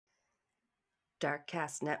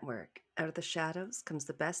Darkcast Network. Out of the shadows comes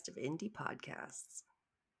the best of indie podcasts.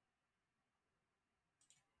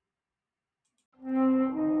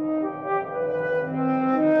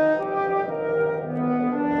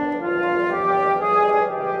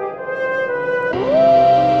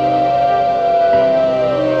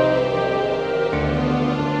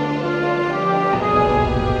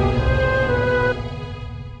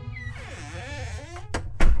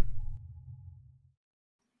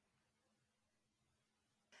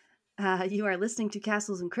 You are listening to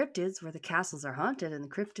Castles and Cryptids, where the castles are haunted and the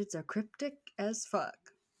cryptids are cryptic as fuck.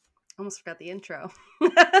 Almost forgot the intro.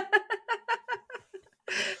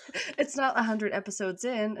 It's not 100 episodes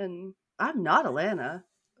in, and I'm not Alanna.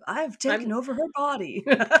 I've taken over her body.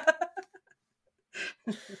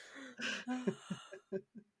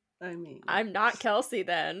 I mean, I'm not Kelsey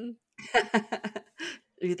then.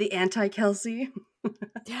 You're the anti-Kelsey?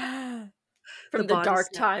 Yeah. From the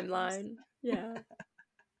dark timeline. Yeah.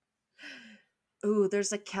 Ooh,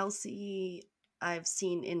 there's a Kelsey I've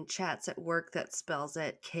seen in chats at work that spells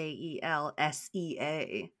it Kelsea.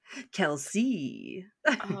 Kelsey.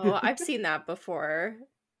 Oh, I've seen that before.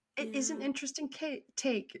 It is an interesting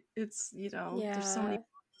take. It's, there's so many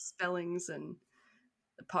spellings and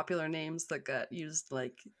popular names that got used,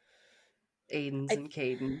 like Aidens and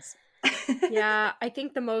Cadens. Yeah, I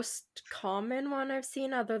think the most common one I've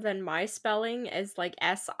seen other than my spelling is like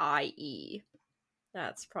SIE.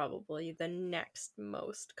 That's probably the next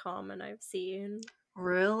most common I've seen.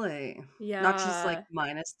 Really? Yeah. Not just like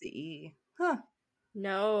minus the E. Huh.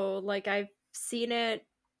 No, like I've seen it.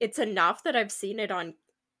 It's enough that I've seen it on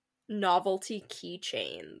novelty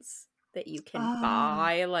keychains that you can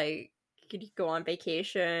buy. Like, you go on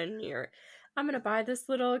vacation, I'm gonna buy this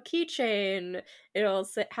little keychain. It'll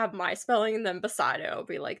have my spelling, and then beside it, it'll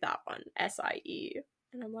be like that one, SIE.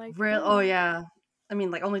 And I'm like, real? Oh, yeah. I mean,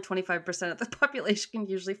 like, only 25% of the population can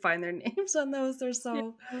usually find their names on those. They're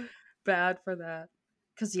so bad for that.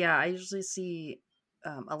 Because, yeah, I usually see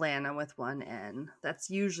Alanna with one N. That's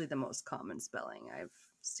usually the most common spelling I've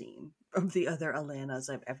seen of the other Alannas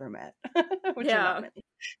I've ever met. Which are not many.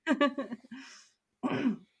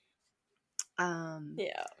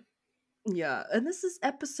 Yeah. Yeah, and this is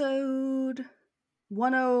episode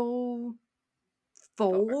 104?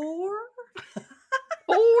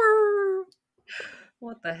 4?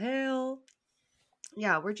 What the hell?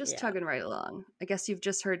 Yeah, we're just tugging right along. I guess you've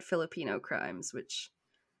just heard Filipino crimes, which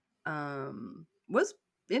was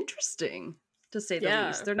interesting, to say the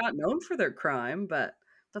least. They're not known for their crime, but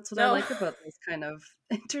that's what I like about these kind of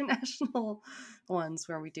international ones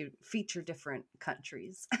where we do feature different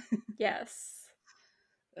countries. Yes.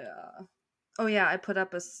 Yeah. Oh yeah, I put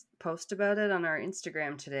up a post about it on our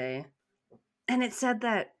Instagram today. And it said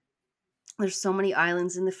that there's so many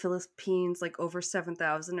islands in the Philippines, like over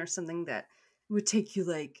 7,000 or something, that it would take you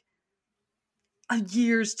like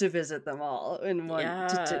years to visit them all in one,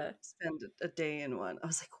 to spend a day in one. I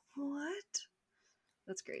was like, what?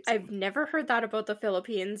 That's crazy. I've never heard that about the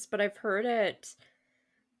Philippines, but I've heard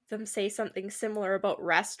them say something similar about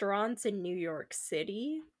restaurants in New York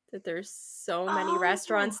City. That there's so many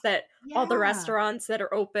restaurants that all the restaurants that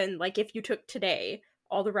are open, like if you took today,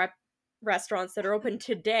 all the restaurants that are open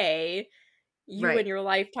today, you in your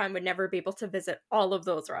lifetime would never be able to visit all of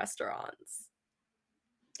those restaurants.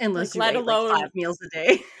 Unless you ate like 5 meals a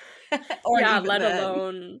day. Let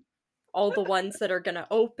alone all the ones that are going to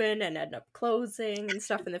open and end up closing and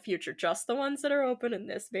stuff in the future. Just the ones that are open in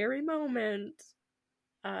this very moment,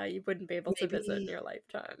 you wouldn't be able to visit in your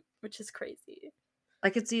lifetime, which is crazy. I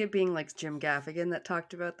could see it being like Jim Gaffigan that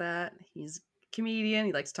talked about that. He's a comedian.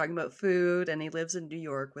 He likes talking about food, and he lives in New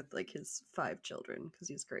York with like his 5 children because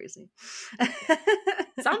he's crazy.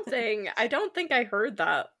 Something. I don't think I heard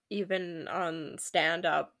that even on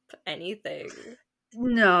stand-up anything.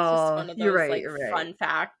 No, one of those, you're right. Like, you're right. Fun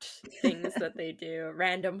fact things that they do,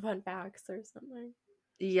 random fun facts or something.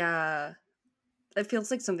 Yeah, it feels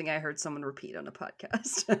like something I heard someone repeat on a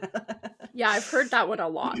podcast. Yeah, I've heard that one a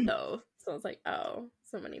lot though. So I was like, oh,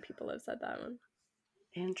 so many people have said that one.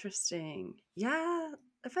 Interesting. Yeah,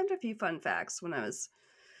 I found a few fun facts when I was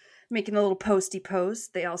making a little posty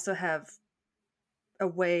post. They also have a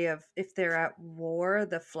way of, if they're at war,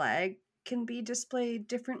 the flag can be displayed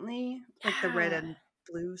differently. Like the red and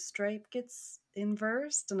blue stripe gets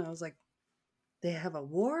inversed. And I was like, they have a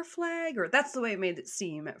war flag? Or that's the way it made it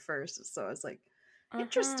seem at first. So I was like,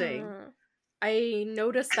 interesting. I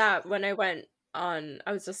noticed that when I went on,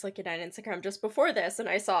 I was just looking at Instagram just before this, and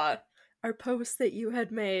I saw our post that you had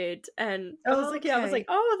made, and I was like,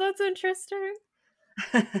 oh, that's interesting.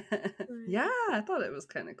 Yeah, I thought it was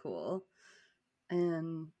kind of cool.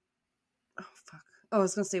 And oh fuck, Oh, I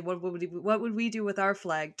was gonna say, what would we do with our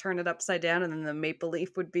flag? Turn it upside down, and then the maple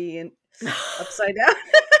leaf would be upside down.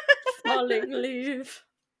 Falling leaf.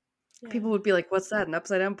 People Yeah. would be like, "What's that? An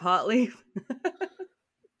upside down pot leaf?"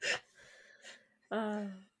 Uh,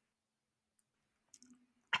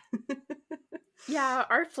 yeah,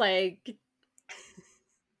 our flag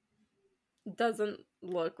doesn't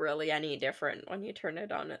look really any different when you turn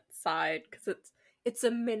it on its side because it's a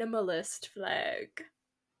minimalist flag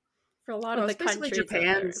for a lot Well, of it's the basically countries out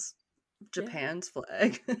there. Yeah. Japan's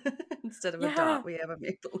flag. Instead of a Yeah. dot, we have a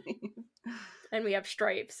maple leaf. And we have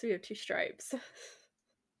stripes. We have 2 stripes.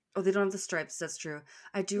 Oh, they don't have the stripes. That's true.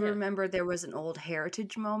 I do Yeah. remember there was an old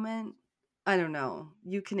heritage moment. I don't know.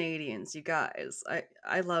 You Canadians, you guys.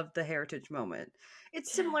 I love the heritage moment. It's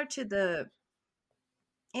Yeah. similar to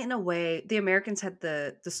in a way, the Americans had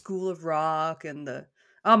the School of Rock and the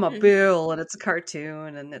I'm a Mhm. bill, and it's a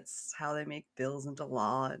cartoon, and it's how they make bills into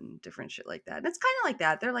law and different shit like that. And it's kind of like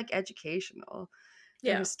that. They're like educational.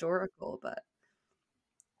 They're Yeah. historical, but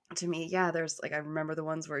to me, yeah, there's like I remember the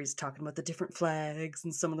ones where he's talking about the different flags,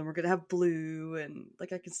 and some of them were gonna have blue, and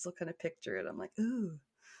like I can still kind of picture it. I'm like, ooh,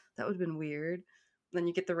 that would have been weird. Then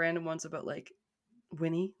you get the random ones about like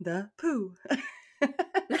Winnie the Pooh.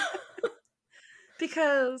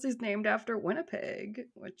 Because he's named after Winnipeg,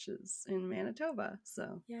 which is in Manitoba.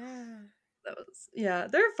 So Yeah. that was, yeah,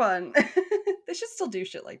 they're fun. They should still do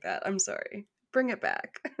shit like that. I'm sorry. Bring it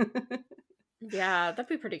back. Yeah, that'd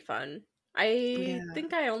be pretty fun. I Yeah,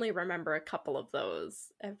 think I only remember a couple of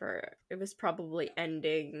those ever. It was probably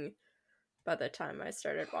ending by the time I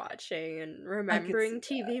started watching and I could see remembering that.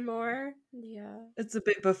 TV more. Yeah. It's a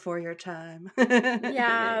bit before your time.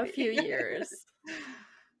 Yeah, a Maybe. few years.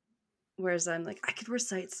 Whereas I'm like, I could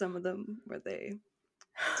recite some of them where they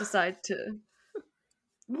decide to.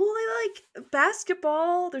 Well, they like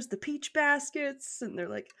basketball. There's the peach baskets, and they're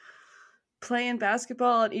like playing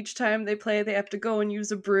basketball, and each time they play they have to go and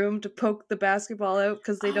use a broom to poke the basketball out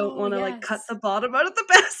because they don't Oh, want to like cut yes. the bottom out of the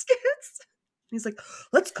baskets. He's like,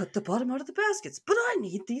 let's cut the bottom out of the baskets, but I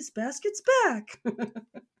need these baskets back.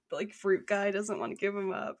 Like fruit guy doesn't want to give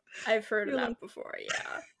him up. I've heard of You're like, that before,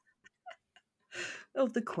 yeah. oh,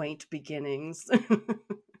 the quaint beginnings.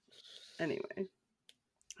 Anyway,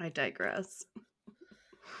 I digress.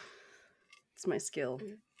 It's my skill.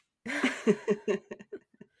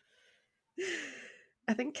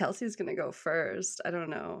 I think Kelsey's gonna go first. I don't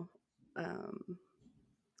know. um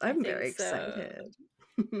I I'm think very so. excited.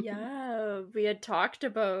 Yeah, we had talked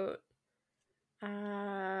about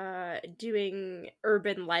doing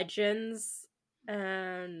urban legends,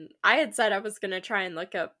 and I had said I was going to try and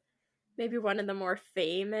look up maybe one of the more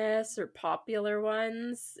famous or popular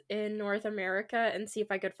ones in North America and see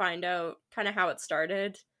if I could find out kind of how it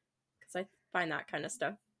started, because I find that kind of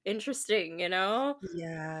stuff interesting, you know.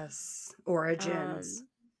 Yes. Origins. um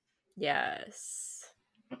yes,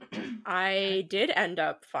 I I did end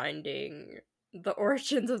up finding the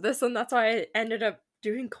origins of this, and that's why I ended up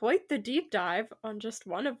doing quite the deep dive on just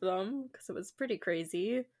one of them because it was pretty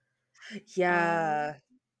crazy. Um, Yeah.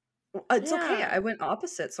 It's okay. yeah, I went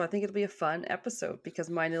opposite, so I think it'll be a fun episode because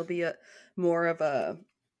mine will be a more of a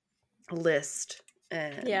list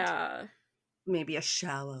and yeah, maybe a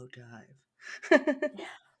shallow dive.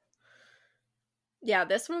 yeah.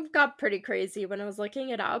 This one got pretty crazy when I was looking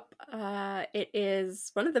it up. It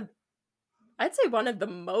is one of the, I'd say one of the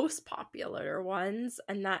most popular ones,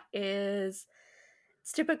 and that is,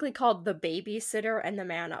 it's typically called The Babysitter and the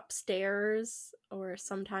Man Upstairs, or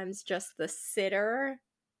sometimes just The Sitter,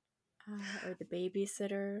 or The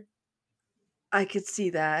Babysitter. I could see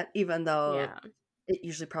that, even though Yeah. it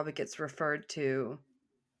usually probably gets referred to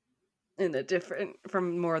in a different,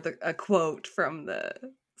 from more a quote from the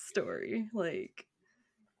story. Like,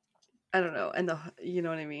 I don't know. And you know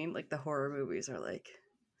what I mean? Like the horror movies are like,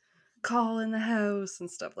 call in the house and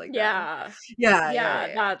stuff like that. Yeah. Yeah, Yeah.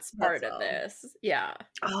 that's That's part of all. this. Yeah.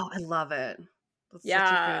 Oh, I love it. That's such a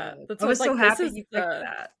Yeah. good. That's I what, was so like, this happy is you picked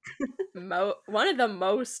the that. one of the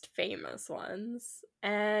most famous ones.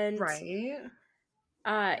 And Right?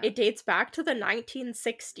 Yeah. it dates back to the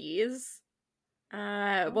 1960s.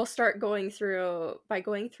 Oh. We'll start going through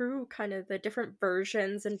kind of the different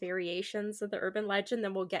versions and variations of the urban legend,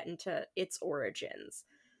 then we'll get into its origins.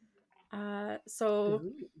 So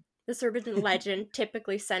Ooh. this urban legend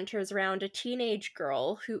typically centers around a teenage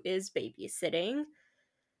girl who is babysitting.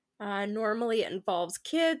 Normally, it involves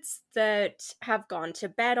kids that have gone to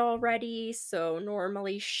bed already, so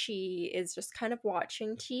normally she is just kind of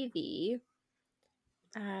watching TV.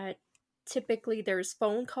 Uh, Typically, there's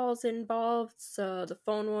phone calls involved, so the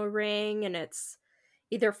phone will ring, and it's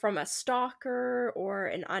either from a stalker or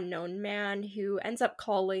an unknown man who ends up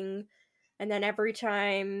calling And then every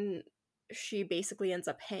time she basically ends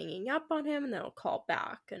up hanging up on him, and then he'll call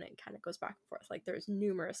back, and it kind of goes back and forth. Like, there's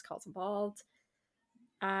numerous calls involved.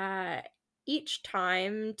 Each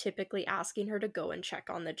time typically asking her to go and check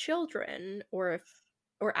on the children, or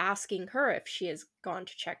asking her if she has gone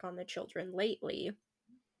to check on the children lately.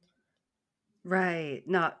 Right.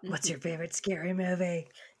 Not, what's your favorite scary movie?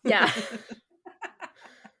 Yeah.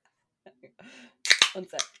 One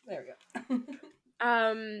sec. There we go.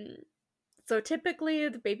 So typically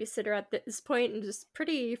the babysitter at this point, and just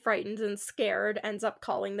pretty frightened and scared, ends up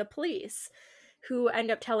calling the police, who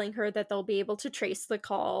end up telling her that they'll be able to trace the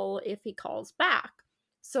call if he calls back.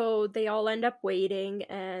 So they all end up waiting,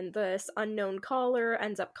 and this unknown caller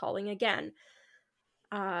ends up calling again.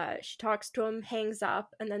 She talks to him, hangs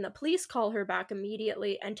up, and then the police call her back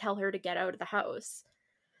immediately and tell her to get out of the house.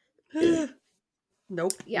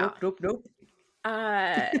 Nope.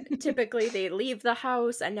 Typically they leave the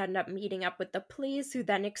house and end up meeting up with the police, who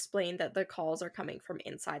then explain that the calls are coming from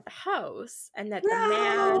inside the house, and that the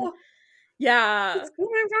man... Yeah. It's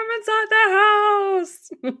coming from inside the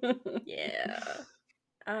house! Yeah.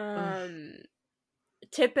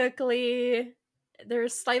 Typically,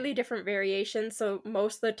 there's slightly different variations, so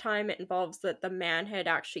most of the time it involves that the man had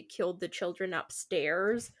actually killed the children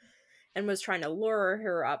upstairs and was trying to lure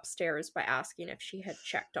her upstairs by asking if she had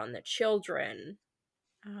checked on the children.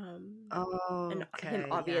 And him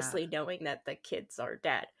obviously knowing that the kids are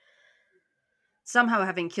dead. Somehow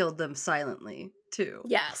having killed them silently, too.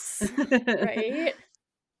 Yes. Right?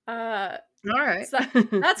 Alright. So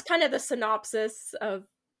that's kind of the synopsis of,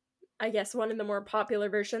 I guess, one of the more popular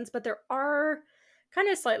versions, but there are kind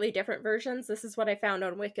of slightly different versions. This is what I found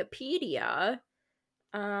on Wikipedia.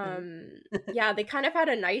 Yeah, they kind of had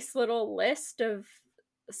a nice little list of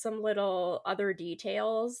some little other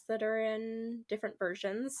details that are in different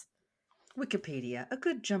versions. Wikipedia, a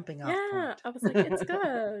good jumping off point. Yeah, I was like, it's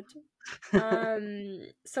good.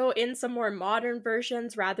 So in some more modern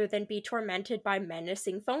versions, rather than be tormented by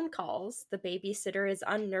menacing phone calls, the babysitter is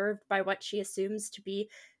unnerved by what she assumes to be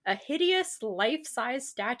a hideous life-size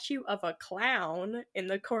statue of a clown in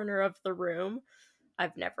the corner of the room.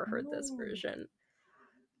 I've never heard this version.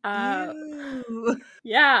 Yeah,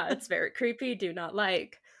 it's very creepy. Do not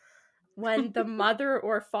like. When the mother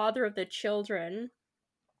or father of the children,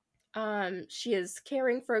 she is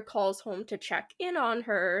caring for calls home to check in on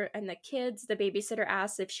her and the kids, the babysitter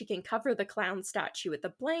asks if she can cover the clown statue with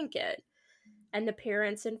a blanket. And the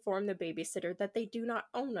parents inform the babysitter that they do not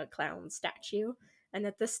own a clown statue, and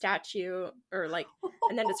that the statue, and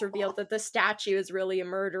then it's revealed that the statue is really a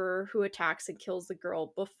murderer who attacks and kills the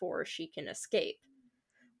girl before she can escape.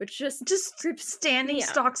 Which just standing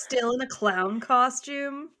stock still in a clown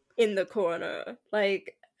costume in the corner.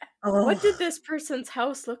 Like, what did this person's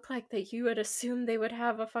house look like that you would assume they would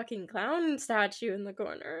have a fucking clown statue in the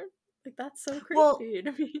corner? Like, that's so creepy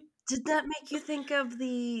to me. Did that make you think of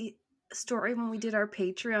the story when we did our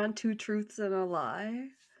Patreon, 2 Truths and a Lie?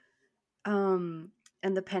 And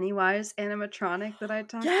the Pennywise animatronic that I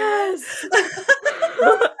talked about?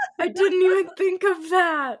 I didn't even think of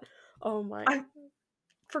that. Oh my God.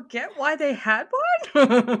 Forget why they had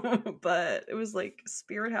one, but it was like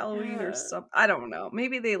Spirit Halloween or something. I don't know.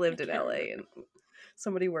 Maybe they lived in LA and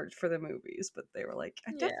somebody worked for the movies, but they were like,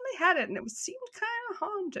 I definitely had it, and it seemed kind of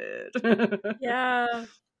haunted. Yeah,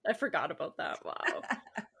 I forgot about that.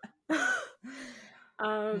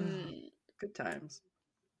 Wow. Good times.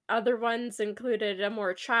 Other ones included a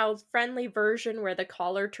more child-friendly version where the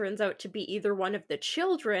caller turns out to be either one of the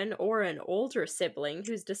children or an older sibling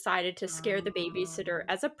who's decided to scare the babysitter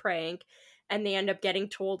as a prank, and they end up getting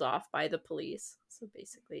told off by the police. So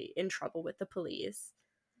basically in trouble with the police.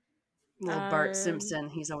 Little Bart Simpson,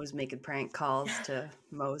 he's always making prank calls to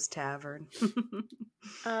Moe's Tavern.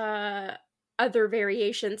 Other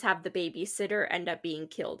variations have the babysitter end up being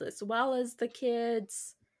killed as well as the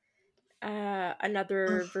kids.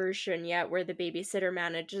 Another version yet where the babysitter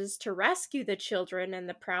manages to rescue the children and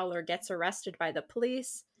the prowler gets arrested by the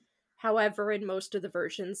police. However, in most of the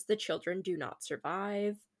versions, the children do not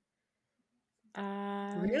survive.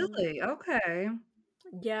 Really? Okay.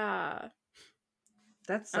 Yeah.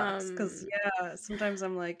 That sucks, because, sometimes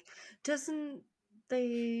I'm like, doesn't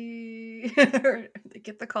they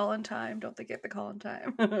get the call in time? Don't they get the call in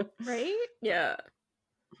time? Right? Yeah.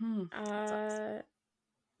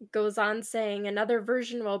 Goes on saying, another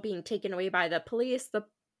version, while being taken away by the police, the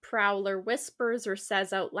prowler whispers or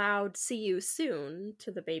says out loud, "See you soon," to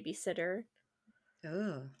the babysitter.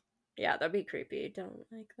 Ugh. Yeah, that'd be creepy. Don't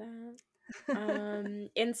like that.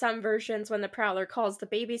 In some versions, when the prowler calls the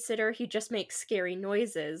babysitter, he just makes scary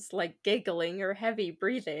noises, like giggling or heavy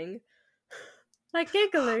breathing. Like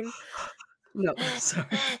giggling. No, sorry.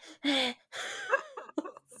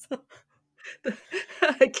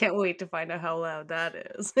 I can't wait to find out how loud that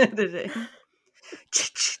is editing.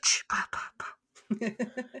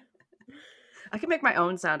 I can make my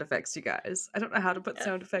own sound effects, you guys. I don't know how to put Yeah.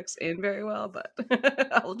 sound effects in very well, but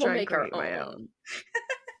I'll We'll try and make our create my own.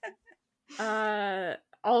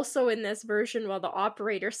 Also in this version, while the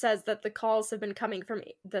operator says that the calls have been coming from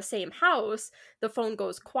the same house, the phone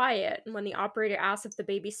goes quiet, and when the operator asks if the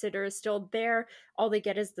babysitter is still there, all they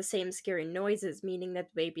get is the same scary noises, meaning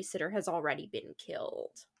that the babysitter has already been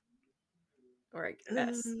killed. Or I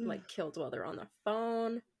guess, like, killed while they're on the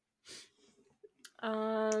phone.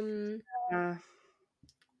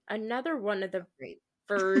 Another one of the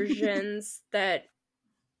versions that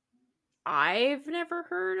I've never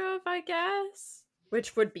heard of, I guess,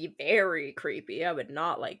 which would be very creepy. I would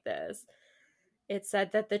not like this. It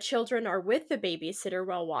said that the children are with the babysitter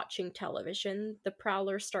while watching television. The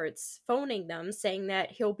prowler starts phoning them, saying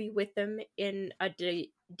that he'll be with them in a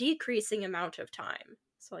decreasing amount of time.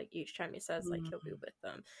 So, like, each time he says, like, he'll be with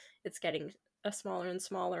them, it's getting a smaller and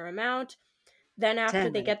smaller amount. Then after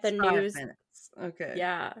 10 they get the minutes, 5 news... minutes. Okay.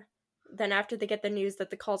 Yeah. Then after they get the news that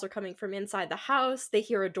the calls are coming from inside the house, they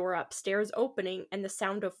hear a door upstairs opening and the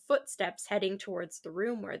sound of footsteps heading towards the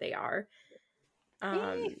room where they are.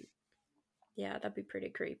 Yeah, that'd be pretty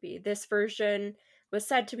creepy. This version was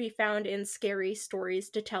said to be found in Scary Stories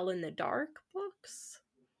to Tell in the Dark books.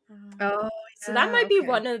 Oh, so that might be okay.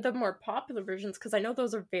 one of the more popular versions, because I know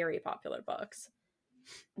those are very popular books.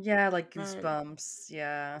 Yeah, like Goosebumps.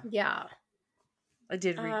 Yeah. Yeah. I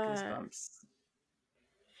did read Goosebumps.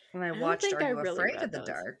 And I don't watched think Are I You really Afraid read of the those.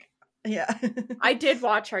 Dark? Yeah. I did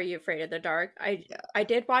watch Are You Afraid of the Dark? I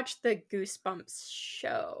did watch the Goosebumps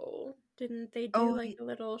show. Didn't they do like a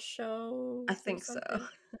little show? I think so.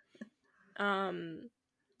 I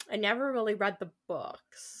never really read the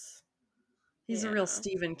books. He's a real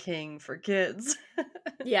Stephen King for kids.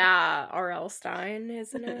 Yeah, R.L. Stein,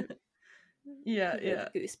 isn't it? Yeah, He did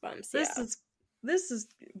Goosebumps. This is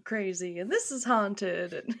crazy, and this is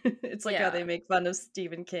haunted. And it's like how they make fun of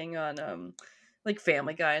Stephen King on like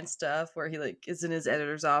Family Guy and stuff, where he like is in his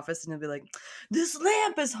editor's office and he'll be like, "This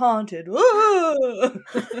lamp is haunted."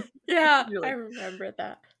 Yeah, like, I remember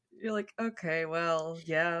that. You're like, okay, well,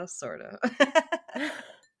 yeah, sorta.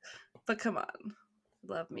 But come on,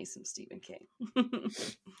 love me some Stephen King.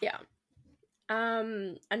 Yeah.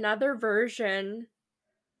 Another version.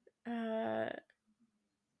 Yeah,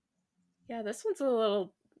 this one's a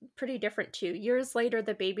little pretty different too. Years later,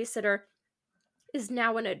 the babysitter is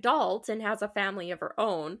now an adult and has a family of her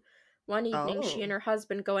own. One evening, she and her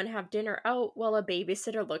husband go and have dinner out while a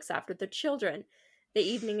babysitter looks after the children. The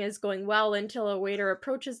evening is going well until a waiter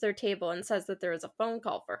approaches their table and says that there is a phone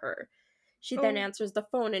call for her. She then answers the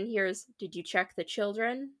phone and hears, "Did you check the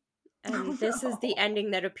children?" And this is the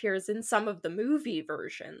ending that appears in some of the movie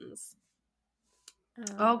versions.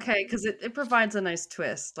 Okay, because it provides a nice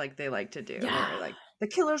twist, like they like to do. Yeah. Where, like, the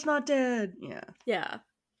killer's not dead. Yeah. Yeah.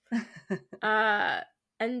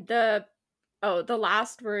 And the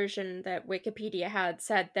last version that Wikipedia had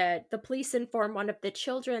said that the police informed one of the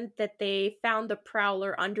children that they found the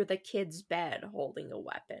prowler under the kid's bed holding a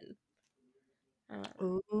weapon.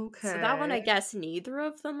 Okay. So that one, I guess neither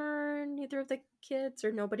of the kids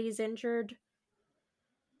or nobody's injured.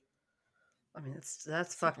 I mean,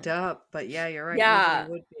 that's fucked up, but yeah, you're right. Yeah.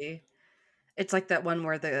 Nobody would be. It's like that one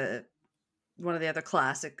where one of the other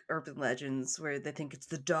classic urban legends where they think it's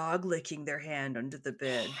the dog licking their hand under the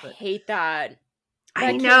bed. But I hate that. I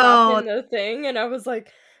Came up know. in the thing, and I was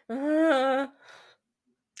like, I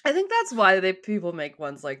think that's why people make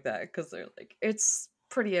ones like that, because they're like, it's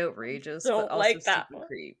pretty outrageous, but also like that super one.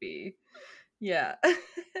 creepy. Yeah.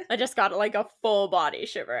 I just got like a full body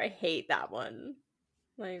shiver. I hate that one.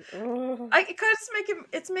 Like,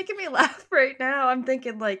 it's making me laugh right now. I'm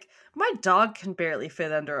thinking, like, my dog can barely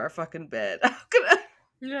fit under our fucking bed. How could I?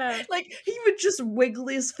 Yeah. Like, he would just wiggle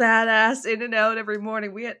his fat ass in and out every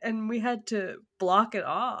morning. We had to block it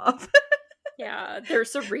off. Yeah,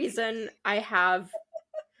 there's a reason I have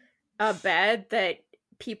a bed that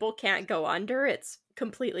people can't go under. It's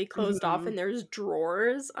completely closed off and there's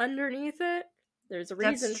drawers underneath it. There's a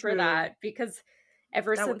reason for that, because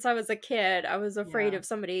since I was a kid, I was afraid of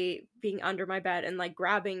somebody being under my bed and like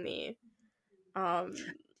grabbing me. I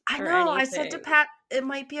know. I said to Pat, it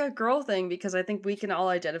might be a girl thing, because I think we can all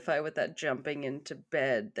identify with that jumping into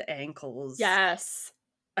bed, the ankles. Yes.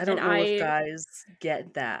 I don't know if guys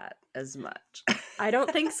get that as much. I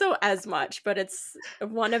don't think so as much, but it's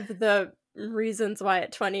one of the reasons why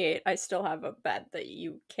at 28 I still have a bed that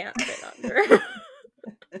you can't fit under.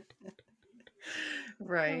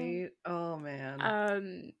 Right. Oh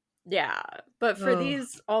man. Yeah, but for Oh,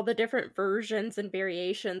 these, all the different versions and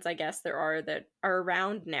variations, I guess there are that are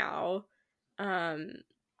around now. Um,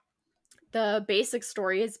 the basic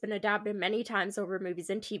story has been adapted many times over movies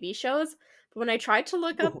and TV shows, but when I tried to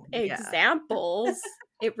look up oh yeah. examples,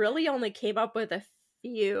 it really only came up with a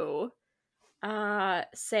few. Oh,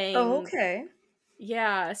 Saying okay.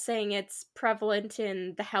 yeah, saying it's prevalent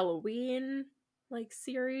in the Halloween like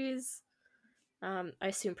series. I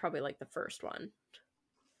assume probably like the first one.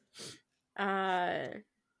 Uh,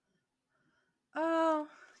 Oh,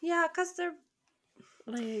 yeah,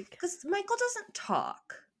 like because Michael doesn't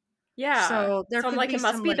talk, yeah. so there So I'm could like, be it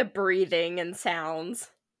must some be like the breathing and sounds,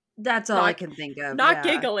 that's all I not can think of. not Yeah,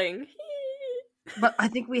 giggling. but I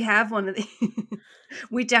think we have one of the.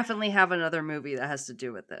 We definitely have another movie that has to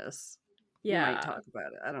do with this. We might Yeah. talk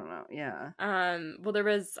about it. I don't know. Yeah. Well, there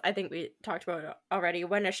was, I think we talked about it already,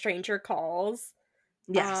 When a Stranger Calls.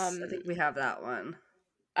 Yes, I Um, think we have that one.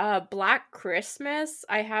 Black Christmas.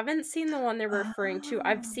 I haven't seen the one they're referring to.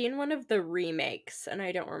 I've Oh. seen one of the remakes, and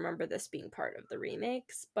I don't remember this being part of the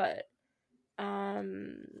remakes, but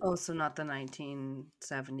um, Oh, so not the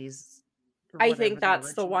 1970s or I whatever think the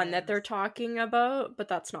that's the original one that they're was. talking about, but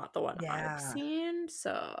that's not the one I've Yeah. seen.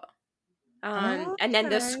 So, and then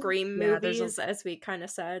the Okay. Scream Yeah, there's a movies, as we kind of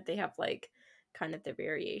said, they have like kind of the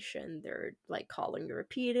variation. They're like calling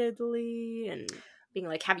repeatedly and being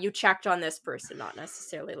like, "Have you checked on this person?" Not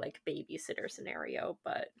necessarily like babysitter scenario,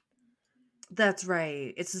 but that's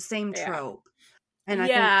right. It's the same yeah, trope. And I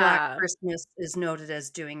think Black yeah. Christmas is noted as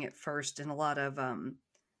doing it first in a lot of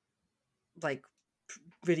like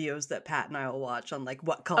videos that Pat and I will watch on like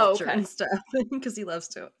what Oh, culture okay. and stuff because he loves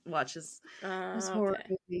to watch his horror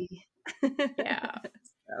Okay. movie Yeah.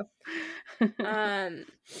 stuff. Um.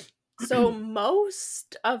 So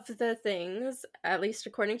most of the things, at least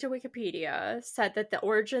according to Wikipedia, said that the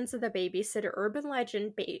origins of the babysitter urban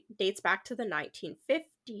legend dates back to the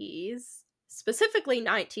 1950s, specifically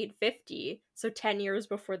 1950, so 10 years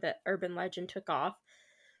before the urban legend took off,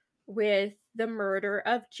 with the murder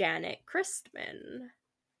of Janett Christman,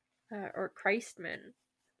 or Christman.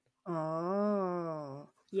 Oh,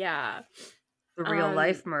 Yeah. the real Um.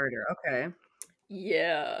 life murder. Okay,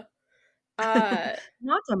 Yeah. Uh.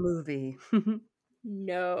 not a movie.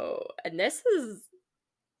 No. And this is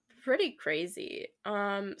pretty crazy.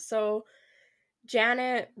 So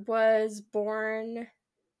Janett was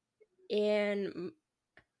in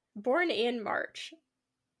born in March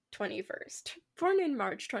 21st.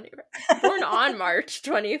 Born on March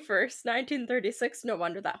 21st, 1936. No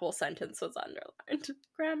wonder that whole sentence was underlined.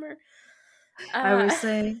 Grammar. I Uh was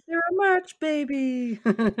saying you're a March baby.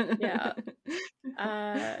 yeah.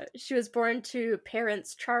 She was born to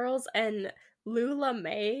parents Charles and Lula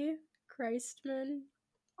May Christman,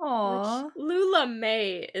 which Aw, Lula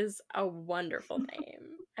May is a wonderful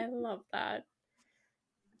name. I love that.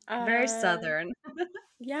 very Uh, southern.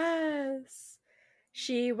 yes.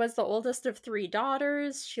 She was the oldest of three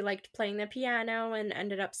daughters. She liked playing the piano and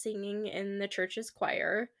ended up singing in the church's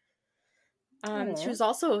choir. She Oh, was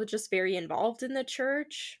also just very involved in the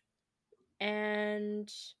church,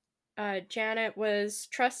 and Janett was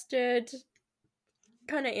trusted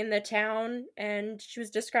kind of in the town, and she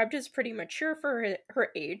was described as pretty mature for her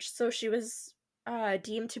age, so she was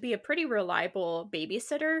deemed to be a pretty reliable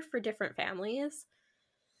babysitter for different families.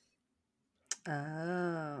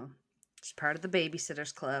 oh, she's part of the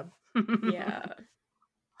Babysitters Club. Yeah.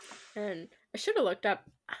 And I should have looked up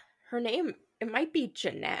her name. It might be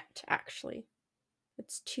Janett, actually.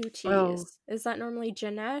 It's two Oh, T's. Is that normally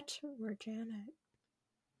Janett or Janet?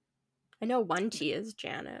 I know one T is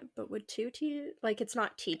Janet, but would two T, like, it's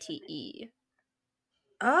not TTE.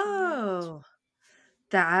 Janett. oh,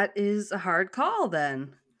 that is a hard call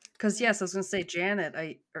then. Because Yeah. yes, I was gonna say Janet,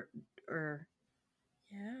 or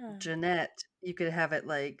Yeah. Jeanette. You could have it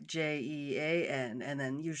like Jean, and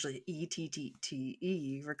then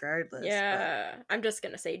usuallyEtte, regardless. But Yeah. I'm just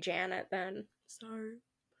gonna say Janet then. Sorry.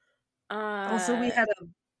 also, we Uh, had a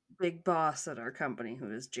big boss at our company who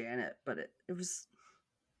was Janet, but it was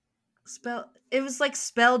spelled. It was like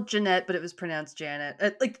spelled Jeanette, but it was pronounced Janet.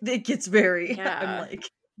 Like it gets very. I'm yeah. like,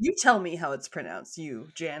 you tell me how it's pronounced. You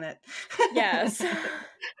Janet. Yes.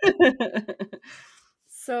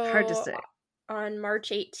 Hard to So say. on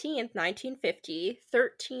March 18th, 1950,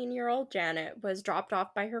 13-year-old Janet was dropped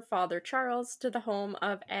off by her father Charles to the home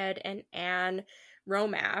of Ed and Anne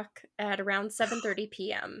Romack at around 7:30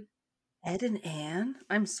 p.m. Ed and Anne.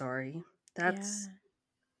 I'm sorry. That's Yeah.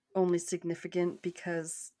 only significant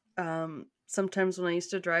because sometimes when I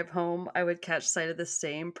used to drive home, I would catch sight of the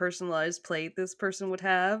same personalized plate this person would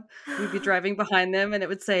have. We'd be driving behind them and it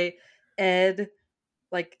would say Ed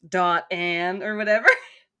like dot Ann or whatever.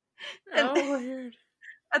 And Oh, weird.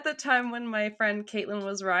 at the time when my friend Caitlin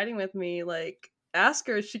was riding with me, like, ask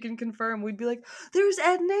her if she can confirm. We'd be like, "There's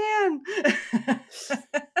Ed and Ann."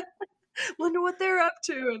 Wonder what they're up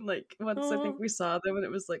to. And like once I think Oh, we saw them and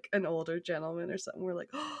it was like an older gentleman or something. We're like,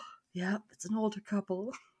 oh, yeah, it's an older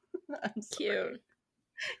couple. I'm sorry. cute.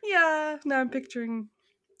 Yeah, now I'm picturing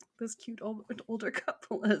this cute older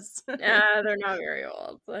couple as They're not very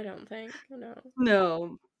old, I don't think. No.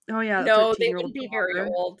 no. Oh yeah, No, they 13-year-old wouldn't be very daughter.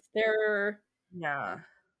 old. They're Yeah.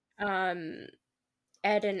 um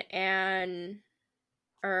Ed and Anne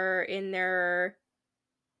are in their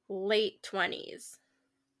late 20s.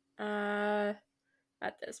 Uh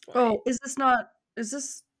at this point. Oh, is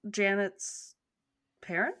this Janet's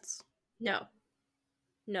parents? No.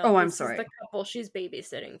 No, Oh, I'm this is sorry. the couple she's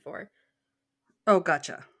babysitting for. Oh,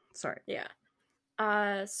 gotcha. Sorry. Yeah.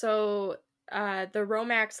 The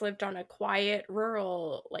Romax lived on a quiet,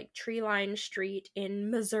 rural, like tree-lined street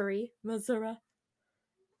in Missouri.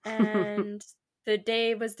 And the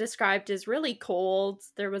day was described as really cold.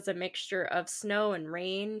 There was a mixture of snow and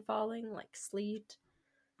rain falling, like sleet.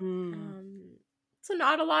 Mm, Um, so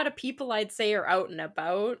not a lot of people, I'd say, are out and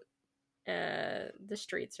about. The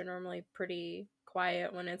streets are normally pretty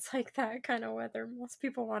quiet when it's like that kind of weather. Most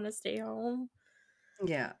people want to stay home.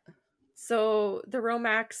 yeah. So the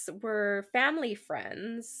Romax were family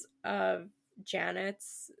friends of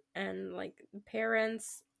Janet's and like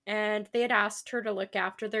parents, and they had asked her to look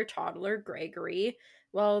after their toddler, Gregory,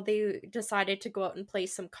 while they decided to go out and play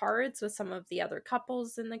some cards with some of the other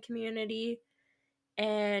couples in the community.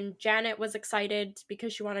 And Janett was excited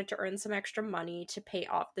because she wanted to earn some extra money to pay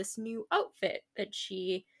off this new outfit that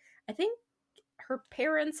I think her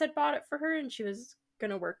parents had bought it for her and she was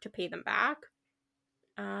going to work to pay them back.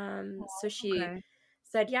 So she Okay.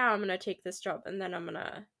 said, "Yeah, I'm gonna take this job, and then I'm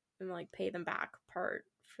gonna like pay them back part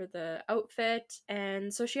for the outfit."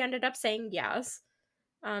 And so she ended up saying yes.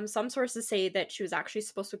 Some sources say that she was actually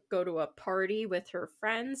supposed to go to a party with her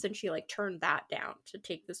friends, and she like turned that down to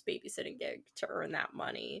take this babysitting gig to earn that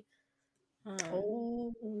money.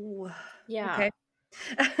 Oh, Yeah, okay.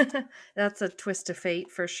 That's a twist of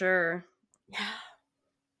fate for sure. yeah.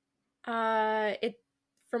 It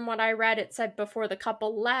from what I read, it said before the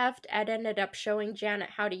couple left, Ed ended up showing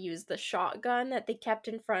Janett how to use the shotgun that they kept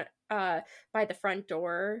in front by the front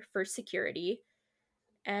door for security.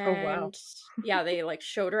 Oh, wow. And yeah, they like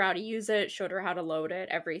showed her how to use it, showed her how to load it,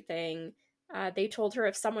 everything. They told her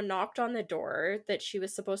if someone knocked on the door that she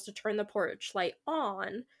was supposed to turn the porch light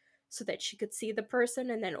on so that she could see the person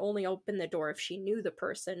and then only open the door if she knew the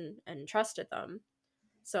person and trusted them.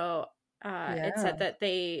 So it Yeah. said that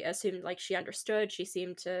they assumed like she understood, she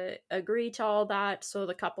seemed to agree to all that, so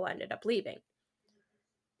the couple ended up leaving.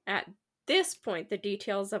 At this point, the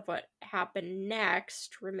details of what happened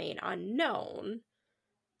next remain unknown.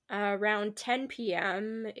 Around 10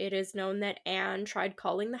 p.m., it is known that Anne tried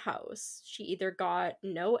calling the house. She either got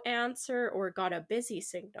no answer or got a busy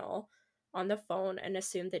signal on the phone and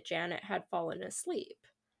assumed that Janett had fallen asleep.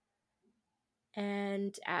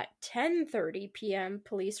 And at 10:30 p.m.,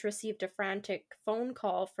 police received a frantic phone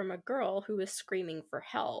call from a girl who was screaming for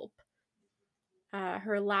help.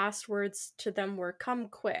 Her last words to them were, "Come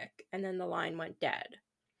quick," and then the line went dead.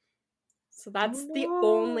 So Oh, that's the no.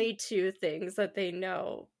 only two things that they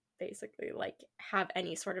know, basically, like, have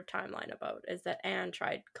any sort of timeline about, is that Anne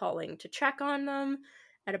tried calling to check on them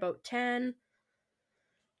at about 10,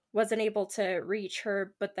 wasn't able to reach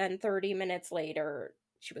her, but then 30 minutes later,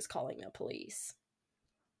 she was calling the police.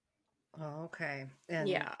 Oh, okay. And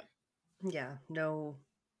Yeah. yeah, no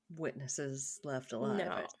witnesses left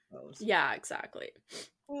alive, I No. suppose. Yeah, exactly.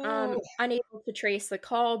 Oh. Unable to trace the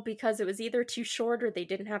call because it was either too short or they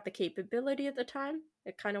didn't have the capability at the time.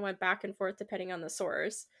 It kind of went back and forth depending on the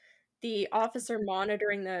source. The officer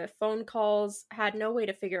monitoring the phone calls had no way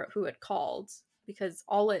to figure out who had called because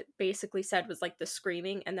all it basically said was like the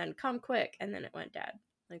screaming and then "come quick" and then it went dead.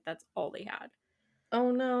 Like that's all they had.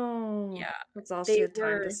 Oh, no. Yeah. That's all she They had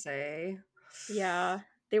time to were say. Yeah,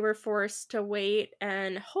 they were forced to wait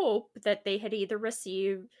and hope that they had either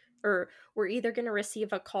received or were either going to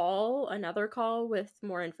receive a call, another call with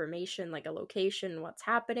more information, like a location, what's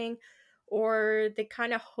happening, or they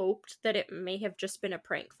kind of hoped that it may have just been a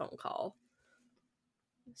prank phone call.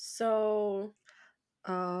 So,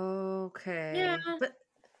 yeah. Okay. But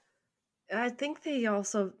I think they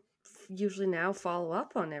also usually now follow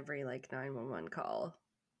up on every like 911 call.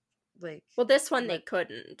 Like Well, this one they let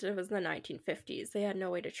couldn't. It was the 1950s. They had no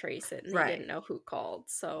way to trace it and they didn't right. know who called.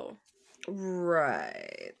 So,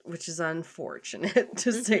 Right, which is unfortunate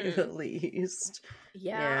to say the mhm. least.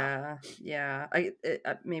 Yeah. Yeah, yeah.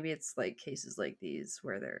 Maybe it's like cases like these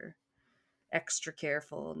where they're extra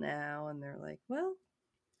careful now, and they're like, well,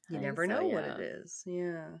 you I think never so, know what it yeah. is.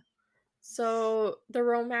 Yeah. So the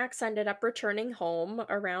Romax ended up returning home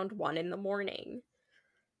around 1 in the morning.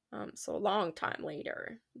 So a long time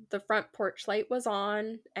later. The front porch light was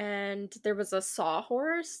on, and there was a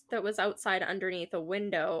sawhorse that was outside underneath a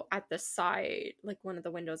window at the side, like one of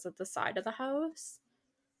the windows at the side of the house.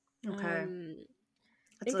 Okay. I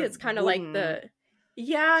It's think a it's kind of like wooden the,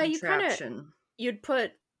 yeah, contraption. you'd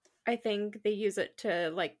put, I think they use it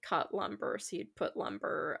to like cut lumber, so you'd put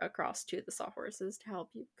lumber across to the sawhorses to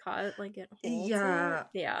help you cut, like it holds it. Yeah.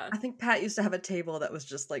 Yeah. I think Pat used to have a table that was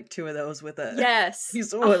just like two of those with a Yes,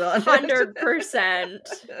 piece of wood on it. 100%.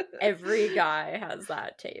 Every guy has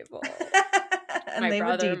that table. And My they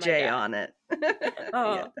would brother, my DJ dad. on it. Yeah.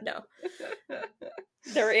 Oh, no.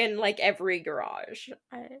 They're in like every garage.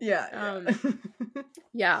 Yeah,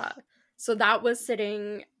 Yeah. So that was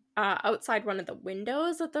sitting outside one of the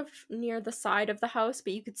windows at the near the side of the house,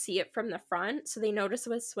 but you could see it from the front. So they noticed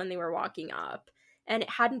this when they were walking up, and it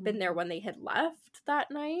hadn't been there when they had left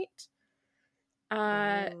that night.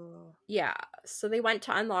 Oh. Yeah. So they went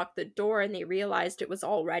to unlock the door, and they realized it was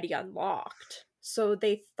already unlocked. So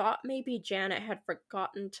they thought maybe Janett had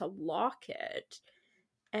forgotten to lock it.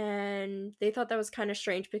 And they thought that was kind of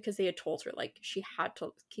strange because they had told her like she had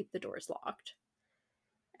to keep the doors locked.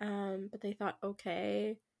 But they thought,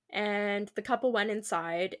 okay. And the couple went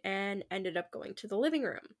inside and ended up going to the living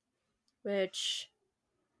room, which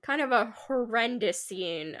kind of a horrendous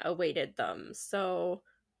scene awaited them. So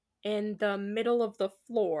in the middle of the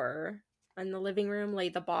floor in the living room lay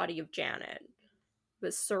the body of Janett. It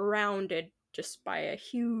was surrounded just by a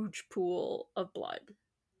huge pool of blood.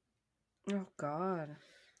 Oh, God.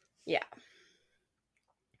 Yeah.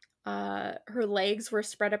 Her legs were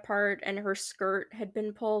spread apart and her skirt had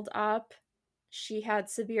been pulled up. She had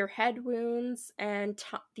severe head wounds and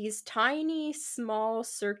these tiny, small,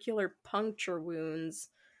 circular puncture wounds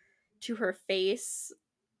to her face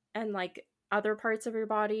and like other parts of her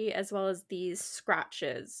body, as well as these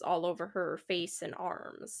scratches all over her face and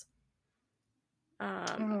arms.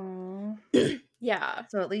 Oh. Yeah.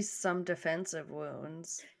 So at least some defensive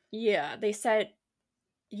wounds. Yeah, they said,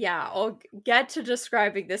 yeah, I'll get to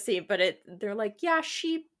describing the scene, but they're like, yeah,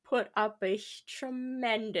 she put up a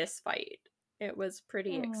tremendous fight. It was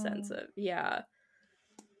pretty extensive. Yeah.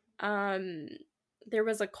 Um there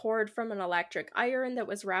was a cord from an electric iron that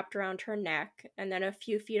was wrapped around her neck, and then a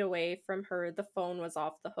few feet away from her the phone was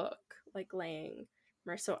off the hook, like laying.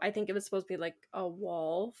 So I think it was supposed to be like a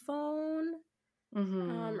wall phone.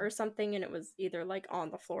 Or something, and it was either like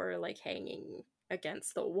on the floor, like hanging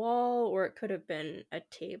against the wall, or it could have been a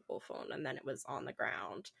table phone and then it was on the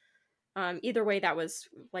ground. Either way, that was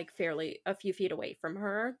like fairly a few feet away from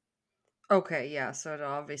her. Okay, yeah, so it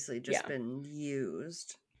obviously just Yeah. been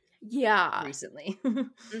used Yeah. recently.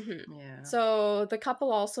 Yeah. So the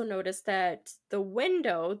couple also noticed that the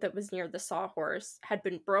window that was near the sawhorse had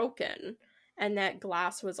been broken and that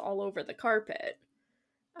glass was all over the carpet.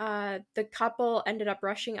 The couple ended up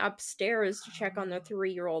rushing upstairs to check on their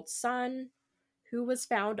 3-year-old son, who was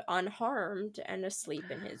found unharmed and asleep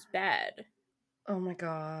in his bed. Oh my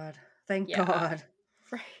God. Thank Yeah. God.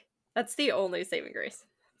 Right. That's the only saving grace.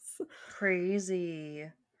 Crazy.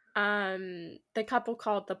 The couple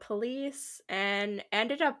called the police and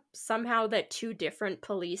ended up somehow that 2 different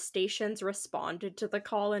police stations responded to the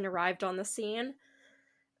call and arrived on the scene.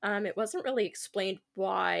 It wasn't really explained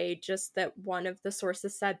why, just that one of the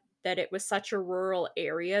sources said that it was such a rural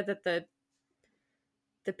area that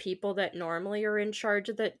the people that normally are in charge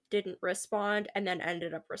of that didn't respond and then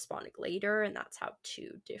ended up responding later, and that's how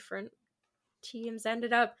 2 different teams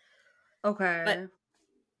ended up. Okay. But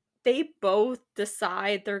they both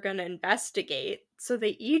decide they're going to investigate, so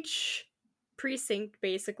they each precinct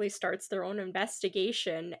basically starts their own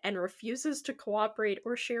investigation and refuses to cooperate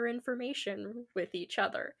or share information with each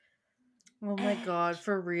other. Oh my God,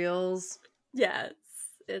 for reals? Yes,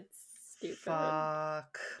 it's stupid.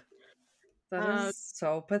 Fuck. That is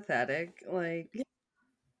so pathetic. Like, get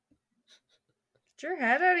your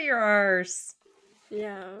head out of your arse.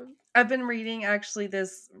 Yeah. I've been reading actually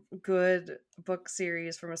this good book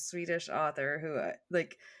series from a Swedish author who,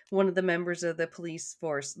 like, one of the members of the police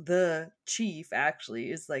force, the chief,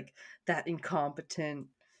 actually, is like that incompetent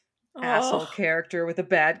asshole character with a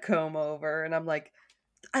bad comb over. And I'm like,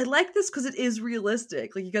 I like this because it is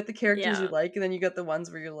realistic. Like, you got the characters you like, and then you got the ones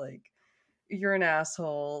where you're like, you're an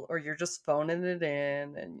asshole, or you're just phoning it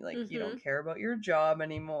in, and like you don't care about your job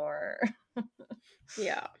anymore.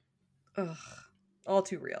 Yeah. Ugh, all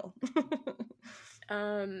too real.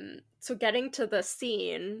 So getting to the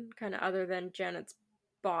scene, kind of other than Janett's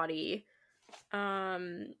body,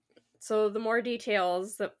 So the more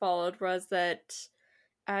details that followed was that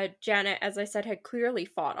Janett, as I said, had clearly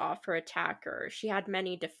fought off her attacker. She had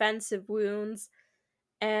many defensive wounds,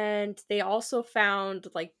 and they also found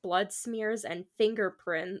like blood smears and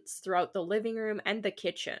fingerprints throughout the living room and the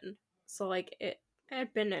kitchen. So like it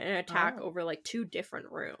had been an attack Oh. over like 2 different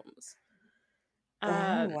rooms.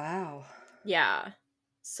 Oh, wow. Yeah.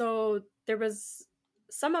 So there was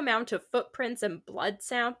some amount of footprints and blood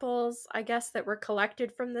samples, I guess, that were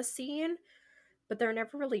collected from the scene, but they're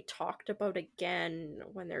never really talked about again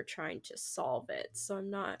when they're trying to solve it. So I'm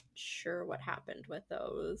not sure what happened with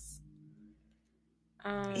those.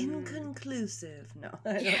 Inconclusive. No,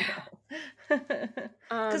 I Yeah. don't know.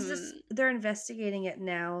 Because they're investigating it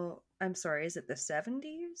now. I'm sorry, is it the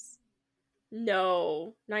 70s?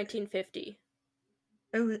 No, 1950.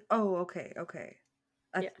 Oh, okay, okay.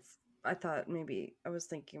 Yeah. I thought maybe I was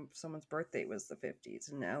thinking someone's birthday was the 50s,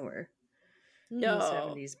 and now we're in the No.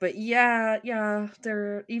 70s. But yeah,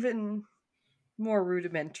 they're even more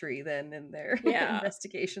rudimentary than in their Yeah.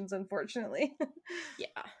 investigations, unfortunately.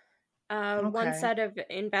 Yeah. One Okay. set of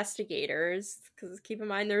investigators, because keep in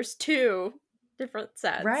mind there's 2 different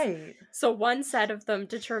sets. Right. So one set of them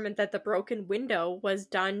determined that the broken window was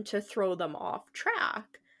done to throw them off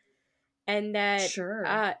track, and that Sure.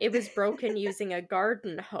 it was broken using a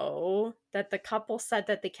garden hoe that the couple said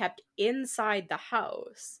that they kept inside the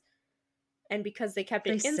house. And because they kept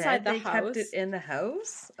They it inside said the they kept it house, in the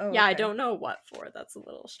house? Oh, yeah, I okay. don't know what for. That's a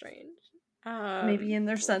little strange. Maybe in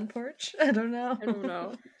their sun porch? I don't know. I don't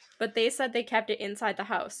know. But they said they kept it inside the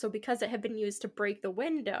house. So because it had been used to break the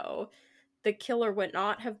window, the killer would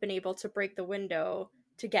not have been able to break the window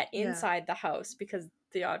to get Yeah. inside the house because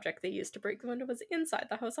the object they used to break the window was inside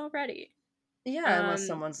the house already. Yeah, unless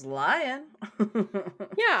someone's lying.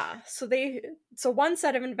 Yeah, so one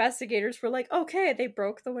set of investigators were like, okay, they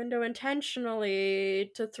broke the window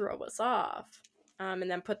intentionally to throw us off. And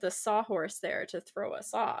then put the sawhorse there to throw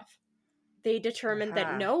us off. They determined that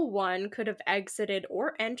Aha. no one could have exited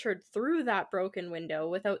or entered through that broken window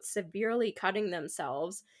without severely cutting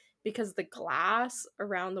themselves because the glass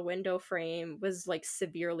around the window frame was like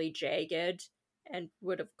severely jagged and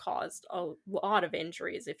would have caused a lot of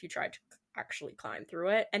injuries if you tried to actually climb through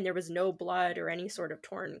it. And there was no blood or any sort of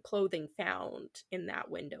torn clothing found in that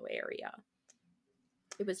window area.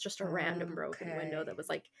 It was just a random broken window that Okay. was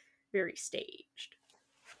like very staged.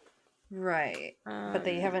 Right. But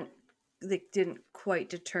they didn't quite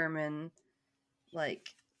determine, like,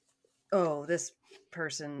 oh, this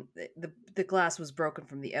person, the glass was broken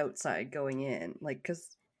from the outside going in. Like,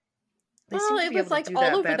 because they Well, seem to it be was able to like do all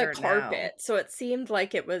that over the better now. carpet, so it seemed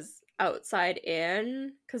like it was outside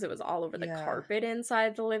in because it was all over the Yeah. carpet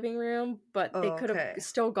inside the living room, but they Oh, could have okay.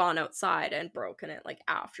 still gone outside and broken it like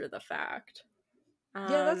after the fact.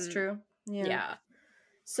 Yeah, that's Um true. Yeah. yeah.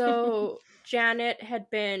 So Janett had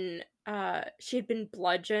been she had been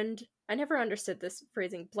bludgeoned. I never understood this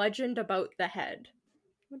phrasing, bludgeoned about the head.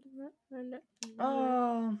 What does that?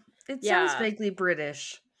 Oh, it sounds Yeah. vaguely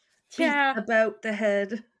British. Beat Yeah. about the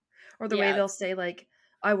head. Or the way Yeah. they'll say, like,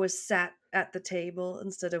 I was sat at the table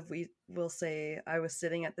instead of we will say I was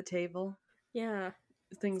sitting at the table. Yeah.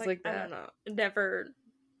 It's Things like, like I don't that. know. It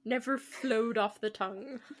never flowed off the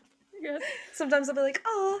tongue. I guess. Sometimes I'll be like,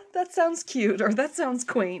 oh, that sounds cute or that sounds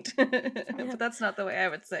quaint. Yeah. But that's not the way I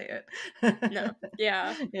would say it. No.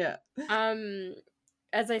 Yeah. Yeah. Um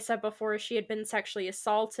as I said before, she had been sexually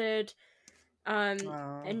assaulted.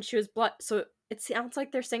 Oh. And she was so it sounds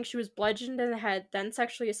like they're saying she was bludgeoned in the head, then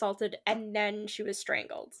sexually assaulted, and then she was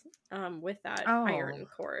strangled. With that Oh. iron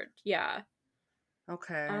cord. Yeah.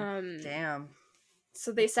 Okay. Um Damn.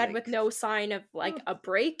 So they That's said with like, no sign of like a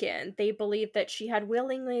break-in, they believed that she had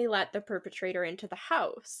willingly let the perpetrator into the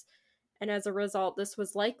house. And as a result, this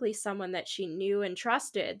was likely someone that she knew and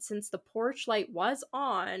trusted since the porch light was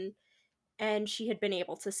on and she had been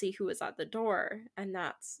able to see who was at the door. And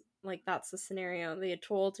that's the scenario. They had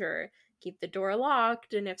told her, keep the door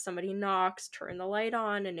locked, and if somebody knocks, turn the light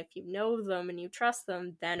on, and if you know them and you trust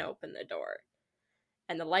them, then open the door.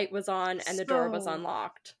 And the light was on and the door was so.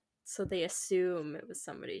 unlocked. So they assume it was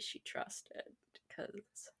somebody she trusted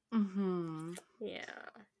because Mm-hmm. yeah.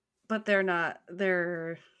 But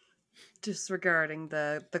they're disregarding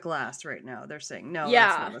the glass right now. They're saying, no, that's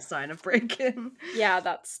Yeah. not a sign of break-in. Yeah,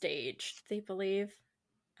 that's staged, they believe.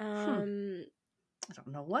 I don't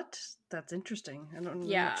know what. That's interesting. I'm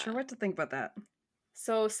Yeah. not sure what to think about that.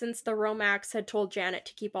 So since the Romax had told Janett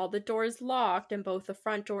to keep all the doors locked and both the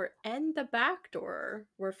front door and the back door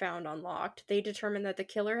were found unlocked, they determined that the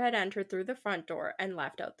killer had entered through the front door and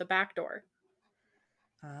left out the back door.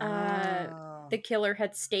 Oh. The killer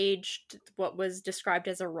had staged what was described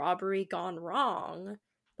as a robbery gone wrong,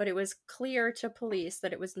 but it was clear to police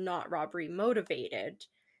that it was not robbery motivated,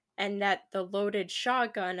 and that the loaded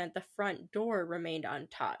shotgun at the front door remained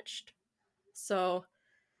untouched. So,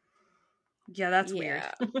 Yeah, that's weird.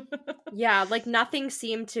 yeah. Yeah, like nothing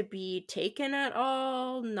seemed to be taken at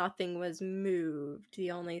all. Nothing was moved. The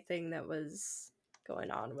only thing that was going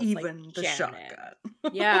on was like Even the Janett. shotgun.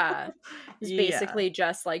 Yeah. It was Yeah. basically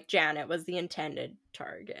just like Janett was the intended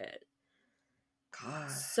target. God.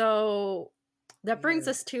 So that brings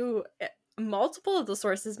Weird. us to multiple of the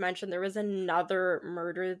sources mentioned there was another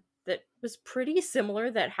murder that was pretty similar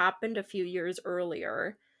that happened a few years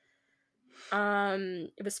earlier.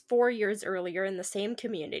 It was 4 years earlier in the same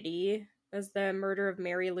community as the murder of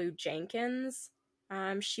Mary Lou Jenkins.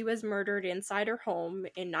 She was murdered inside her home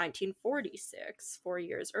in 1946, 4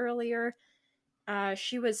 years earlier.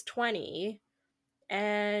 She was 20,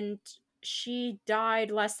 and she died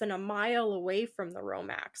less than a mile away from the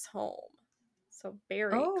Romax home. So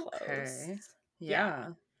very close.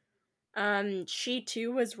 Yeah. She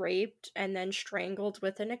too was raped and then strangled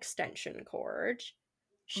with an extension cord.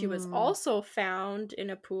 She was also found in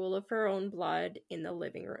a pool of her own blood in the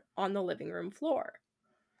living room, on the living room floor.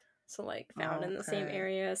 So like found in the same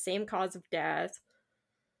area, same cause of death.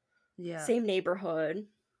 Yeah. Same neighborhood.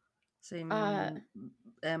 Same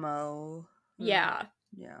MO. Yeah.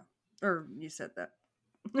 Yeah. Or you said that.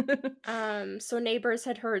 So neighbors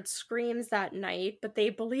had heard screams that night, but they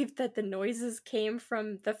believed that the noises came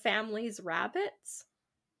from the family's rabbits.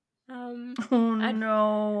 Oh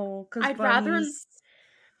no, I'd rather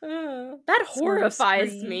that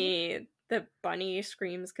horrifies me. The bunny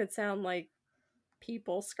screams could sound like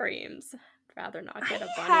people screams. I'd rather not get a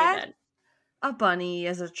bunny than a bunny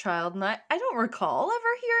as a child, and I don't recall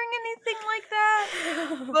ever hearing anything like that.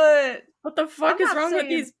 But what the fuck is wrong with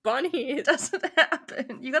these bunnies? It doesn't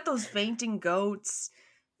happen. You got those fainting goats.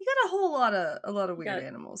 You got a lot of weird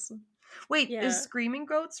animals. Wait, is screaming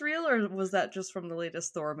goats real, or was that just from the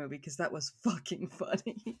latest Thor movie? Because that was fucking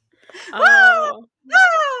funny. Oh,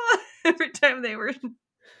 no! Every time they were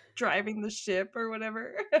driving the ship or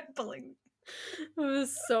whatever, pulling. It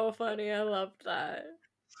was so funny. I loved that.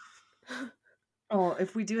 Oh,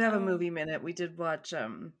 if we do have a movie minute, we did watch a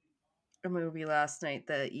movie last night,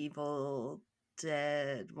 the Evil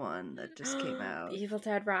Dead one that just came out. Evil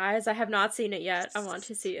Dead Rise. I have not seen it yet. I want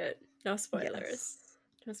to see it. No spoilers. Yes.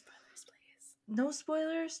 No spoilers, please. No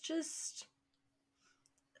spoilers, just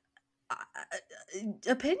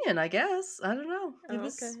opinion, I guess. I don't know. It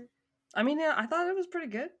was. Okay. I mean, yeah, I thought it was pretty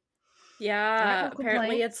good. Yeah,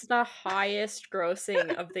 apparently it's the highest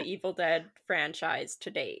grossing of the Evil Dead franchise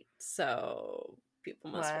to date. So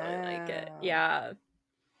people must really like it. Yeah.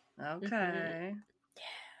 Okay. Yeah.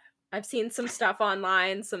 I've seen some stuff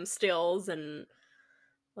online, some stills and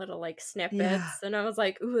little like snippets, and I was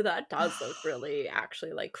like, ooh, that does look really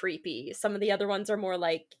actually like creepy. Some of the other ones are more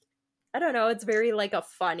like, I don't know, it's very like a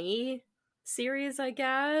funny series, I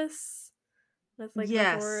guess. That's like the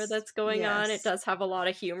horror that's going on. It does have a lot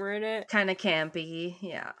of humor in it. Kind of campy,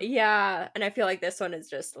 yeah. Yeah, and I feel like this one is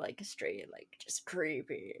just like straight, like just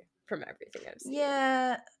creepy from everything I've seen.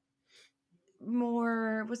 Yeah.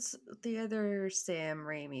 More, what's the other Sam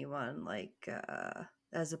Raimi one? Like,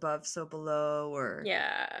 As Above, So Below, or...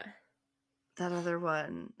 Yeah. That other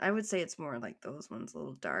one. I would say it's more like those ones, a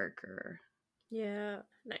little darker. Yeah,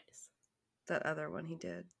 nice. That other one he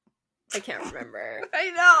did. I can't remember.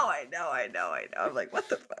 I know. I'm like, what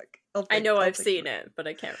the fuck? I know I've seen it, but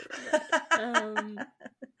I can't remember.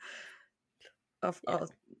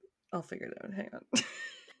 I'll figure it out. Hang on.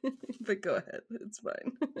 But go ahead. It's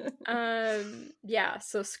fine. Yeah,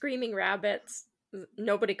 so screaming rabbits.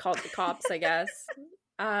 Nobody called the cops, I guess.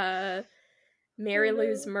 Mary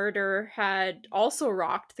Lou's murder had also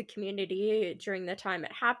rocked the community during the time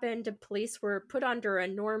it happened, and police were put under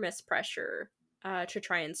enormous pressure to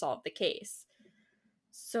try and solve the case.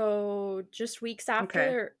 So just weeks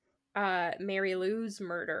after Mary Lou's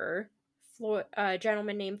murder, a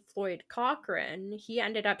gentleman named Floyd Cochran, he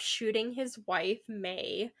ended up shooting his wife,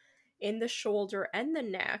 May, in the shoulder and the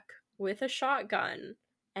neck with a shotgun.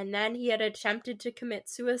 And then he had attempted to commit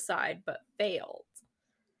suicide, but failed.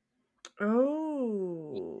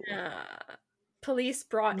 Oh. Yeah. Police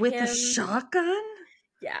brought with him... a shotgun?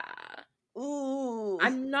 Yeah. Ooh,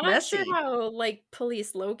 I'm not sure how, like,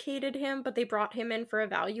 police located him, but they brought him in for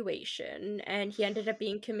evaluation, and he ended up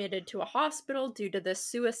being committed to a hospital due to the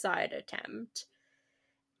suicide attempt.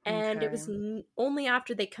 And it was only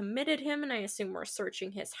after they committed him, and I assume were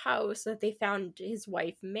searching his house, that they found his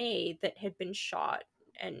wife, May, that had been shot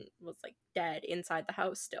and was, like, dead inside the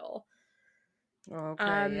house still.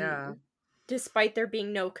 Okay, yeah. Despite there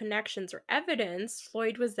being no connections or evidence,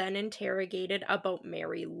 Floyd was then interrogated about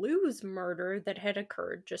Mary Lou's murder that had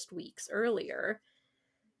occurred just weeks earlier.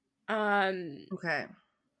 Okay.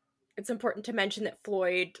 It's important to mention that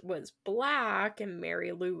Floyd was black and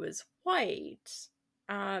Mary Lou was white.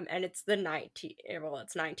 And it's it's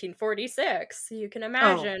 1946. So you can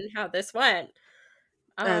imagine how this went.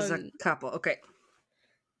 As a couple. Okay.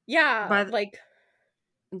 Yeah, like...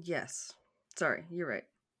 Yes. Sorry, you're right.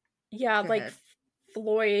 Yeah, Go like, ahead.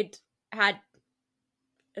 Floyd had,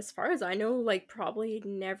 as far as I know, like, probably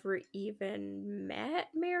never even met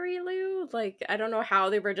Mary Lou. Like, I don't know how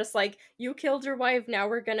they were just like, you killed your wife, now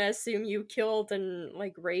we're gonna assume you killed and,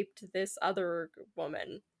 like, raped this other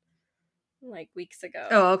woman, like, weeks ago.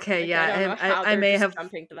 Oh, okay, Like, yeah. I don't know how I they're may just have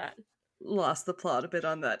jumping to that. lost the plot a bit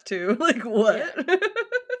on that too. Like, what? Yeah.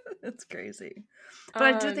 That's crazy. But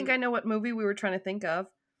I do think I know what movie we were trying to think of.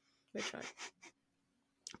 Which one?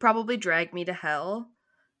 Probably Drag Me to Hell.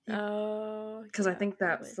 Oh, because yeah, I think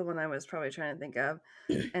probably. that's the one I was probably trying to think of.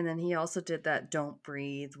 And then he also did that Don't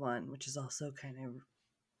Breathe one, which is also kind of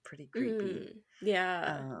pretty creepy.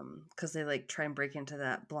 Yeah. Because they like try and break into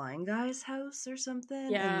that blind guy's house or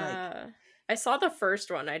something. Yeah. And like, I saw the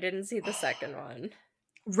first one. I didn't see the second one.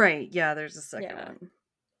 Right. Yeah, there's a second one.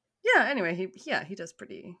 Yeah, anyway, he does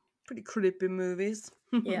pretty creepy movies.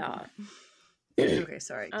 Yeah. Okay,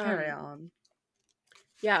 sorry. Carry on.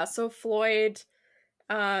 Yeah, so Floyd,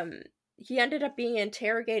 he ended up being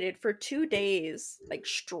interrogated for 2 days, like,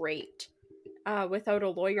 straight, without a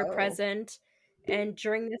lawyer present. And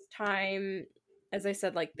during this time, as I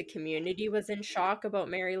said, like, the community was in shock about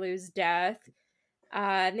Mary Lou's death.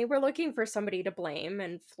 And they were looking for somebody to blame,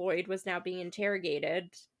 and Floyd was now being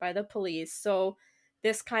interrogated by the police. So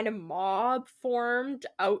this kind of mob formed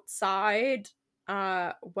outside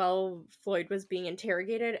while Floyd was being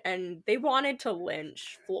interrogated, and they wanted to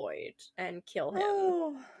lynch Floyd and kill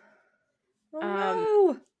him.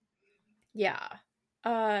 No. Yeah.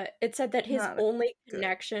 It said that his Not only good.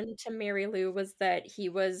 connection to Mary Lou was that he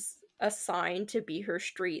was assigned to be her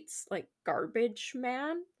street's, like, garbage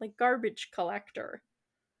man, like, garbage collector.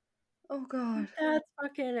 Oh god. That's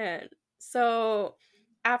fucking it. So,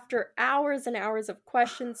 after hours and hours of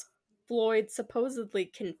questions, Floyd supposedly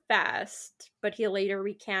confessed, but he later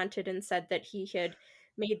recanted and said that he had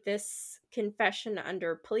made this confession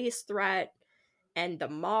under police threat and the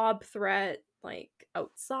mob threat, like,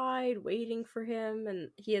 outside waiting for him, and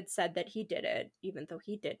he had said that he did it, even though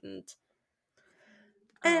he didn't.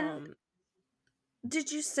 And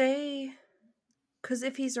did you say, because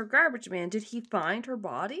if he's her garbage man, did he find her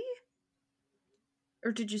body?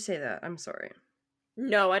 Or did you say that? I'm sorry.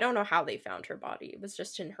 No, I don't know how they found her body. It was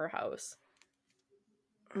just in her house.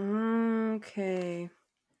 Okay.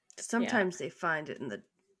 Sometimes they find it in the,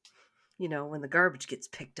 when the garbage gets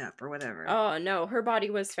picked up or whatever. Oh, no, her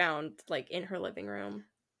body was found, like, in her living room.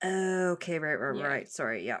 Okay, right.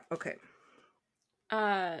 Sorry, yeah, okay.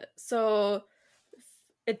 So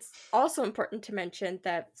it's also important to mention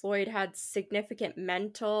that Floyd had significant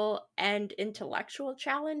mental and intellectual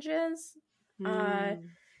challenges.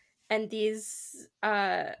 And these,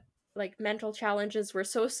 like, mental challenges were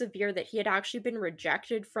so severe that he had actually been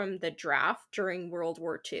rejected from the draft during World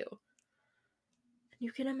War II.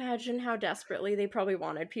 You can imagine how desperately they probably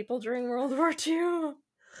wanted people during World War II.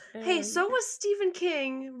 Hey, so was Stephen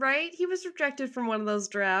King, right? He was rejected from one of those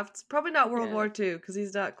drafts. Probably not World War II, because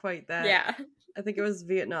he's not quite that. Yeah. I think it was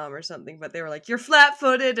Vietnam or something, but they were like, you're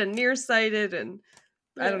flat-footed and nearsighted and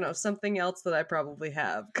I don't know, something else that I probably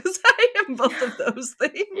have, because I am both of those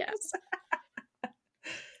things. Yes.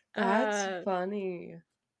 That's funny.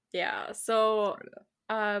 Yeah, so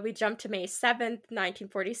we jump to May 7th,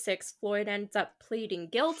 1946. Floyd ends up pleading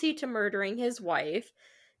guilty to murdering his wife,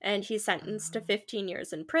 and he's sentenced to 15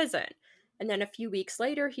 years in prison. And then a few weeks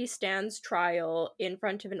later, he stands trial in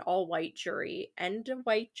front of an all-white jury and a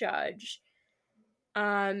white judge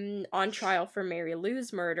on trial for Mary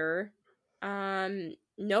Lou's murder.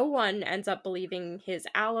 No one ends up believing his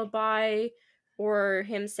alibi or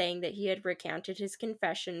him saying that he had recanted his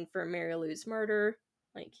confession for Mary Lou's murder,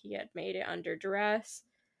 like he had made it under duress.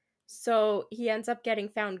 So he ends up getting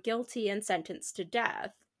found guilty and sentenced to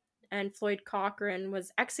death. And Floyd Cochran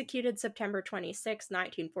was executed September 26,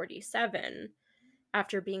 1947,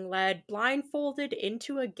 after being led blindfolded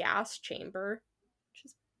into a gas chamber, which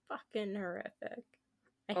is fucking horrific.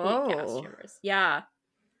 I hate gas chambers. Yeah.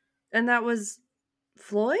 And that was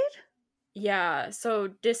Floyd? Yeah, so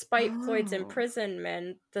despite Floyd's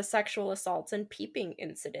imprisonment, the sexual assaults and peeping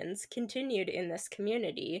incidents continued in this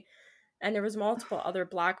community, and there was multiple other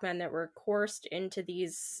black men that were coerced into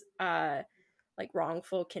these like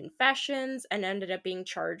wrongful confessions and ended up being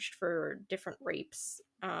charged for different rapes.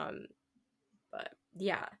 But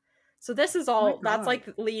yeah. So this is Oh my all that's God.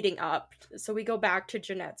 like leading up. So we go back to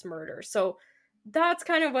Janett's murder. So that's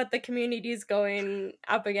kind of what the community is going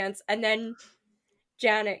up against. And then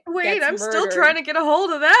Janett Wait, gets I'm still trying murdered. to get a hold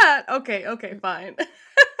of that. Okay, fine.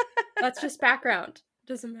 That's just background.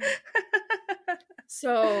 Doesn't matter.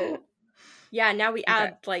 So yeah, now we Okay.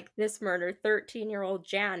 add like this murder, 13-year-old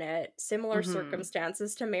Janett, similar Mm-hmm.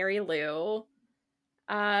 circumstances to Mary Lou.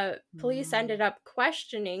 Police ended up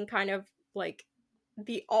questioning kind of like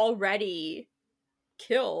the already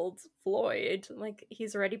killed Floyd. Like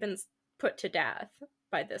he's already been put to death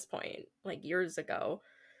by this point, like years ago.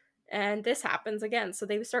 And this happens again. So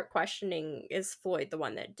they start questioning, is Floyd the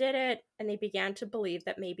one that did it? And they began to believe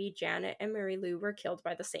that maybe Janett and Mary Lou were killed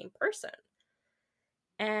by the same person.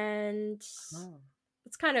 And Oh.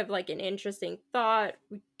 it's kind of like an interesting thought.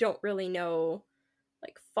 We don't really know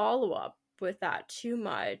like follow up with that too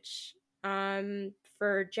much.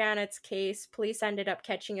 For Janett's case, police ended up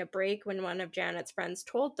catching a break when one of Janett's friends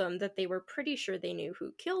told them that they were pretty sure they knew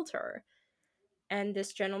who killed her. And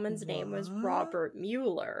this gentleman's name was What? Robert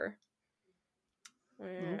Mueller.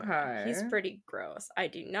 He's Okay. pretty gross. I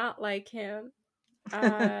do not like him.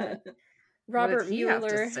 Uh, What did Robert he have to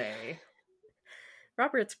Mueller. say?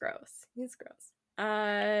 Robert's gross. He's gross.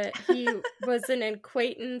 He was an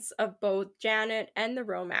acquaintance of both Janett and the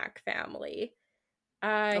Romack family. He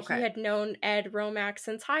Okay. had known Ed Romack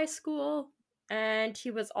since high school, and he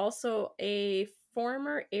was also a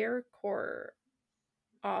former Air Corps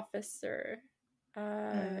officer.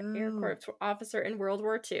 Air Oh. Corps officer in World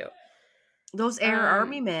War II. Those Air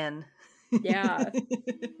Army Um, men. yeah.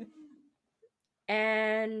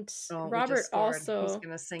 And Oh, we just Robert scored. He's also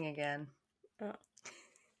gonna sing again. uh,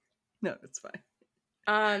 No, it's fine.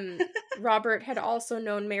 Robert had also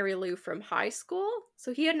known Mary Lou from high school,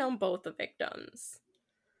 so he had known both the victims.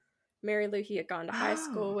 Mary Lou he had gone to high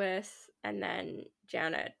school Oh. with, and then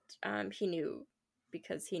Janett, he knew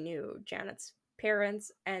because he knew Janett's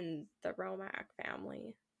parents and the Romack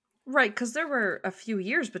family. Right, because there were a few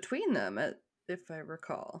years between them, if I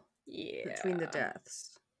recall. Between the Yeah.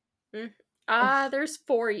 deaths. There's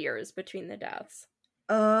 4 years between the deaths.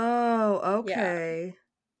 Oh, Yeah. okay.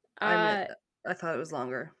 Uh, I thought it was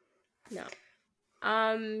longer. no.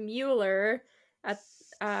 Mueller at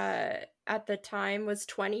at the time was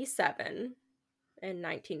 27 in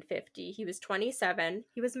 1950. He was 27.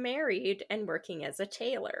 He was married and working as a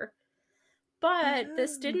tailor. But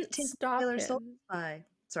this Oh, didn't stop Taylor Swift. him.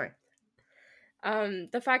 Sorry.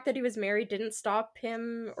 The fact that he was married didn't stop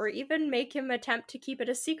him or even make him attempt to keep it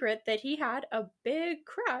a secret that he had a big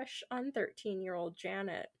crush on 13-year-old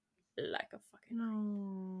Janett. Like a fucking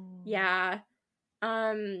No. yeah.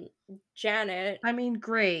 Janett. I mean,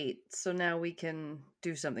 great. So now we can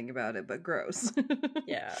do something about it, but gross.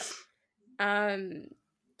 Yeah.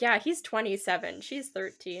 Yeah, he's 27. She's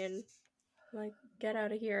 13. Like, get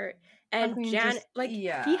out of here. I And mean, Janett, just, like, he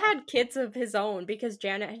yeah. had kids of his own because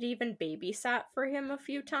Janett had even babysat for him a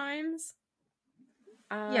few times.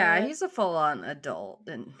 Yeah, he's a full-on adult,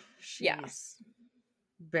 and Yeah. she's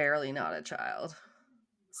barely not a child.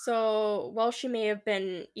 So, while she may have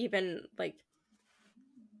been even, like,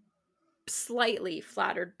 slightly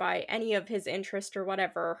flattered by any of his interest or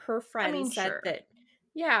whatever, her friend said Sure. that,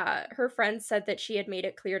 yeah, her friend said that she had made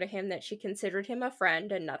it clear to him that she considered him a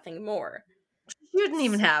friend and nothing more. You didn't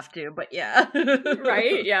even have to, but yeah.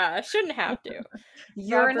 Right? Yeah, shouldn't have to.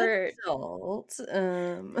 You're Robert, an adult.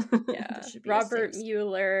 yeah, This should be a Robert safe.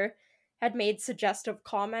 Mueller had made suggestive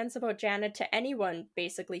comments about Janett to anyone,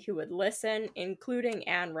 basically, who would listen, including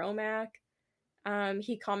Anne Romack.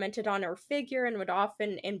 He commented on her figure and would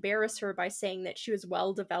often embarrass her by saying that she was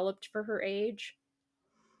well developed for her age.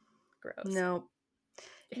 Gross. No.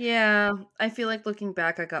 Yeah, I feel like looking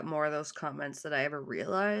back, I got more of those comments that I ever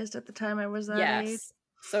realized at the time I was that age. Yes,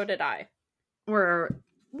 so did I. Where,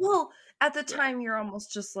 well, at the Yeah. time, you're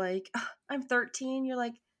almost just like, "Ugh, I'm 13. You're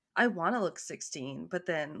like, I want to look 16. But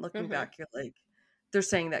then looking back, you're like, they're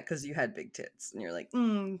saying that because you had big tits. And you're like,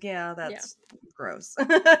 yeah, that's gross.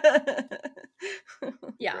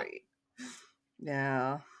 Yeah. Great.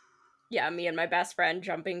 Yeah. Yeah, me and my best friend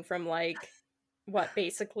jumping from like what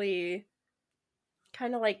basically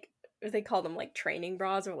kind of like they call them like training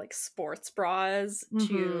bras or like sports bras to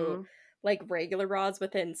Mm-hmm. like regular bras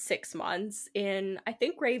within 6 months in I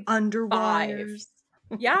think grade 5. Underwires.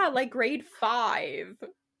 Yeah, like grade 5.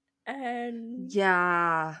 And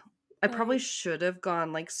Yeah. I probably like should have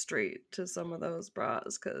gone like straight to some of those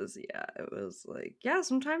bras because yeah, it was like yeah,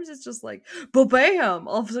 sometimes it's just like bam,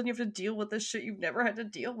 all of a sudden you have to deal with this shit you've never had to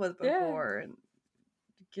deal with yeah. before, and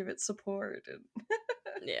give it support.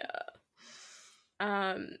 Yeah.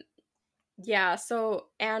 Yeah, so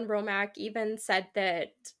Anne Romack even said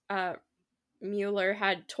that Mueller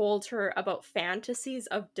had told her about fantasies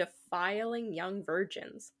of defiling young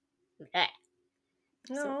virgins. Blech.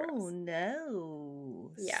 So Oh, gross.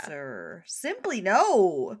 no, Yeah. sir. Simply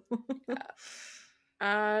no.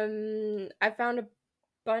 I found a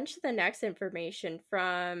bunch of the next information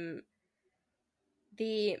from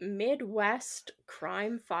the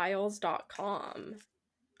MidwestCrimeFiles.com.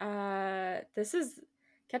 This is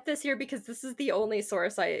kept this here because this is the only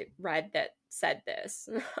source I read that said this.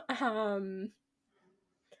 And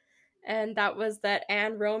that was that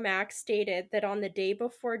Anne Romack stated that on the day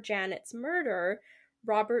before Janett's murder,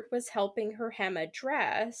 Robert was helping her hem a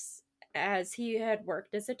dress as he had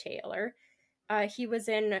worked as a tailor. He was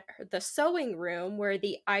in the sewing room where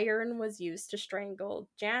the iron was used to strangle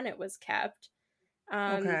Janett was kept.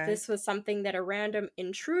 Okay. This was something that a random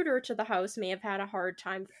intruder to the house may have had a hard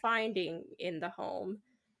time finding in the home.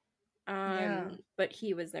 But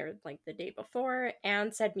he was there like the day before.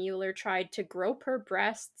 Anne said Mueller tried to grope her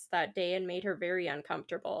breasts that day and made her very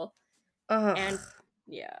uncomfortable. Ugh.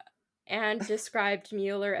 And described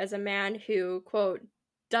Mueller as a man who, quote,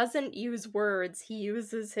 doesn't use words, he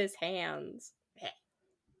uses his hands.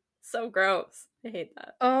 So gross. I hate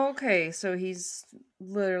that. Okay, so he's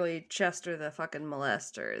literally Chester the fucking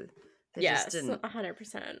molester. They Yes, just didn't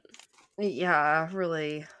 100%.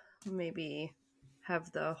 really maybe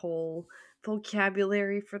have the whole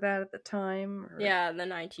vocabulary for that at the time. Yeah, in the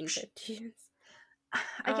 1950s.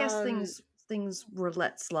 I guess things were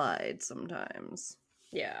let slide sometimes.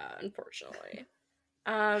 Yeah, unfortunately.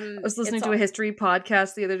 I was listening to a history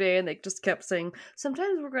podcast the other day, and they just kept saying,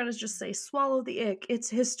 sometimes we're going to just say, swallow the ick, it's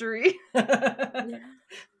history. Yeah.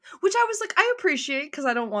 Which I was like, I appreciate, because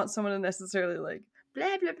I don't want someone to necessarily, like,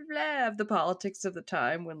 blah, blah, blah, blah, of the politics of the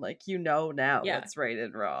time when, like, now what's right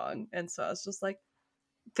and wrong. And so I was just like,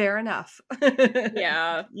 fair enough.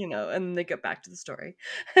 Yeah. And they get back to the story.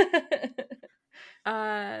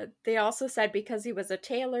 They also said because he was a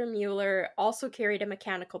tailor, Mueller also carried a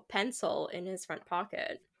mechanical pencil in his front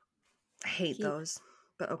pocket. I hate those,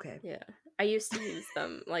 but okay. Yeah. I used to use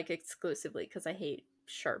them, like, exclusively because I hate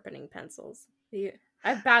sharpening pencils. I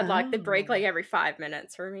have bad luck. They break, like, every 5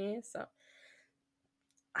 minutes for me, so.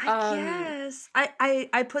 I guess.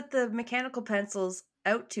 I put the mechanical pencils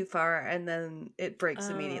out too far, and then it breaks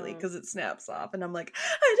immediately because it snaps off, and I'm like,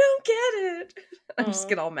 I don't get it. I just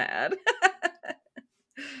get all mad.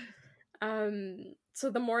 So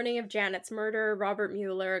the morning of Janett's murder, Robert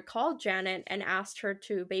Mueller called Janett and asked her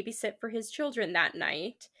to babysit for his children that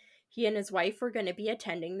night. He and his wife were going to be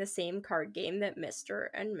attending the same card game that Mr.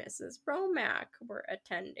 and Mrs. Romack were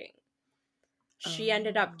attending. She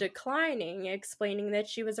ended up declining, explaining that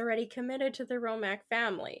she was already committed to the Romack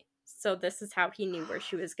family. So this is how he knew where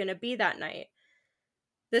she was going to be that night.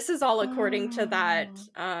 This is all according to that,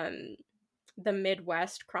 the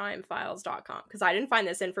MidwestCrimeFiles.com, because I didn't find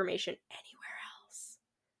this information anywhere else.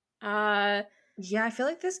 Yeah, I feel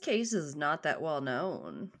like this case is not that well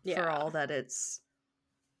known for all that it's,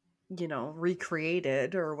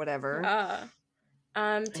 recreated or whatever.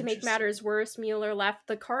 To make matters worse, Mueller left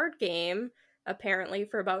the card game apparently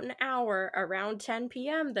for about an hour around 10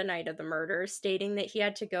 p.m. the night of the murder, stating that he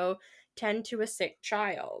had to go tend to a sick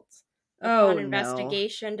child. Upon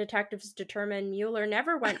investigation, detectives determined Mueller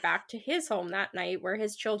never went back to his home that night where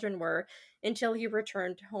his children were until he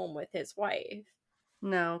returned home with his wife.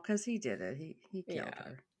 No, because he did it. He killed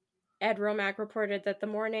her. Ed Romack reported that the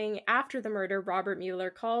morning after the murder, Robert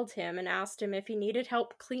Mueller called him and asked him if he needed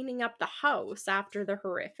help cleaning up the house after the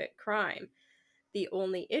horrific crime. The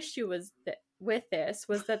only issue with this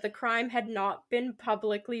was that the crime had not been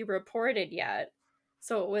publicly reported yet,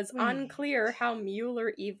 so it was unclear how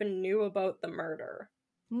Mueller even knew about the murder.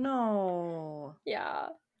 No. Yeah.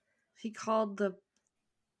 He called the...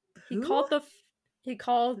 Who? He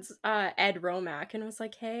called Ed Romack and was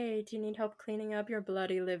like, hey, do you need help cleaning up your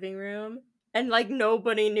bloody living room? And, like,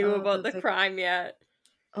 nobody knew about the crime yet.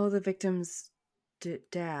 Oh, the victim's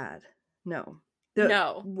dad. No.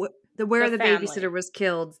 No. Where the babysitter was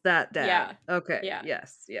killed, that dad. Yeah. Okay. Yeah.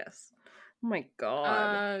 Yes. Oh my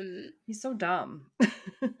god. He's so dumb.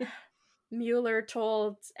 Mueller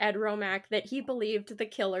told Ed Romack that he believed the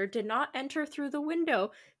killer did not enter through the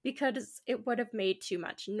window because it would have made too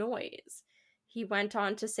much noise. He went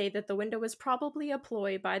on to say that the window was probably a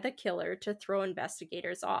ploy by the killer to throw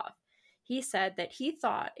investigators off. He said that he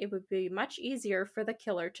thought it would be much easier for the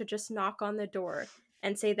killer to just knock on the door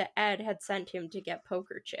and say that Ed had sent him to get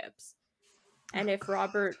poker chips. And if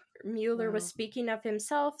Robert Mueller was speaking of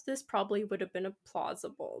himself, this probably would have been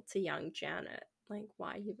plausible to young Janett. like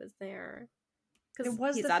why he was there. It Because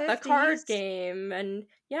was he's the at the card 50s. game, and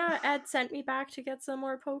yeah, Ed sent me back to get some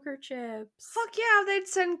more poker chips. Fuck yeah, they'd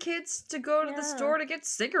send kids to go to the store to get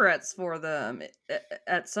cigarettes for them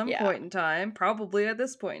at some point in time, probably at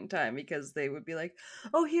this point in time, because they would be like,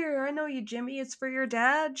 oh, here, I know you, Jimmy, it's for your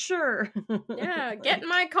dad, sure. Yeah, get in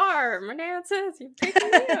my car. My dad says you're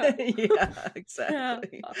picking me up. Yeah,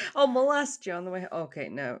 exactly. Yeah. I'll molest you on the way. Okay,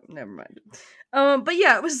 no, never mind. But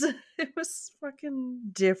yeah, it was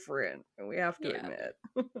fucking different, we have to admit.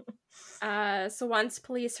 So once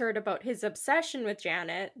police heard about his obsession with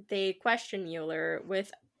Janett, they questioned Mueller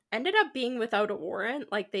ended up being without a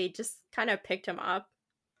warrant. Like, they just kind of picked him up.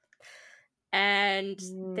 And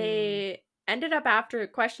they ended up, after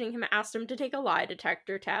questioning him, asked him to take a lie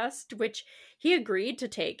detector test, which he agreed to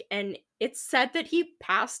take. And it said that he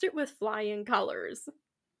passed it with flying colors,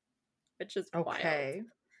 which is wild.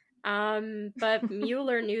 But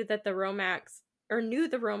Mueller knew that the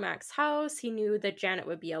Romax house. He knew that Janett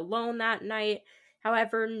would be alone that night.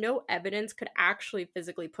 However, no evidence could actually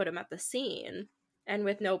physically put him at the scene. And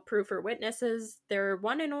with no proof or witnesses, their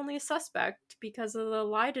one and only suspect, because of the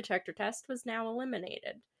lie detector test, was now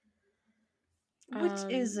eliminated. Which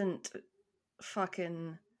isn't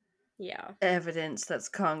fucking yeah, evidence that's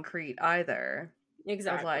concrete either.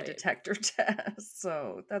 exactly. A lie detector test,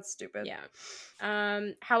 so that's stupid. Yeah.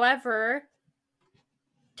 However,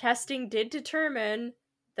 testing did determine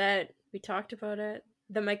that, we talked about it,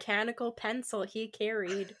 the mechanical pencil he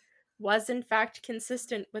carried was in fact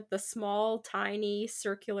consistent with the small, tiny,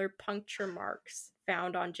 circular puncture marks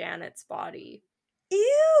found on Janett's body.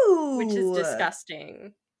 Ew! Which is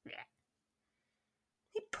disgusting.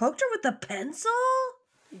 He poked her with the pencil?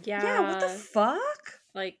 Yeah. Yeah, what the fuck?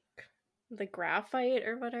 Like, the graphite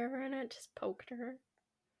or whatever in it just poked her.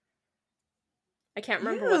 I can't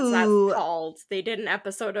remember what that's called. They did an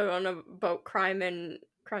episode about crimes and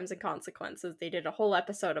consequences. They did a whole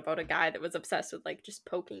episode about a guy that was obsessed with, like, just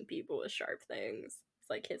poking people with sharp things. It's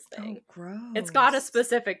like his thing. Oh, gross. It's got a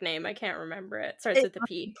specific name. I can't remember it. It starts with a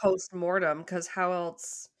P. Post-mortem, because how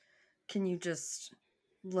else can you just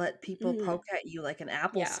let people poke at you like an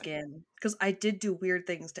apple skin? Because I did do weird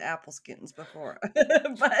things to apple skins before. But...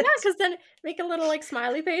 yeah, because then make a little, like,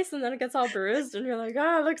 smiley face and then it gets all bruised and you're like,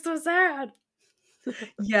 oh, it looks so sad.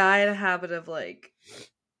 Yeah, I had a habit of, like,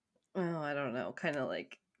 I don't know, kind of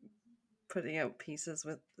like putting out pieces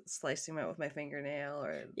with slicing them out with my fingernail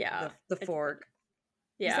or the fork.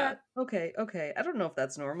 Yeah. Okay. I don't know if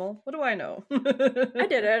that's normal. What do I know? I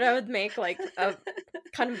did it. I would make like a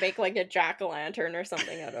jack-o'-lantern or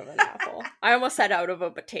something out of an apple. I almost said out of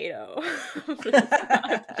a potato.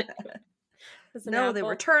 No, they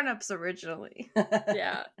were turnips originally.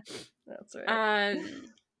 Yeah. That's right.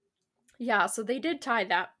 Yeah, so they did tie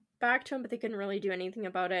that back to him, but they couldn't really do anything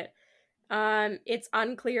about it. It's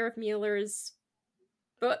unclear if Mueller's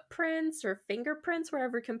footprints or fingerprints were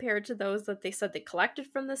ever compared to those that they said they collected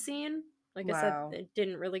from the scene. Like I said, they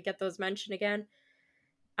didn't really get those mentioned again.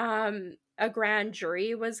 A grand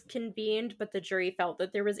jury was convened, but the jury felt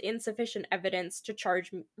that there was insufficient evidence to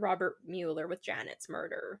charge Robert Mueller with Janett's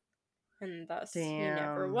murder. And thus, he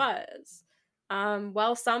never was.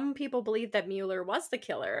 While some people believe that Mueller was the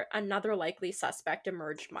killer, another likely suspect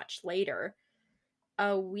emerged much later.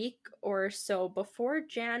 A week or so before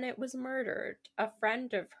Janett was murdered, a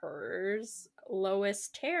friend of hers, Lois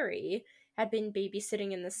Terry, had been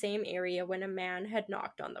babysitting in the same area when a man had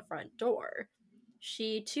knocked on the front door.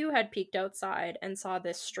 She, too, had peeked outside and saw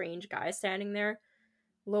this strange guy standing there.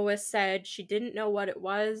 Lois said she didn't know what it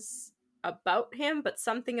was about him, but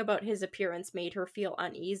something about his appearance made her feel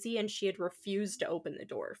uneasy, and she had refused to open the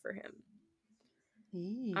door for him.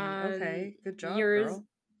 Okay, good job, girl.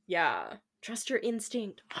 Yeah. Trust your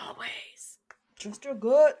instinct, always. Trust your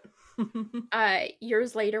gut.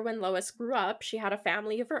 Years later, when Lois grew up, she had a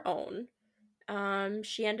family of her own.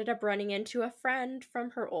 She ended up running into a friend from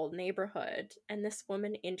her old neighborhood, and this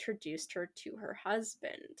woman introduced her to her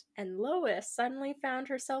husband. And Lois suddenly found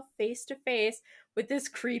herself face to face with this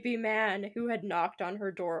creepy man who had knocked on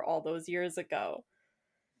her door all those years ago.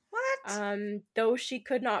 What? Though she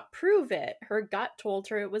could not prove it, her gut told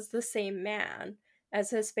her it was the same man,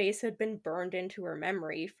 as his face had been burned into her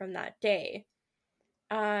memory from that day.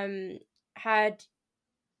 Had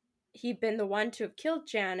he been the one to have killed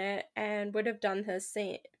Janett and would have done the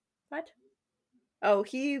same... What? Oh,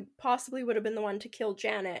 he possibly would have been the one to kill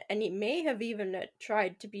Janett, and he may have even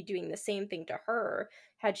tried to be doing the same thing to her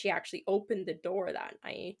had she actually opened the door that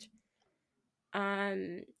night.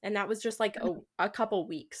 And that was just like a couple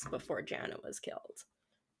weeks before Janett was killed.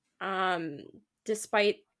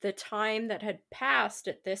 Despite the time that had passed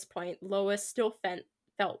at this point, Lois still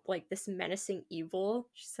felt like this menacing evil,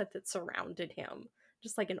 she said, that surrounded him.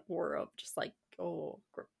 Just like an aura of just like, oh,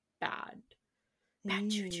 bad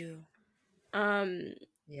juju. Ew.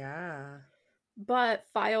 Yeah. But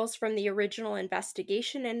files from the original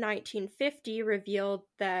investigation in 1950 revealed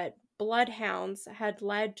that bloodhounds had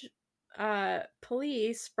led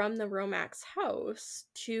police from the Romax house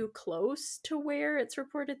too close to where it's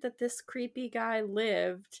reported that this creepy guy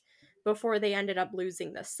lived before they ended up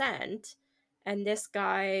losing the scent. And this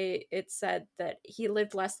guy, it said that he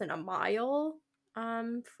lived less than a mile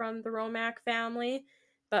from the Romac family,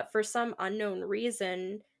 but for some unknown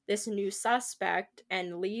reason, this new suspect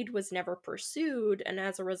and lead was never pursued, and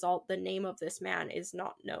as a result, the name of this man is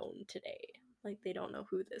not known today. Like, they don't know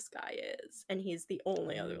who this guy is, and he's the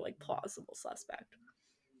only other, like, plausible suspect.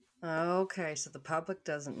 Okay, so the public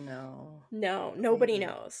doesn't know. No, nobody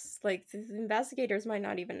knows. Like, the investigators might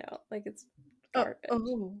not even know. Like, it's garbage.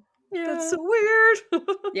 Oh, yeah. That's so weird.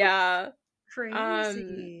 Yeah.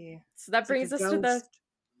 Crazy. So that brings us to the...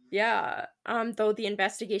 Yeah. Though the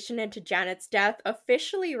investigation into Janett's death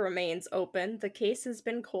officially remains open, the case has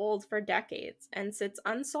been cold for decades and sits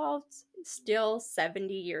unsolved still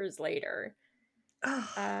 70 years later.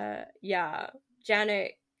 Yeah.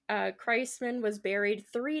 Janett Christman was buried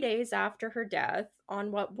 3 days after her death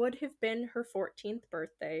on what would have been her 14th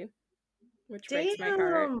birthday, which breaks my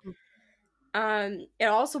heart. It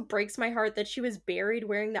also breaks my heart that she was buried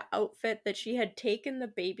wearing the outfit that she had taken the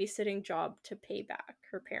babysitting job to pay back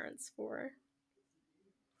her parents for.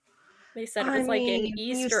 They said it was like an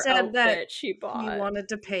Easter outfit she bought. You wanted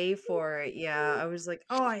to pay for it. Yeah, I was like,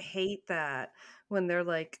 oh, I hate that when they're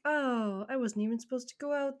like, oh, I wasn't even supposed to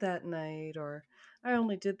go out that night, or I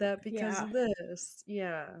only did that because of this.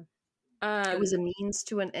 Yeah. It was a means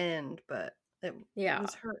to an end, but it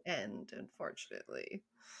was her end, unfortunately.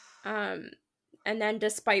 And then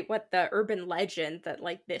despite what the urban legend that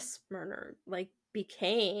like this murder like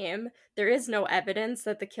became, there is no evidence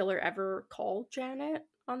that the killer ever called Janett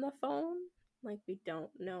on the phone. Like, we don't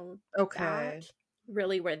know that,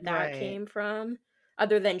 really where that came from,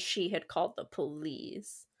 other than she had called the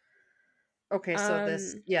police. Okay, so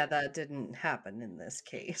that didn't happen in this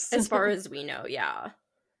case. As far as we know, yeah.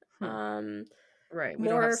 Right, we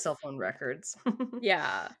don't have cell phone records.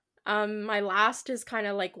 Yeah. My last is kind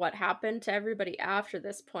of like what happened to everybody after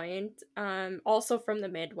this point. Also from the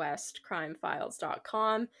Midwest,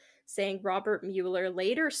 crimefiles.com, saying Robert Mueller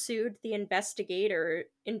later sued the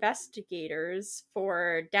investigators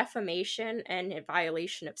for defamation and a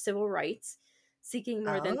violation of civil rights, seeking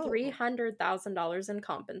more than $300,000 in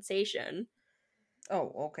compensation.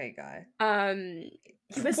 Oh, okay, guy.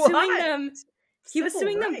 He was suing them. He was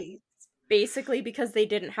suing them basically because they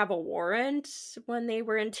didn't have a warrant when they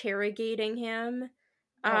were interrogating him.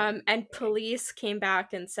 And police came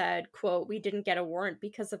back and said, quote, "We didn't get a warrant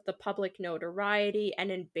because of the public notoriety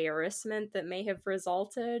and embarrassment that may have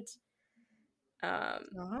resulted." All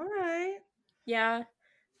right. Yeah.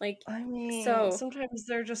 Like, I mean, so sometimes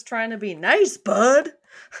they're just trying to be nice, bud.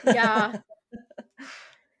 Yeah.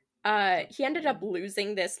 He ended up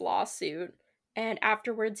losing this lawsuit, and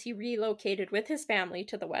afterwards he relocated with his family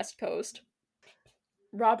to the West Coast.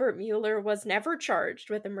 Robert Mueller was never charged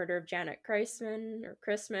with the murder of Janett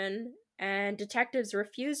Christman, and detectives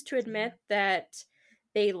refused to admit that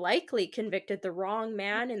they likely convicted the wrong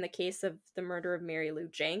man in the case of the murder of Mary Lou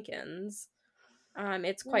Jenkins.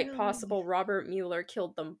 It's quite possible Robert Mueller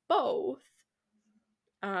killed them both.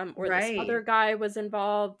 Or this other guy was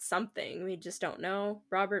involved, something. We just don't know.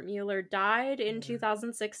 Robert Mueller died in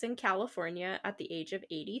 2006 in California at the age of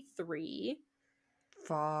 83.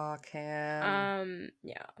 Fuck him.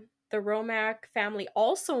 Yeah. The Romac family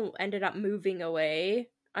also ended up moving away,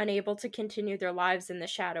 unable to continue their lives in the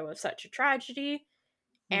shadow of such a tragedy.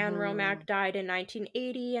 Anne Romac died in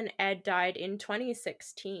 1980, and Ed died in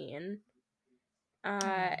 2016.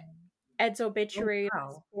 Ed's obituary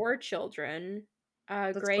was 4 children.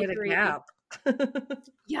 That's Gregory. quite a gap.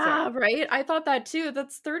 Yeah, right? I thought that too.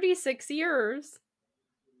 That's 36 years.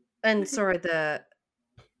 And sorry,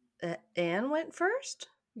 Anne went first?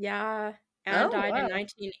 Yeah. Anne died in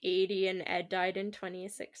 1980 and Ed died in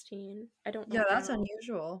 2016. I don't know. Yeah, that's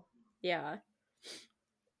unusual. Yeah.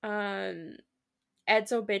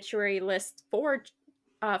 Ed's obituary lists 4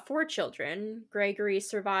 children. Gregory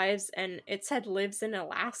survives, and it said lives in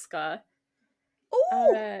Alaska.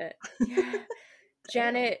 Oh! Yeah.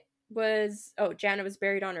 Janett was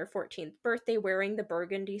buried on her 14th birthday wearing the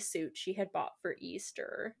burgundy suit she had bought for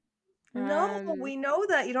Easter. No, we know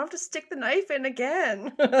that. You don't have to stick the knife in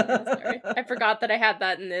again. Sorry. I forgot that I had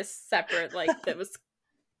that in this separate, like, that was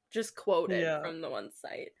just quoted from the one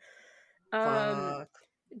site. Fuck.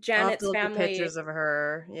 I'll have to Janet's look at family. pictures of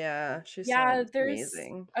her. Yeah, she Yeah, sounds there's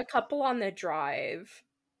amazing. a couple on the drive.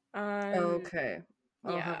 Okay,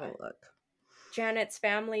 I'll have Yeah. a look. Janet's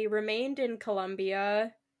family remained in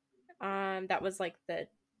Columbia. That was like the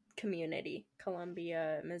community,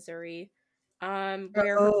 Columbia, Missouri. Where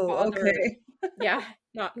her Oh, father, okay. yeah,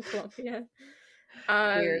 not in Columbia.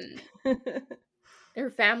 Weird. Her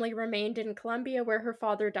family remained in Columbia, where her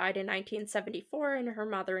father died in 1974 and her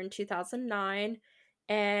mother in 2009.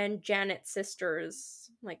 And Janet's sisters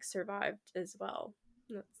like survived as well.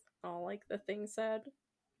 That's all like the thing said.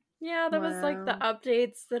 Yeah, that was like the Wow.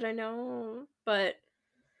 updates that I know. But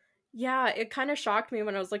yeah, it kind of shocked me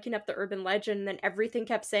when I was looking up the urban legend, and then everything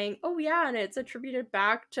kept saying, "Oh yeah," and it's attributed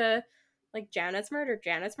back to like Janet's murder.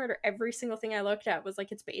 Janet's murder. Every single thing I looked at was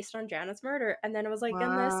like it's based on Janet's murder, and then it was like,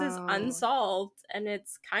 and this is Wow. unsolved, and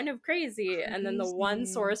it's kind of crazy. And then the one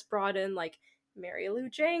Crazy. source brought in like Mary Lou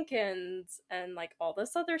Jenkins and like all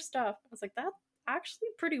this other stuff. I was like, that's actually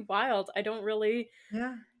pretty wild. I don't really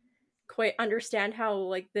Yeah. quite understand how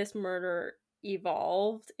like this murder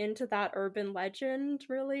evolved into that urban legend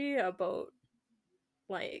really about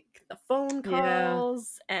like the phone Yeah.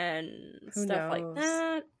 calls and Who stuff like knows?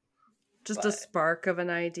 that. Just a But spark of an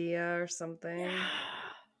idea or something. yeah,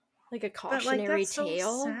 like a But like cautionary that's so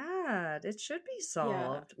tale. sad. It should be Yeah.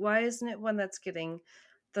 solved. Why isn't it one that's getting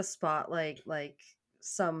the spotlight like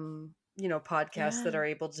some, podcasts that Yeah. are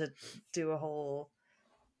able to do a whole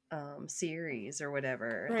series or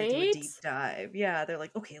whatever. They do a Right? deep dive. Yeah, they're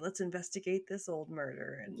like, okay, let's investigate this old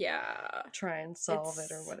murder and Yeah. try and solve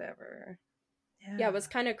it or It's whatever. yeah, it Yeah. was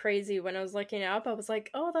kind of crazy when I was looking it up. I was like,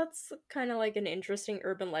 "Oh, that's kind of like an interesting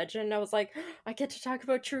urban legend." I was like, "I get to talk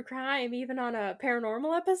about true crime even on a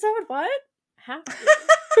paranormal episode." What? Have to.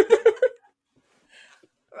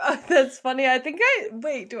 That's funny.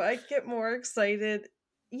 Wait, do I get more excited?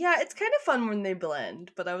 Yeah, it's kind of fun when they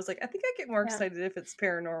blend, but I was like, I think I get more Yeah. excited if it's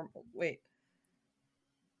paranormal. Wait,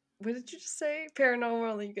 what did you just say?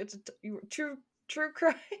 Paranormal, you get to true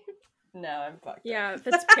crime. No, I'm fucked up. Yeah, if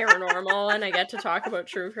it's paranormal and I get to talk about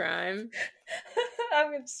true crime.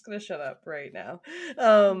 I'm just gonna shut up right now.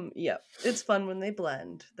 Yeah, it's fun when they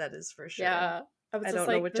blend. That is for sure. Yeah. I was I just don't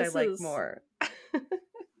know like, which I this like is more.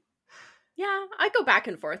 yeah, I go back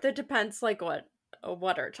and forth. It depends like what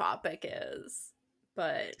our topic is.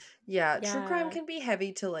 But Yeah, true crime yeah. can be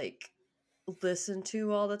heavy to like listen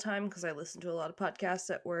to all the time because I listen to a lot of podcasts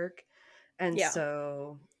at work. And Yeah.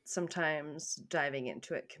 so sometimes diving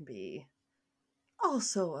into it can be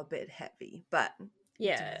also a bit heavy, but it's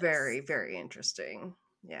Yes. very, very interesting.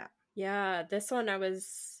 Yeah. Yeah, this one I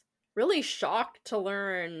was really shocked to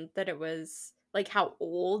learn that it was like how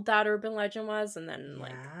old that urban legend was, and then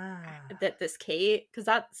like Yeah. that this Kate, because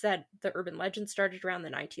that said the urban legend started around the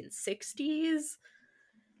 1960s,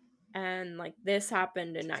 and like this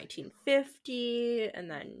happened in 1950, and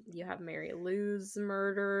then you have Mary Lou's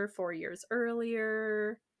murder 4 years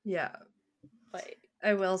earlier. Yeah. Like,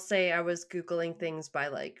 I will say I was Googling things by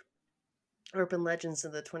like urban legends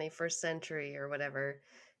of the 21st century or whatever.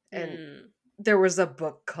 And mm. there was a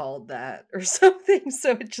book called that or something.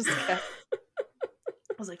 So it just kept,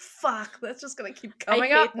 I was like, fuck, that's just going to keep I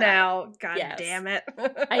coming up hate that. now. God Yes. damn it.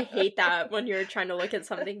 I hate that when you're trying to look at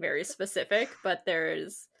something very specific, but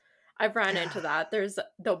I've run into that.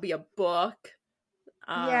 There'll be a book,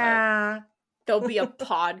 Yeah. there'll be a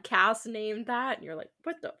podcast named that, and you're like,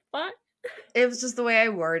 what the fuck? It was just the way I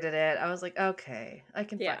worded it. I was like, okay, I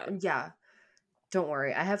can Yeah. find. Yeah, don't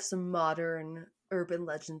worry. I have some modern urban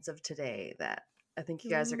legends of today that I think you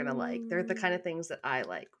guys are gonna like. They're the kind of Ooh. things that I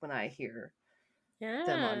like when I hear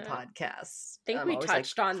them on Yeah. podcasts. I think I'm we always like,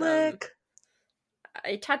 touched on them. click.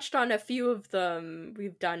 I touched on a few of them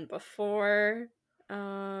we've done before. I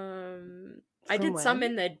From did some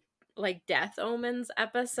when? in the like Death Omens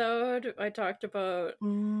episode. I talked about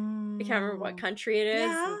I can't remember what Mm, country it is.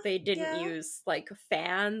 yeah, They didn't yeah. use like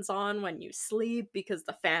fans on when you sleep because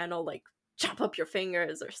the fan will like chop up your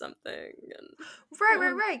fingers or something. And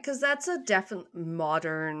Right. Because that's a definite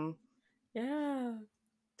modern. yeah,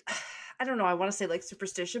 I don't know. I want to say like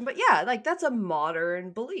superstition, but yeah, like that's a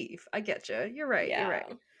modern belief. I get you. You're right. You're yeah.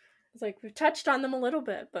 right. It's like we've touched on them a little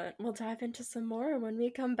bit, but we'll dive into some more when we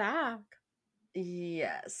come back.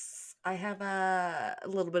 Yes. I have a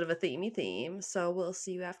little bit of a themey theme, so we'll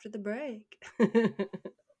see you after the break.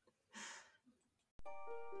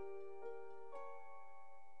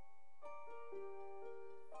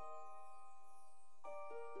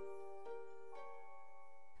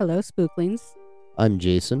 Hello, Spooklings. I'm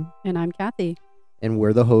Jason, And I'm Kathy. and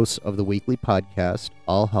we're the hosts of the weekly podcast,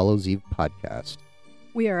 All Hallows Eve Podcast.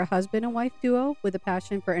 We are a husband and wife duo with a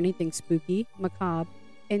passion for anything spooky, macabre,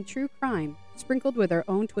 and true crime. sprinkled with our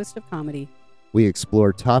own twist of comedy. We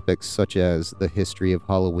explore topics such as the history of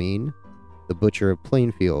Halloween, the Butcher of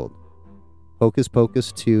Plainfield, Hocus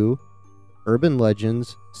Pocus 2, urban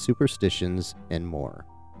legends, superstitions, and more.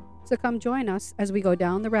 So come join us as we go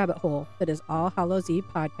down the rabbit hole that is All Hallows Eve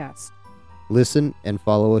Podcast. Listen and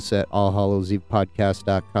follow us at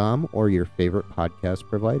allhallowsevepodcast.com or your favorite podcast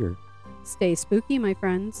provider. Stay spooky, my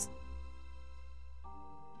friends.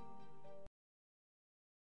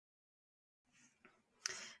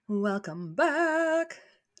 Welcome back.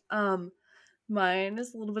 Mine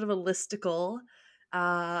is a little bit of a listicle.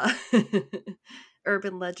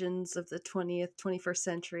 Urban Legends of the 21st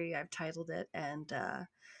Century, I've titled it, and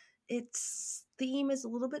its theme is a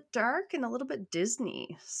little bit dark and a little bit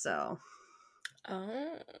Disney, so.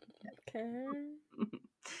 Oh, okay.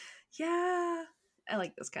 Yeah, I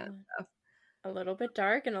like this kind of stuff. A little bit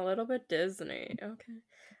dark and a little bit Disney. Okay.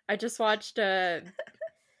 I just watched I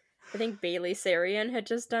think Bailey Sarian had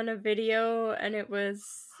just done a video and it was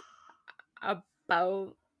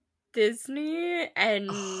about Disney, and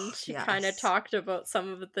she kind of talked about some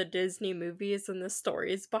of the Disney movies and the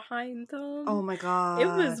stories behind them. Oh my god. It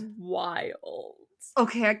was wild.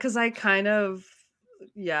 Okay, because I kind of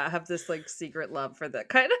have this like secret love for that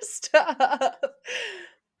kind of stuff.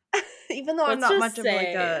 Even though I'm not much of like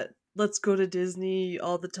a let's go to Disney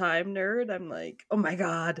all the time nerd, I'm like, oh my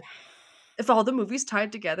god. If all the movies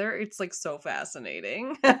tied together, it's like so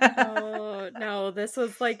fascinating. Oh no, this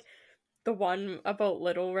was like the one about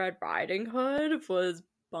Little Red Riding Hood was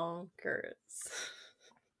bonkers.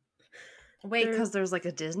 Wait, because there's like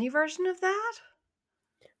a Disney version of that?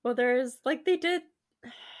 Well, there's like they did.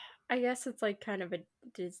 I guess it's like kind of a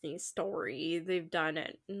Disney story. They've done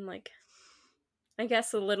it in like, I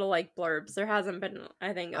guess a little like blurbs. There hasn't been,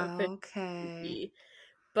 I think, a movie,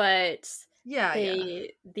 but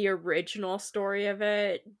the original story of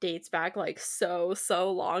it dates back like so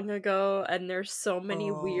long ago, and there's so many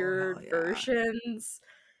weird versions.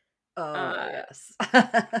 Yes.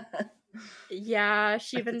 Yeah,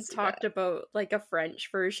 she even talked about like a French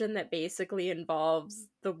version that basically involves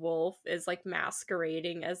the wolf is like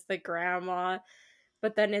masquerading as the grandma,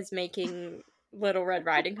 but then is making Little Red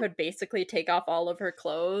Riding Hood basically take off all of her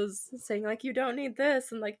clothes, saying like, you don't need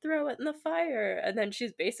this, and like throw it in the fire, and then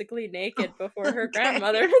she's basically naked before her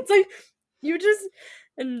grandmother, and it's like, you just,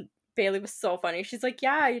 and Bailey was so funny. She's like,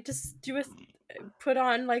 yeah, you just put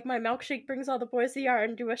on like my milkshake brings all the boys to the yard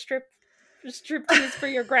and do a striptease for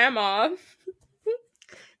your grandma.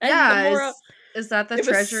 And is that the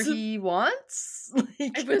treasure he wants?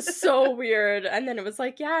 It was so weird. And then it was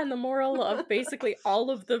like, yeah, and the moral of basically all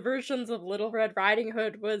of the versions of Little Red Riding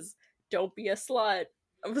Hood was don't be a slut.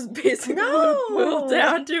 It was basically what it boiled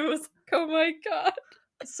down to. It was like, oh my god.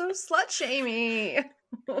 So slut-shamey.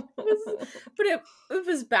 But it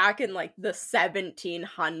was back in like the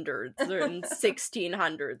 1700s and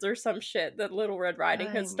 1600s or some shit that Little Red Riding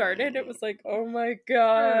Hood started. It was like, oh my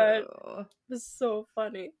god. It was so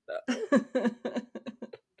funny.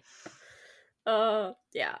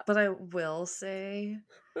 Yeah. But I will say,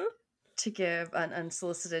 to give an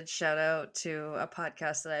unsolicited shout out to a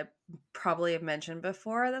podcast that I probably have mentioned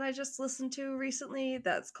before that I just listened to recently,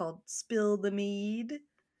 that's called Spill the Mead.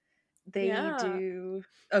 They do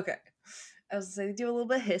okay. I was gonna say they do a little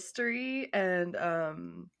bit of history, and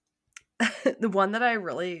the one that I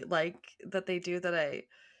really like that they do that I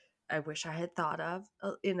wish I had thought of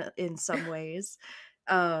in some ways.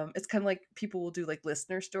 It's kind of like people will do like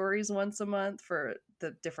listener stories once a month for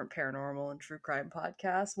the different paranormal and true crime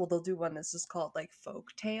podcasts. Well, they'll do one that's just called like folk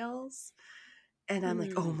tales. And I'm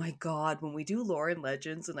like, oh my god, when we do lore and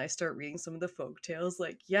legends and I start reading some of the folk tales,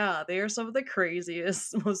 like, yeah, they are some of the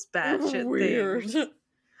craziest, most batshit things.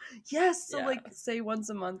 Yes, so like, say once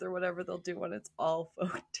a month or whatever, they'll do one. It's all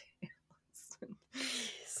folk tales.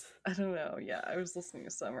 I don't know. Yeah, I was listening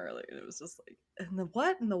to some earlier, and it was just like, and the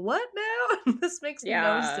what now? This makes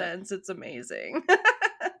no sense. It's amazing.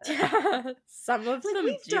 Yeah, some of like, them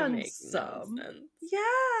we've do done make some. No sense.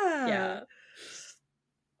 Yeah.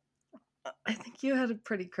 I think you had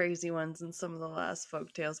pretty crazy ones in some of the last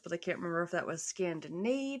folk tales, but I can't remember if that was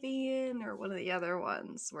Scandinavian or one of the other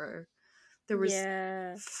ones where there was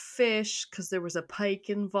fish because there was a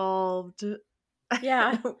pike involved.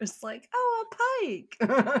 Yeah. It was like, oh, a pike.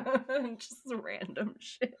 Just random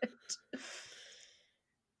shit.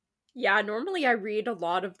 Yeah, normally I read a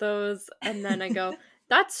lot of those and then I go,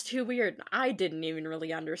 that's too weird. I didn't even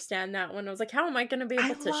really understand that one. I was like, how am I going to be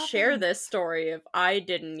able to share this story if I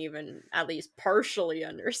didn't even at least partially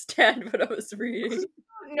understand what I was reading? I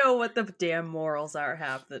don't know what the damn morals are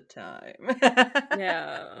half the time.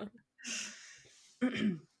 Yeah.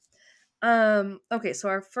 Okay, so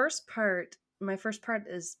our first part my first part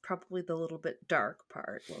is probably the little bit dark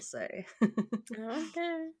part, we'll say.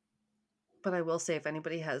 Okay. But I will say, if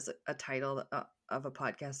anybody has a title of a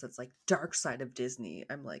podcast that's like Dark Side of Disney,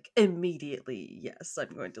 I'm like, immediately, yes,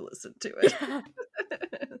 I'm going to listen to it. Yeah.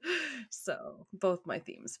 So both my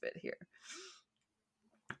themes fit here.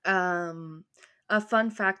 A fun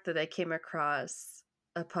fact that I came across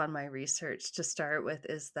upon my research to start with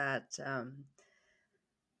is that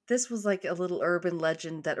this was like a little urban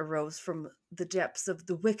legend that arose from the depths of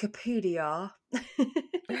the Wikipedia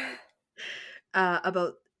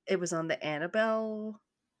about it was on the Annabelle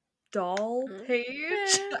doll page,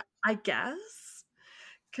 Okay. I guess,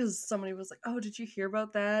 because somebody was like, "Oh, did you hear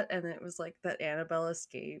about that?" And then it was like that Annabelle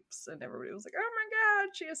escapes, and everybody was like, "Oh my god,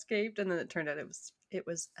 she escaped!" And then it turned out it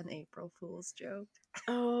was an April Fool's joke.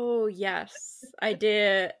 Oh, yes. I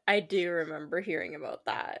do remember hearing about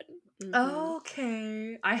that. Mhm.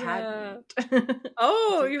 Okay, I Yeah. hadn't. I was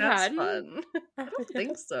Oh, like, you that's hadn't? fun. I Oh, don't no.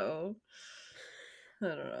 think so. I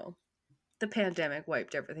don't know. The pandemic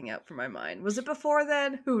wiped everything out from my mind. Was it before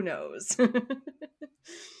then? Who knows? Yeah,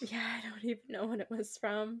 I don't even know when it was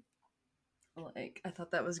from. Like, I thought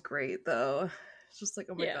that was great, though. It's just like,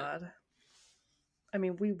 oh my Yeah. god. I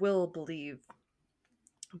mean, we will believe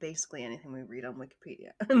basically anything we read on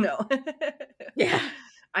Wikipedia. No. Yeah.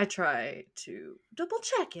 I try to double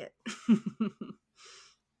check it.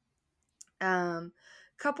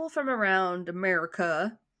 Couple from around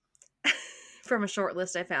America from a short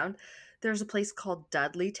list I found. There's a place called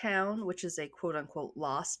Dudleytown, which is a quote unquote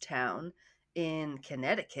lost town in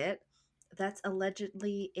Connecticut. That's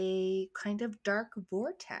allegedly a kind of dark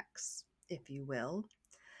vortex, if you will.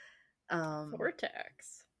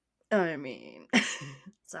 Vortex. I mean,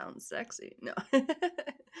 sounds sexy. No.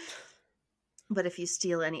 But if you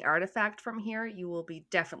steal any artifact from here, you will be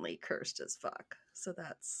definitely cursed as fuck. So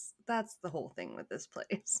that's the whole thing with this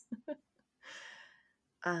place.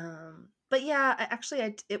 But yeah,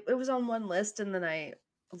 it was on one list, and then I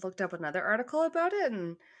looked up another article about it,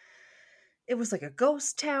 and it was like a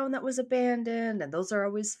ghost town that was abandoned, and those are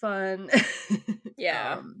always fun.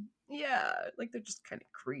 Yeah. Yeah, like they're just kind of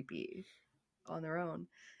creepy on their own.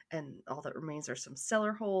 And all that remains are some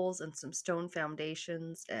cellar holes and some stone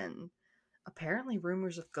foundations, and apparently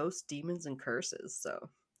rumors of ghosts, demons, and curses. So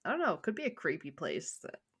I don't know. It could be a creepy place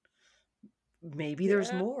that maybe there's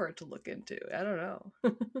Yeah. more to look into. I don't know.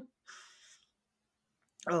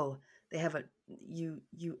 Oh, they have you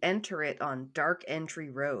enter it on Dark Entry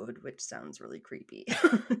Road, which sounds really creepy.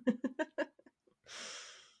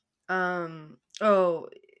 Oh,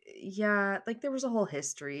 yeah, like there was a whole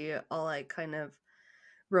history. All I kind of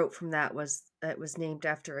wrote from that was it was named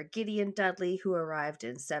after a Gideon Dudley who arrived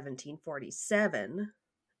in 1747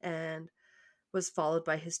 and was followed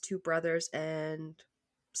by his two brothers and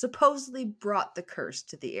supposedly brought the curse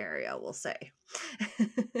to the area, we'll say.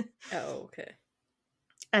 Oh, okay.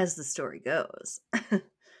 As the story goes.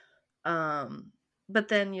 But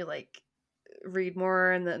then you like read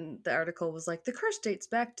more, and then the article was like the curse dates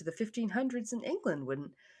back to the 1500s in England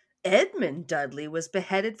when Edmund Dudley was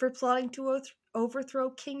beheaded for plotting to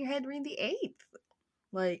overthrow King Henry VIII.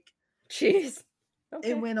 Like, Jeez. it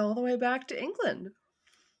Okay. went all the way back to England.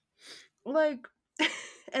 Like,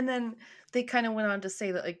 and then they kind of went on to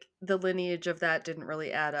say that like the lineage of that didn't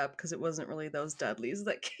really add up because it wasn't really those Dudleys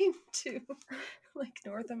that came to like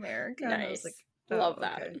North America. And I was like, Nice. oh, Love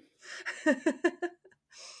that. okay.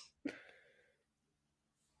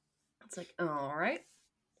 It's like, all right.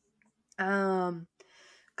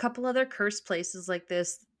 Couple other cursed places like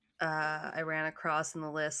this I ran across in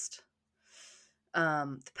the list.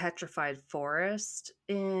 The Petrified Forest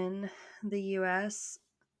in the US.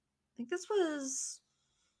 I think this was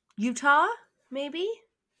Utah, maybe.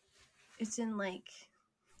 It's in like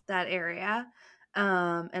that area.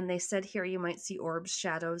 And they said here you might see orbs,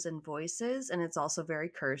 shadows, and voices, and it's also very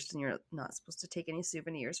cursed, and you're not supposed to take any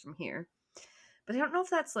souvenirs from here. But I don't know if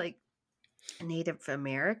that's like Native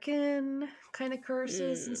American kind of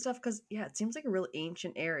curses and stuff, because yeah, it seems like a real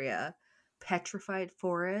ancient area. Petrified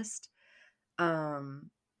Forest.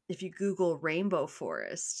 If you Google rainbow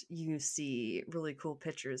forest, you see really cool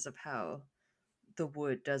pictures of how the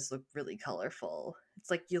wood does look really colorful.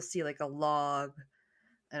 It's like you'll see like a log.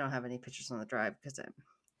 I don't have any pictures on the drive because I'm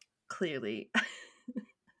clearly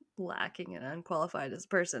lacking and unqualified as a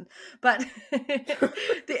person. But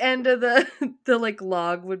the end of the like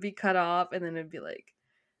log would be cut off, and then it'd be like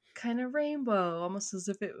kind of rainbow, almost as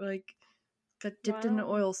if it like got dipped in an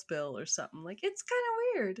Wow. oil spill or something. Like it's kind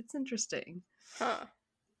of weird. It's interesting. Huh.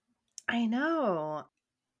 I know.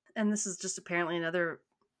 And this is just apparently another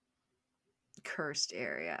cursed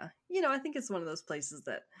area. You know, I think it's one of those places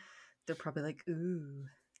that they're probably like, ooh,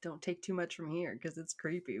 don't take too much from here because it's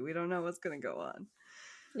creepy. We don't know what's going to go on.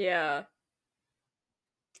 Yeah.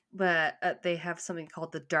 But they have something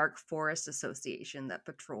called the Dark Forest Association that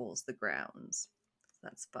patrols the grounds.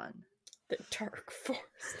 That's fun. The Dark Forest.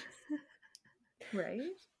 Right?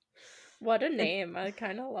 What a name. I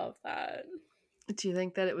kind of love that. Do you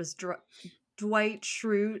think that it was Dwight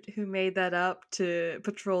Schrute who made that up to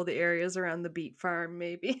patrol the areas around the beet farm,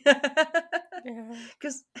 maybe? Yeah.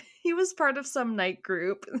 Because he was part of some night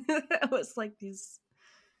group that was like these...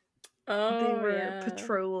 Oh, they were yeah.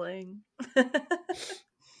 patrolling.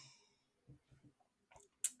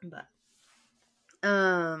 But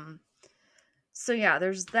so yeah,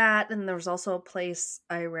 there's that, and there's also a place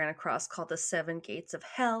I ran across called the Seven Gates of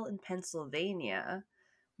Hell in Pennsylvania,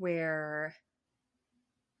 where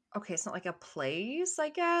it's not like a place, I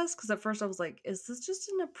guess, because at first I was like, is this just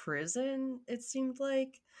in a prison? It seemed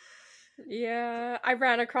like. Yeah, I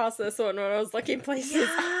ran across this one when I was looking places.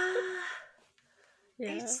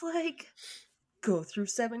 Yeah. It's like, go through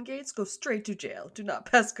 7 gates, go straight to jail. Do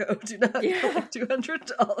not pass go. Do not collect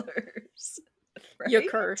 $200. Right? You're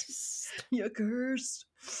cursed. You're cursed.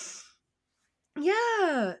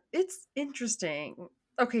 Yeah, it's interesting.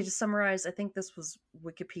 Okay, to summarize, I think this was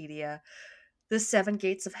Wikipedia. The 7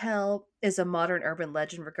 Gates of Hell is a modern urban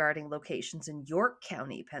legend regarding locations in York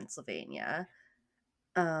County, Pennsylvania.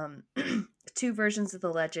 2 versions of the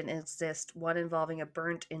legend exist, one involving a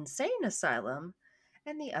burnt insane asylum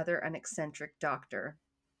and the other an eccentric doctor.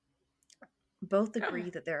 Both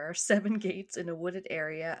agree that there are 7 gates in a wooded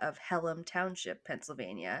area of Hallow Township,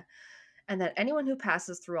 Pennsylvania, and that anyone who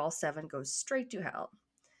passes through all 7 goes straight to hell.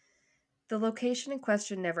 The location in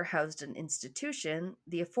question never housed an institution.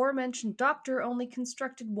 The aforementioned doctor only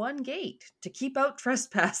constructed 1 gate to keep out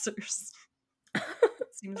trespassers.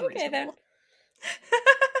 Seems reasonable.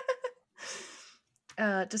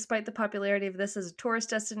 Despite the popularity of this as a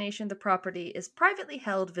tourist destination, the property is privately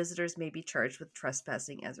held. Visitors may be charged with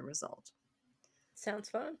trespassing as a result. Sounds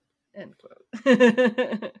fun. End quote.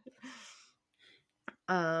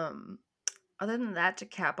 Other than that, to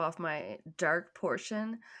cap off my dark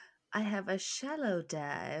portion, I have a shallow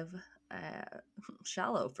dive,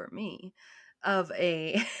 shallow for me, of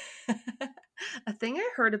a a thing I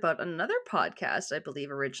heard about on another podcast, I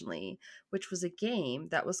believe originally, which was a game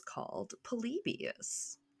that was called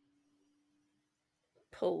Polybius.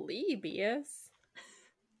 Polybius?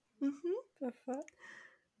 The fuck?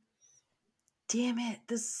 Damn it,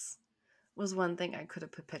 this was one thing I could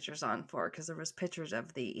have put pictures on for, because there was pictures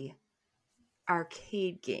of the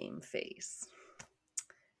arcade game face.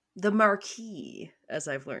 The marquee, as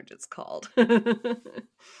I've learned it's called.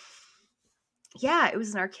 Yeah, it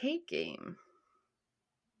was an arcade game.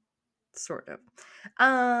 Sort of.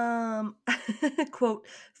 Quote,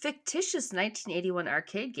 fictitious 1981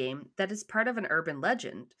 arcade game that is part of an urban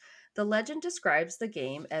legend. The legend describes the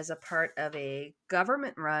game as a part of a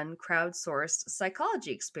government-run, crowdsourced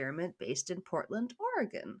psychology experiment based in Portland,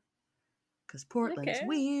 Oregon. Because Portland's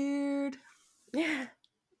weird. Yeah.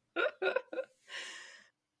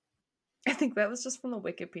 I think that was just from the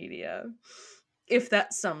Wikipedia. If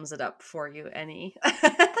that sums it up for you any.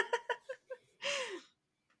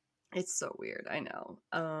 It's so weird, I know.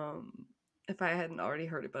 If I hadn't already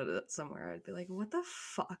heard about it somewhere, I'd be like, what the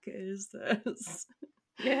fuck is this?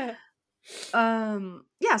 Yeah.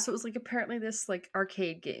 Yeah, so it was like apparently this like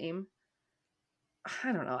arcade game.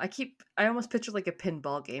 I don't know. I almost picture like a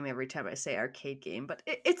pinball game every time I say arcade game, but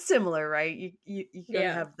it's similar, right? You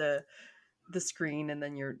gotta have the screen and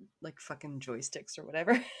then your like fucking joysticks or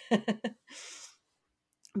whatever.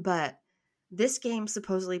 But this game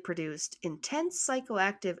supposedly produced intense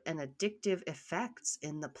psychoactive and addictive effects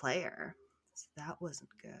in the player. So that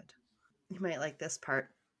wasn't good. You might like this part.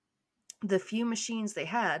 The few machines they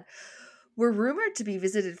had were rumored to be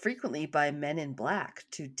visited frequently by men in black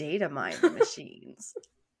to data mine the machines.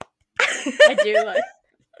 I do like.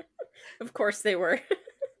 Of course they were.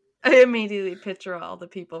 I immediately picture all the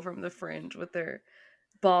people from the Fringe with their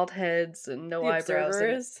bald heads and no eyebrows.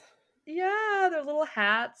 Observers. Yeah, their little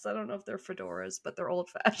hats. I don't know if they're fedoras, but they're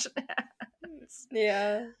old-fashioned hats.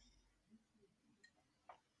 Yeah.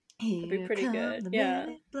 It'd be pretty good. Yeah.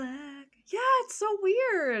 Black. Yeah, it's so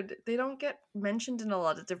weird. They don't get mentioned in a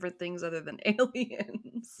lot of different things other than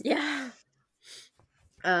aliens. Yeah.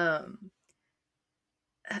 I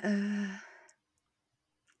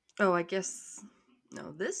guess...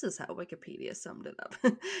 No, this is how Wikipedia summed it up.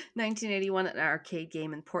 1981, an arcade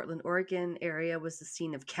game in Portland, Oregon area was the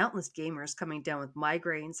scene of countless gamers coming down with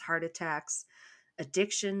migraines, heart attacks,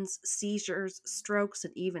 addictions, seizures, strokes,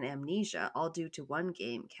 and even amnesia, all due to one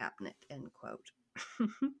game cabinet, end quote.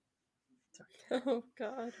 Oh,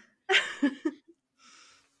 God.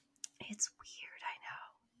 It's weird, I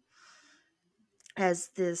know. As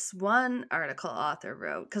this one article author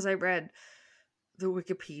wrote, because I read the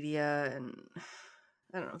Wikipedia and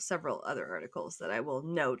I don't know, several other articles that I will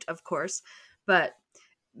note, of course, but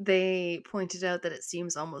they pointed out that it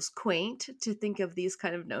seems almost quaint to think of these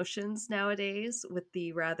kind of notions nowadays with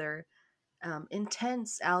the rather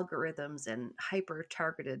intense algorithms and hyper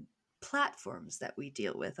targeted platforms that we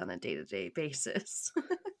deal with on a day-to-day basis.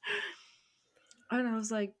 And I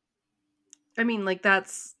was like, I mean, like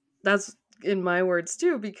that's in my words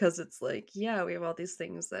too, because it's like, yeah, we have all these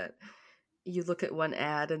things that you look at one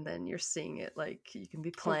ad and then you're seeing it, like you can be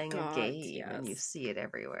playing a game and you see it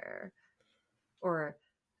everywhere. Or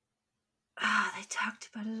they talked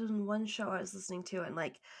about it in one show I was listening to, and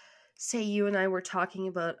like, say you and I were talking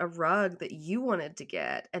about a rug that you wanted to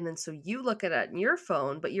get, and then so you look at it on your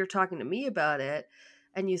phone, but you're talking to me about it,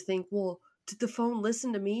 and you think, well, did the phone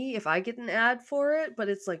listen to me if I get an ad for it? But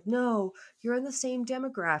it's like, no, you're in the same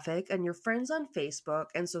demographic and you're friends on Facebook,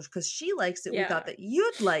 and so because she likes it, we thought that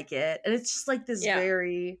you'd like it. And it's just like this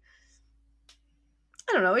very,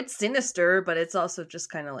 I don't know, it's sinister, but it's also just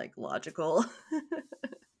kind of like logical.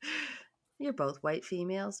 You're both white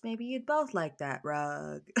females. Maybe you'd both like that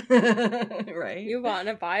rug. Right? You want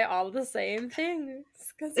to buy all the same things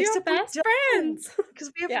because you're best friends.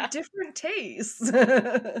 Because we have different tastes.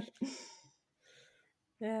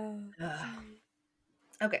 Yeah.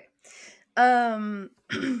 Okay.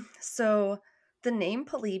 So the name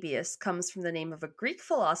Polybius comes from the name of a Greek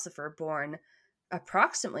philosopher born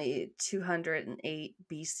approximately 208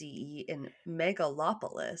 BCE in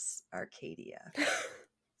Megalopolis, Arcadia.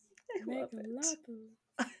 I love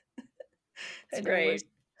it. It's great.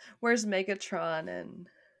 Where's Megatron and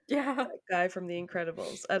that guy from The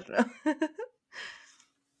Incredibles? I don't know.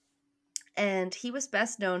 And he was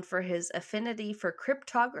best known for his affinity for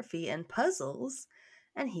cryptography and puzzles,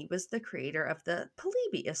 and he was the creator of the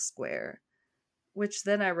Polybius square, which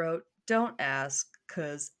then I wrote, don't ask,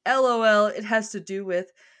 because LOL, it has to do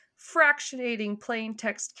with fractionating plain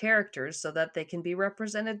text characters so that they can be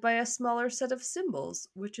represented by a smaller set of symbols,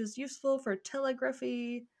 which is useful for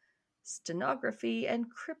telegraphy, stenography, and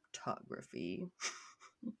cryptography.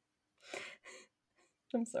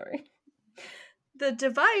 I'm sorry. The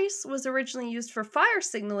device was originally used for fire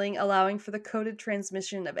signaling, allowing for the coded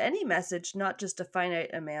transmission of any message, not just a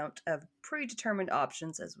finite amount of predetermined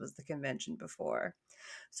options, as was the convention before.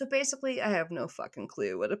 So basically, I have no fucking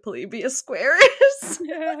clue what a Polybius square is.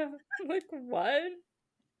 Yeah, like what?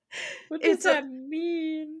 What does that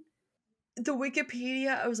mean? The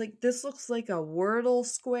Wikipedia, I was like, this looks like a Wordle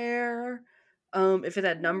square. If it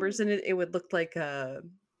had numbers in it, it would look like a...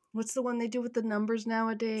 What's the one they do with the numbers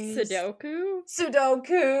nowadays? Sudoku.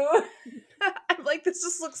 I'm like, this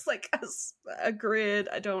just looks like a grid.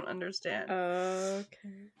 I don't understand.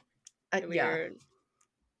 Okay. Weird.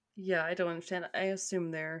 Yeah, I don't understand. I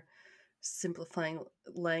assume they're simplifying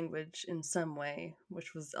language in some way,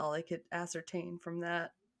 which was all I could ascertain from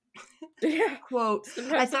that. Yeah. Quote.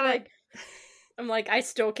 I thought I'm like, I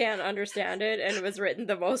still can't understand it, and it was written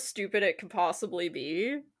the most stupid it could possibly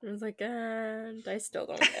be. I was like, and I still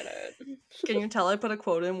don't get it. Can you tell I put a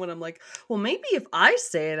quote in when I'm like, well, maybe if I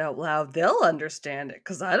say it out loud, they'll understand it,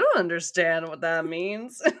 because I don't understand what that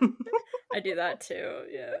means. I do that too,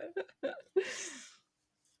 yeah.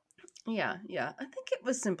 Yeah. I think it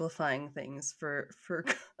was simplifying things for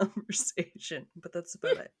conversation, but that's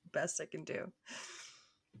about it. Best I can do.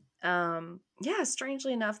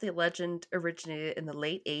 Strangely enough, the legend originated in the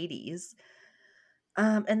late 80s,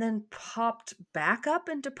 and then popped back up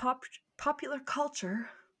into popular culture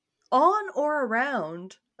on or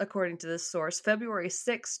around, according to this source, February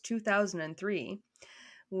 6, 2003,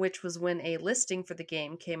 which was when a listing for the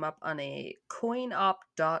game came up on a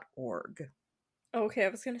coinop.org. Okay, I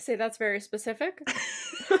was going to say that's very specific.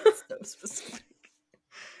 So specific.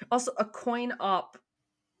 Also, a coin op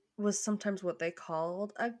was sometimes what they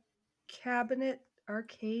called a cabinet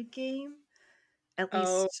arcade game. At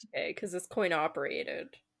least, okay, because it's coin operated.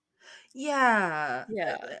 Yeah,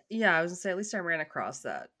 I was gonna say, at least I ran across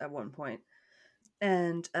that at one point.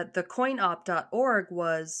 And the coinop.org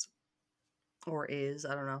was, or is,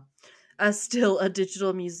 I don't know, still a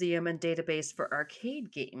digital museum and database for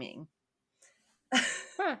arcade gaming.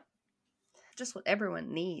 Huh. Just what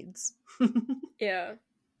everyone needs. Yeah.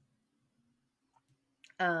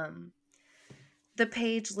 The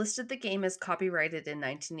page listed the game as copyrighted in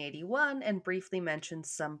 1981 and briefly mentioned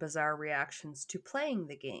some bizarre reactions to playing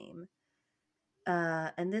the game.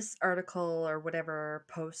 And this article or whatever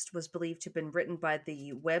post was believed to have been written by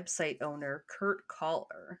the website owner Kurt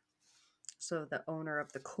Collar. So the owner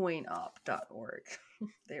of the coinop.org.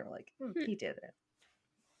 They were like, he did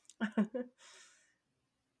it.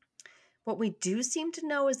 What we do seem to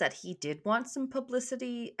know is that he did want some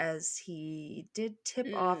publicity, as he did tip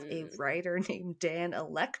off a writer named Dan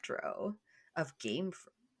Electro of Game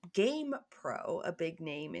Pro, a big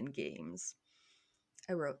name in games.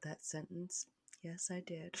 I wrote that sentence. Yes, I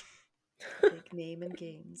did. Big name in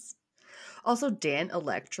games. Also, Dan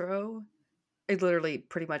Electro, I literally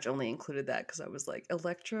pretty much only included that because I was like,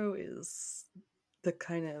 Electro is the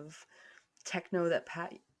kind of techno that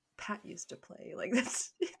Pat used to play. Like,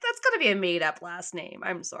 that's gotta be a made up last name.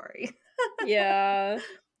 I'm sorry. Yeah.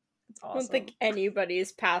 It's awesome. I don't think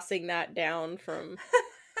anybody's passing that down from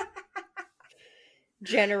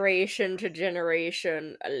generation to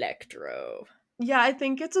generation. Electro. Yeah, I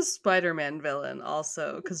think it's a Spider-Man villain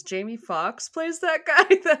also, because Jamie Foxx plays that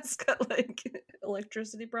guy that's got like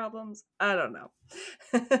electricity problems. I don't know.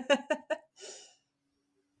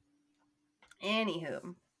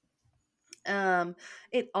 Anywho,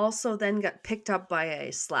 it also then got picked up by a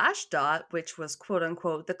Slashdot, which was quote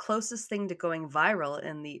unquote the closest thing to going viral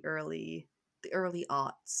in the early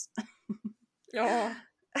aughts. Oh.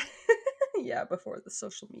 Yeah, before the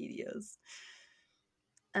social medias.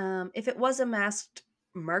 If it was a masked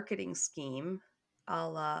marketing scheme, a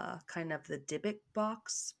la kind of the Dybbuk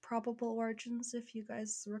box probable origins, if you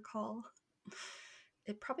guys recall,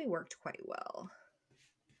 it probably worked quite well.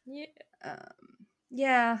 Yeah.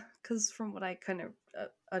 Yeah, because from what I kind of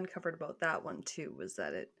uncovered about that one too, was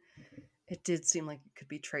that it did seem like it could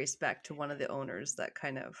be traced back to one of the owners that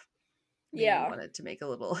kind of maybe wanted to make a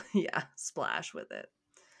little splash with it.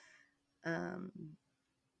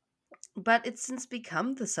 But it's since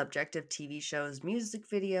become the subject of TV shows, music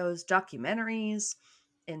videos, documentaries,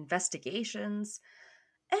 investigations,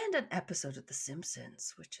 and an episode of The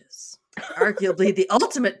Simpsons, which is arguably the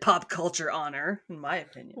ultimate pop culture honor, in my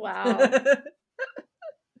opinion. Wow.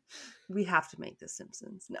 We have to make The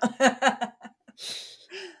Simpsons. No.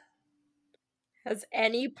 Has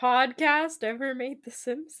any podcast ever made The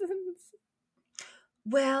Simpsons?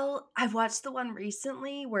 Well, I watched the one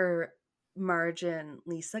recently where Marge and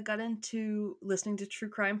Lisa got into listening to true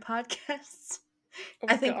crime podcasts. Oh,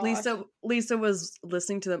 I think gosh. Lisa was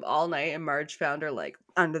listening to them all night, and Marge found her like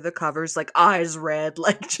under the covers, like eyes red,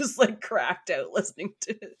 like just like cracked out listening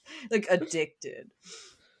to it, like addicted.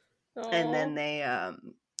 Aww. And then they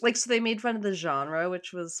so they made fun of the genre,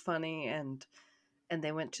 which was funny, and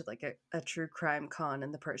they went to like a true crime con,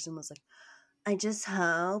 and the person was like, I just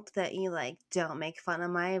hope that you like don't make fun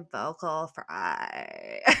of my vocal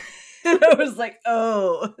fry. And I was like,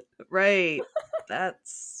 oh, right.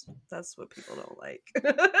 That's what people don't like.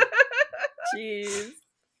 Jeez.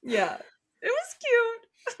 Yeah. It was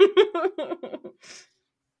cute.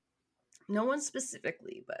 No one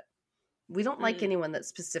specifically, but we don't like anyone that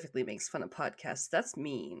specifically makes fun of podcasts. That's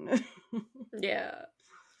mean. Yeah.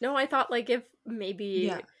 No, I thought like if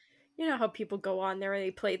maybe you know how people go on there and they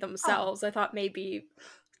play themselves. I thought maybe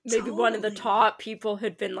totally. One of the top people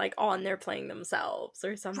had been like on there playing themselves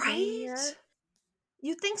or something. Right? Yeah.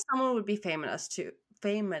 You'd think someone would be famous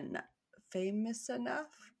enough?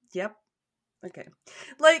 Yep. Okay.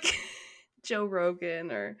 Like Joe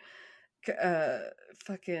Rogan or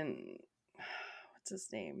fucking what's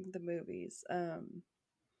his name? The movies.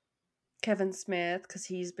 Kevin Smith, because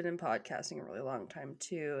he's been in podcasting a really long time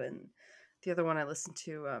too, and the other one I listened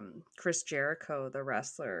to, Chris Jericho, the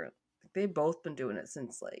wrestler. They've both been doing it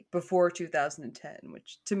since like before 2010,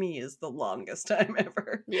 which to me is the longest time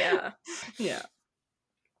ever. Yeah. Yeah.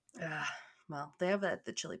 Well, they have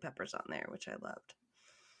the Chili Peppers on there, which I loved.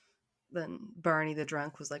 Then Barney the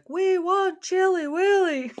drunk was like, "We want Chili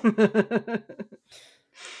Willy."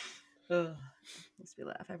 Makes me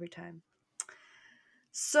laugh every time.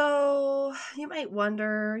 So you might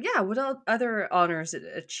wonder, what other honors it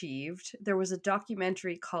achieved. There was a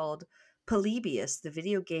documentary called Polybius, the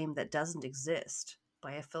video game that doesn't exist,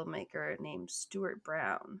 by a filmmaker named Stuart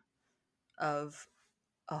Brown of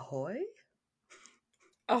Ahoy?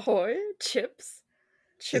 Ahoy? Chips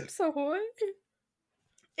Ahoy?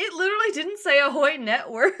 It literally didn't say Ahoy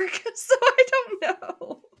Network, so I don't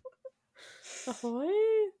know. Ahoy?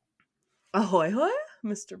 Ahoy hoy?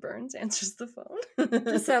 Mr. Burns answers the phone.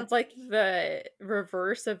 This sounds like the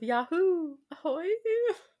reverse of Yahoo. Ahoy?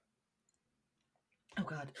 Oh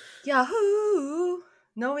god. Yahoo!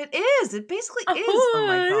 No, it is. It basically is. Oh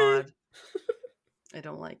my god. I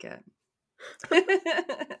don't like it.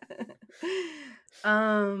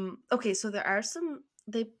 Okay, so there are some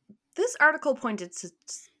this article pointed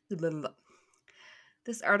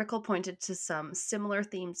to some similar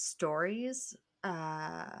themed stories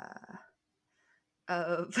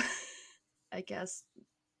of I guess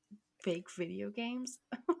fake video games.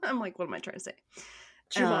 I'm like, what am I trying to say?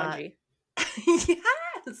 Jumanji.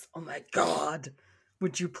 Yes. Oh my god.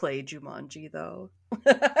 Would you play Jumanji though?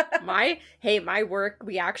 My work,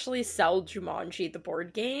 we actually sell Jumanji the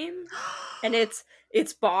board game, and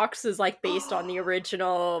its box is like based on the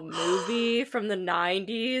original movie from the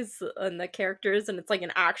 90s and the characters, and it's like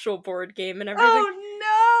an actual board game and everything. Oh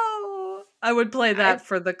no. I would play that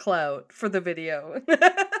for the clout, for the video.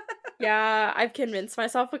 Yeah, I've convinced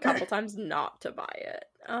myself a couple times not to buy it.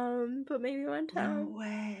 But maybe one time. No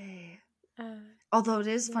way. Although it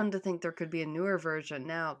is fun to think there could be a newer version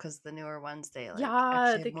now, because the newer ones they actually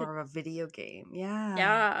have more of a video game.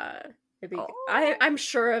 Yeah. I'm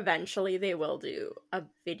sure eventually they will do a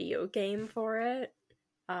video game for it.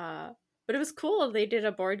 But it was cool. They did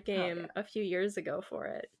a board game a few years ago for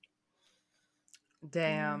it.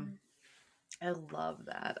 Damn. I love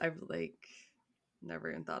that. I've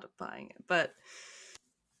never even thought of buying it. But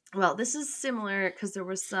well, this is similar because there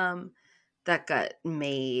was some that got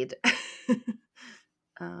made.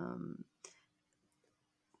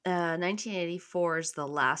 1984's The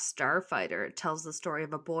Last Starfighter. It tells the story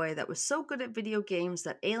of a boy that was so good at video games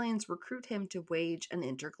that aliens recruit him to wage an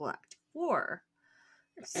intergalactic war.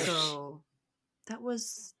 So that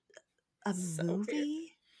was a movie? Weird.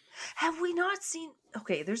 Have we not seen...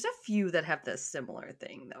 Okay, there's a few that have this similar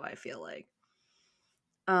thing, though, I feel like.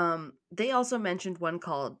 They also mentioned one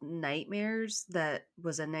called Nightmares that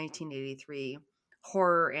was a 1983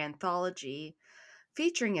 horror anthology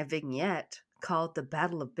featuring a vignette called The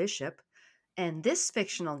Battle of Bishop, and this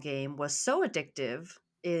fictional game was so addictive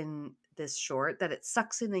in this short that it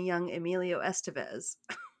sucks in a young Emilio Estevez.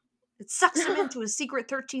 It sucks him into a secret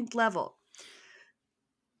 13th level.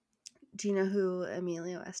 Do you know who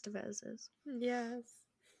Emilio Estevez is? Yes.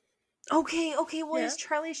 Okay, well, he's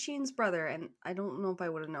Charlie Sheen's brother, and I don't know if I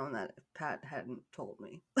would have known that if Pat hadn't told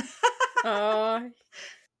me. Oh,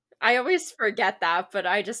 I always forget that, but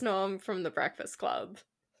I just know him from The Breakfast Club.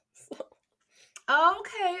 So.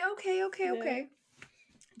 Okay.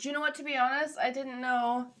 Do you know what, to be honest, I didn't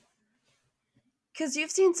know, because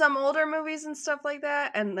you've seen some older movies and stuff like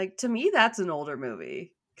that, and to me that's an older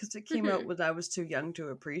movie, because it came out when I was too young to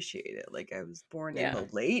appreciate it. I was born in the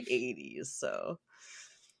late 80s, so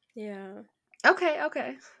yeah.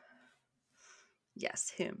 Okay. Yes,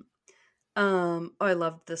 him. I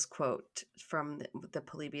loved this quote from the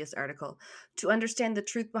Polybius article. To understand the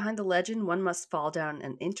truth behind the legend, one must fall down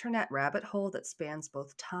an internet rabbit hole that spans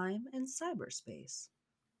both time and cyberspace.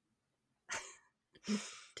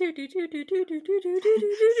 Dirty.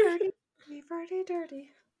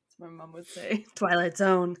 That's what my mom would say. Twilight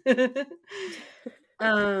Zone.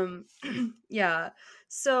 Yeah.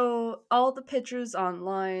 So all the pictures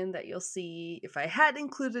online that you'll see, if I had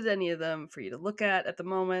included any of them for you to look at the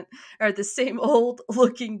moment, are the same old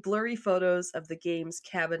looking blurry photos of the game's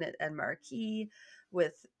cabinet and marquee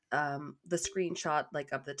with the screenshot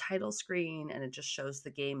of the title screen, and it just shows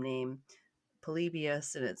the game name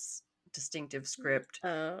Polybius in its distinctive script.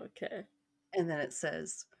 Oh, okay. And then it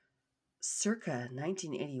says circa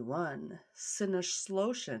 1981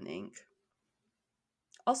 Sinuslotion Inc.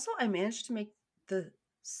 Also, I managed to make the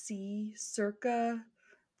C circa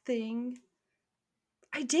thing.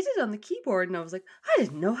 I did it on the keyboard, and I was like, I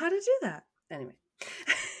didn't know how to do that. Anyway.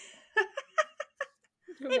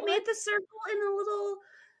 It made the circle in a little...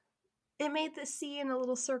 It made the C in a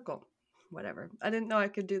little circle. Whatever. I didn't know I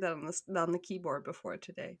could do that on the keyboard before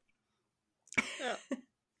today. Oh,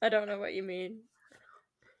 I don't know what you mean.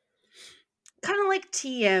 Kind of like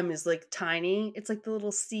TM is tiny. It's the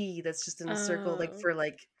little C that's just in a circle, for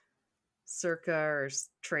circa or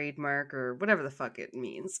trademark or whatever the fuck it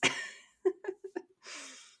means.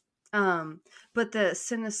 But the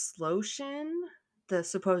Sinuslotion, the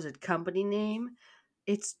supposed company name,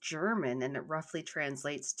 it's German, and it roughly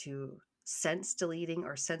translates to sense deleting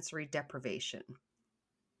or sensory deprivation.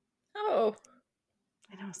 Oh.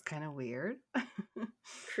 I know, it's kind of weird.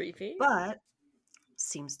 Creepy. But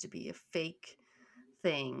seems to be a fake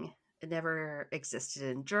thing. It never existed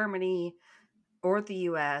in Germany or the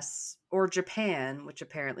US or Japan, which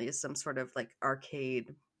apparently is some sort of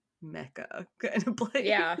arcade mecca kind of place.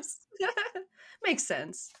 Yeah. Makes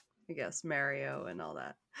sense. I guess Mario and all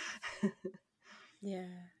that. Yeah.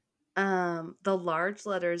 The large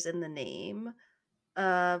letters in the name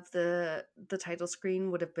of the title screen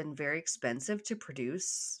would have been very expensive to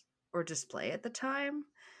produce or display at the time,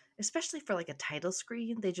 especially for a title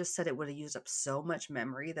screen. They just said it would have used up so much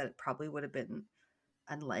memory that it probably would have been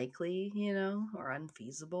unlikely, or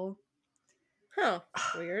unfeasible. Huh.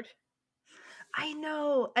 Weird. I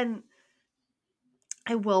know. And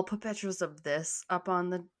I will put pictures of this up on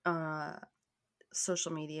the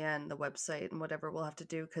social media and the website and whatever we'll have to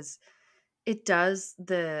do, because It does.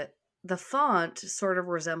 The font sort of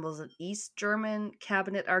resembles an East German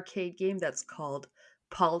cabinet arcade game that's called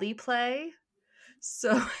Polyplay.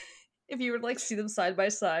 So if you would like see them side by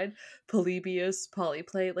side, Polybius,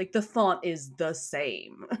 Polyplay, like the font is the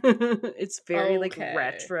same. It's very like Okay.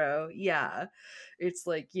 retro. Yeah. It's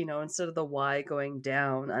like, instead of the Y going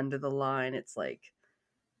down under the line, it's like,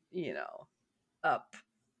 up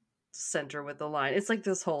center with the line. It's like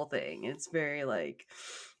this whole thing. It's very like,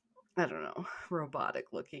 I don't know, robotic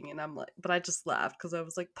looking. And I'm like, but I just laughed because I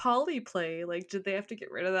was like, Polyplay. Like, did they have to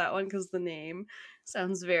get rid of that one because the name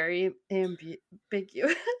sounds very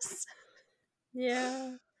ambiguous?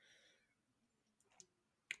 Yeah.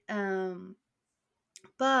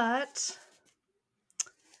 But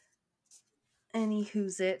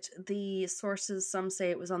anywho's it, the sources, some say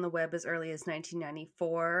it was on the web as early as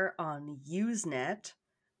 1994 on Usenet,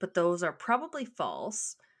 but those are probably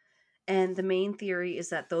false. And the main theory is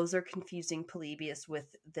that those are confusing Polybius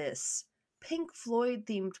with this Pink Floyd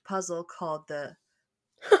themed puzzle called the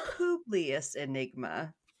Publius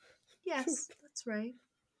Enigma. Yes, that's right.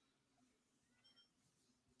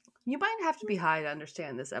 You might have to be high to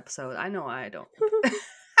understand this episode. I know I don't.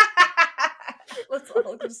 Let's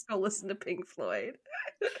all just go listen to Pink Floyd.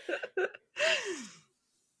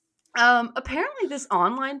 Apparently this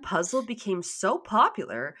online puzzle became so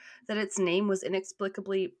popular that its name was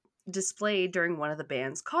inexplicably displayed during one of the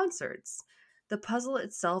band's concerts. The puzzle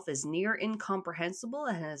itself is near incomprehensible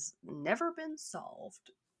and has never been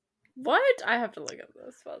solved. What? I have to look up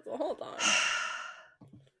this puzzle. Hold on.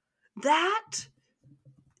 That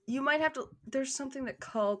you might have to. There's something that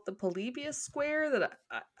called the Polybius square that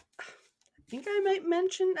I think I might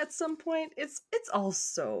mention at some point. It's all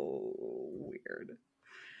so weird.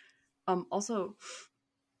 Also,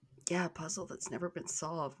 yeah, puzzle that's never been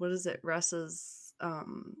solved. What is it? Russ's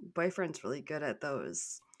boyfriend's really good at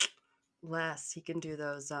those. Les, he can do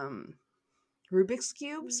those Rubik's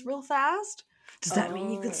cubes real fast. Does that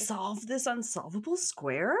mean you could solve this unsolvable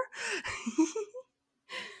square?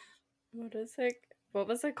 What is it? What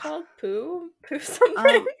was it called? Pooh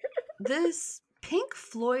something? This Pink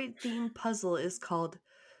Floyd themed puzzle is called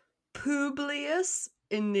Publius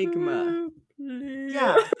Enigma.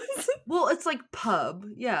 Yeah. Well, it's like pub.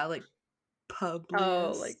 Yeah, like Publius.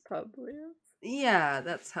 Oh, like Publius. Yeah,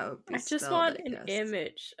 that's how it be I just spelled, want I an guess.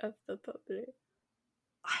 image of the Publius.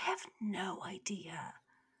 I have no idea.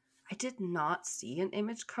 I did not see an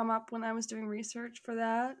image come up when I was doing research for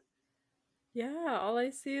that. Yeah, all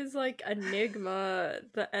I see is like Enigma,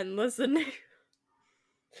 the endless Enigma.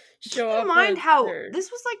 Keep in mind how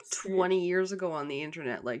this was like 20 years ago on the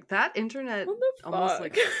internet. Like that internet almost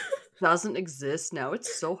like doesn't exist now.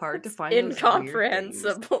 It's so hard to find those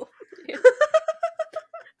incomprehensible.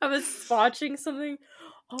 I was watching something.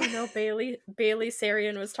 Oh no, Bailey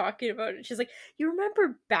Sarian was talking about it. She's like, you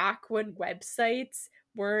remember back when websites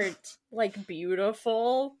weren't like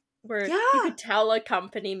beautiful? Where you could tell a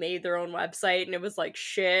company made their own website and it was like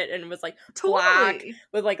shit and it was like black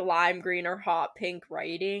with like lime green or hot pink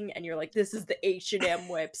writing, and you're like, this is the H&M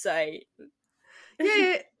website.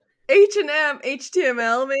 Yeah, H&M,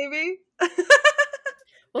 HTML maybe.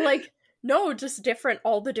 Well, like, no, just different.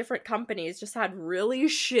 All the different companies just had really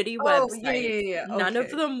shitty websites. Yeah. None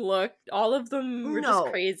of them looked. All of them were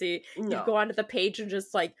just crazy. You'd go onto the page and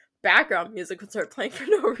just like background music would start playing for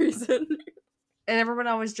no reason. And everyone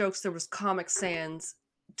always jokes there was Comic Sans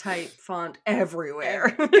type font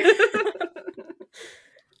everywhere.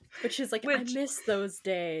 But she's like, I miss those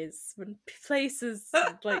days when places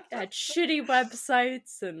like had shitty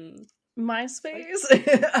websites and MySpace.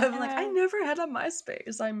 I'm like, I never had a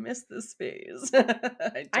MySpace. I miss this phase.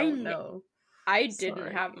 I don't know. I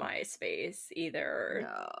didn't have MySpace either.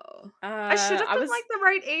 No. I should have been like the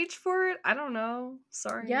right age for it. I don't know.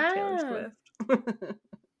 Sorry, Taylor Swift.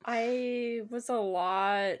 I was a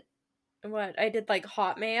lot. I did like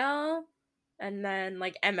Hotmail and then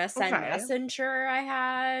like MSN Messenger I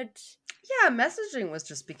had. Yeah, messaging was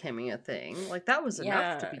just becoming a thing. Like that was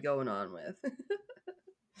enough to be going on with.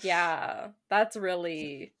 Yeah, that's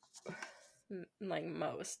really like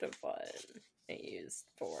most of what I used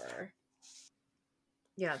for.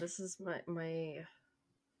 Yeah, this is my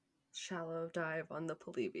shallow dive on the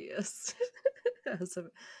Polybius. As a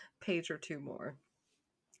page or two more.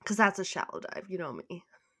 Because that's a shallow dive, you know me.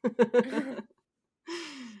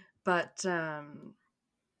 But, yeah,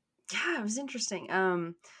 it was interesting.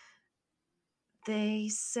 They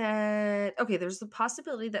said, okay, there's the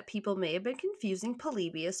possibility that people may have been confusing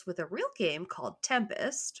Polybius with a real game called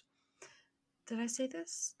Tempest. Did I say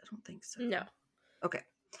this? I don't think so. No. Okay.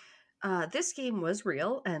 This game was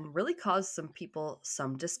real and really caused some people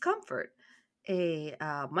some discomfort.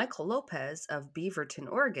 Michael Lopez of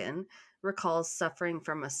Beaverton, Oregon, recalls suffering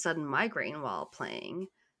from a sudden migraine while playing,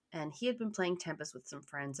 and he had been playing Tempest with some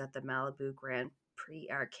friends at the Malibu Grand Prix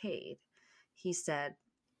arcade. He said,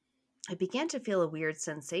 I began to feel a weird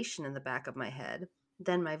sensation in the back of my head.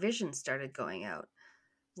 Then my vision started going out.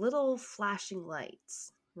 Little flashing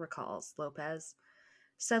lights, recalls Lopez.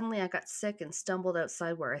 Suddenly I got sick and stumbled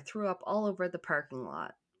outside where I threw up all over the parking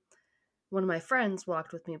lot. One of my friends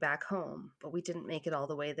walked with me back home, but we didn't make it all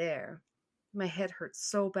the way there. My head hurt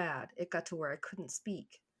so bad, it got to where I couldn't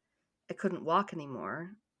speak. I couldn't walk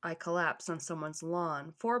anymore. I collapsed on someone's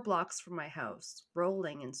lawn 4 blocks from my house,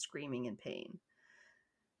 rolling and screaming in pain.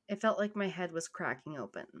 It felt like my head was cracking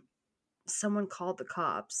open. Someone called the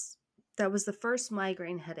cops. That was the first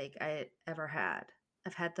migraine headache I had ever had.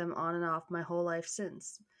 I've had them on and off my whole life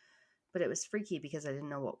since, but it was freaky because I didn't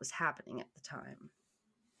know what was happening at the time.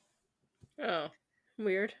 Oh,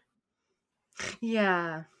 weird.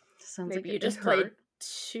 Yeah. Sounds Maybe like you just played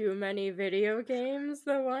too many video games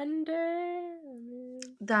the one day.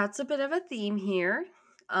 That's a bit of a theme here.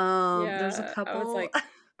 There's a couple. I was like,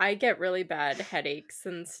 I get really bad headaches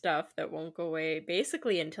and stuff that won't go away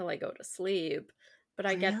basically until I go to sleep. But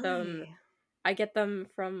I get them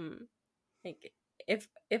from, like, if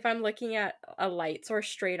I'm looking at a light source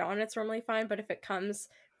straight on, it's normally fine. But if it comes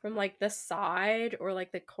from like the side or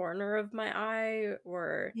like the corner of my eye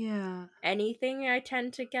or anything, I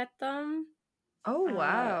tend to get them. Oh,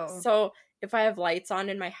 wow. So if I have lights on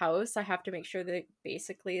in my house, I have to make sure that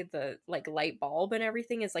basically the like light bulb and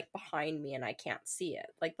everything is like behind me and I can't see it.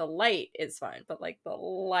 Like the light is fine, but like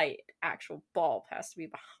the actual bulb has to be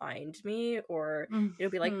behind me, or it'll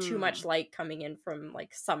be like too much light coming in from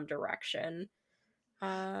like some direction.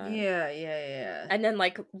 Yeah. And then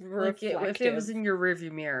like reflective. Like if it was in your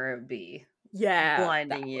rearview mirror, it would be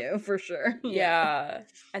blinding you for sure. Yeah.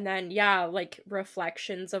 And then like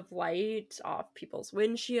reflections of light off people's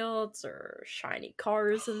windshields or shiny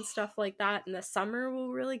cars and stuff like that in the summer will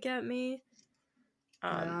really get me.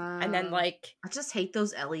 And then like I just hate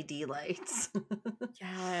those LED lights.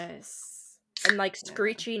 Yes. And like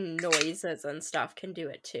screeching noises and stuff can do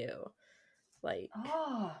it too. Like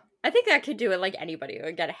I think that could do it. Like anybody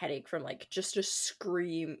would get a headache from like just a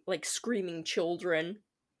scream, like screaming children.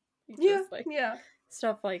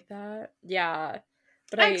 Stuff like that. Yeah.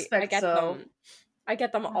 But I get them. I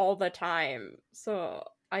get them all the time. So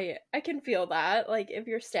I can feel that. Like if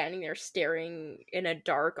you're standing there staring in a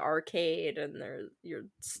dark arcade and you're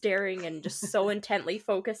staring and just so intently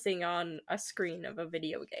focusing on a screen of a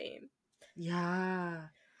video game. Yeah.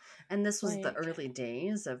 And this was the early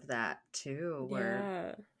days of that too,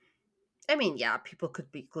 where I mean, people could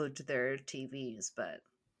be glued to their TVs, but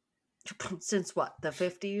since what, the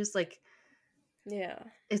 50s? Like,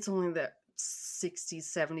 it's only the 60s,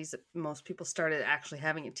 70s that most people started actually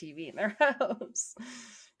having a TV in their house.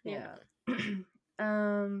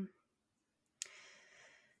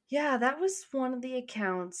 That was one of the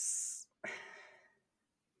accounts.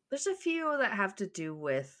 There's a few that have to do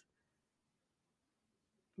with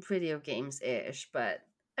video games-ish, but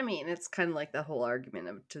I mean, it's kind of like the whole argument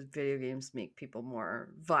of video games make people more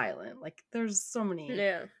violent. Like, there's so many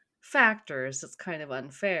factors, it's kind of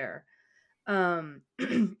unfair.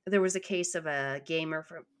 There was a case of a gamer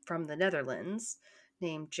from the Netherlands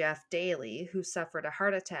named Jeff Daly who suffered a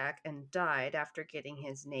heart attack and died after getting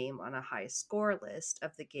his name on a high score list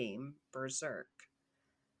of the game Berserk.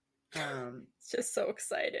 It's just so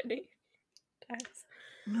exciting.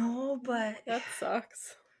 No, but that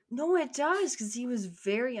sucks. No, it does, because he was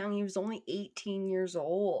very young. He was only 18 years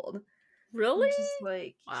old. Really? Which is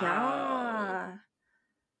like, yeah.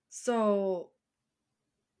 So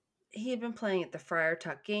he had been playing at the Friar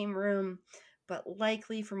Tuck game room, but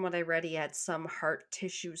likely from what I read, he had some heart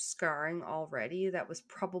tissue scarring already that was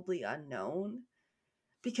probably unknown.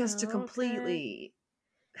 Because to completely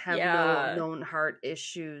have no known heart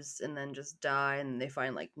issues and then just die and they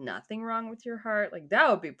find like nothing wrong with your heart, like that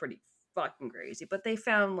would be pretty fucking crazy. But they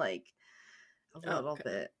found like a little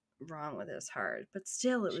bit wrong with his heart, but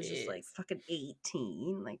still it was just like fucking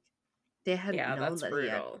 18. Like they hadn't known that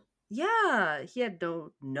brutal. He had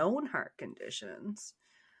no known heart conditions.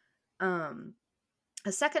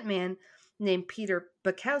 A second man named Peter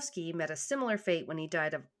Bukowski met a similar fate when he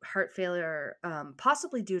died of heart failure,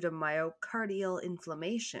 possibly due to myocardial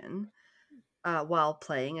inflammation, while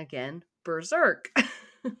playing again Berserk.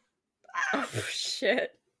 Oh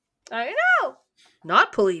shit! I know,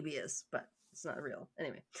 not Polybius, but it's not real.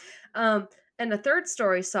 Anyway, and the third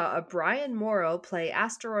story saw a Brian Morrow play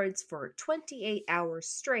Asteroids for 28 hours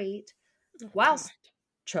straight whilst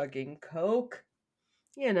chugging coke.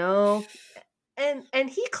 You know. And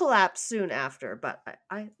he collapsed soon after, but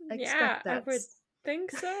I expect I that would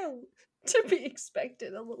think so. to be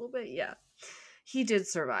expected a little bit. Yeah, he did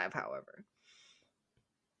survive, however.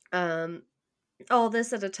 All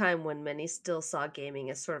this at a time when many still saw gaming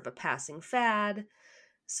as sort of a passing fad.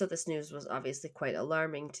 So this news was obviously quite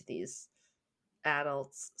alarming to these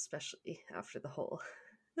adults, especially after the whole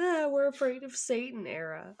we're afraid of Satan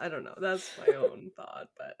era. I don't know. That's my own thought,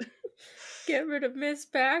 but Get rid of Miss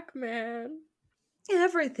Pac-Man.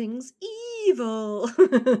 everything's evil.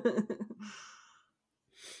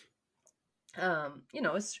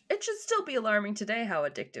 It should still be alarming today how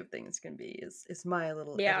addictive things can be. Is my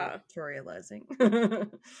little editorializing.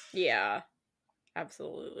 Yeah,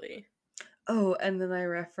 absolutely. Oh, and then I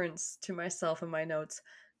referenced to myself in my notes.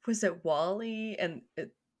 Was it Wall-E? And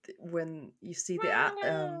when you see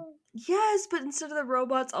the yes, but instead of the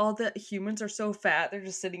robots, all the humans are so fat they're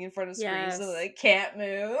just sitting in front of screens and they can't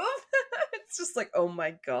move. It's just like, oh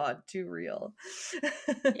my god, too real.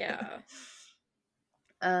 Yeah.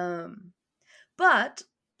 But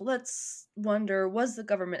let's wonder, was the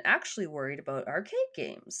government actually worried about arcade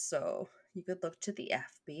games? So you could look to the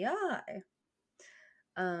FBI.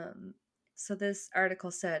 So this article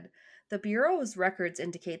said, the Bureau's records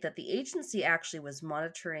indicate that the agency actually was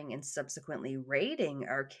monitoring and subsequently raiding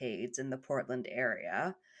arcades in the Portland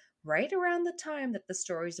area right around the time that the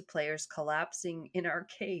stories of players collapsing in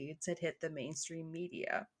arcades had hit the mainstream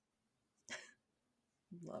media.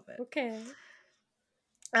 Love it. Okay.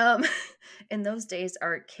 In those days,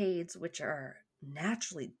 arcades, which are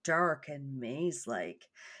naturally dark and maze-like,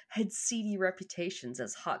 had seedy reputations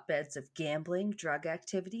as hotbeds of gambling, drug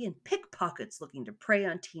activity, and pickpockets looking to prey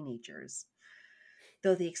on teenagers.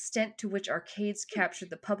 Though the extent to which arcades captured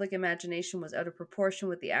the public imagination was out of proportion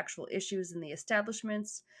with the actual issues in the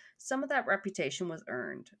establishments, some of that reputation was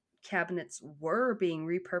earned. Cabinets were being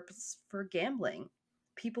repurposed for gambling.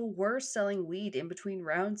 People were selling weed in between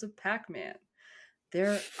rounds of Pac-Man.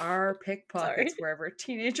 There are pickpockets wherever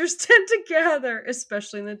teenagers tend to gather,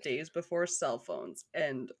 especially in the days before cell phones.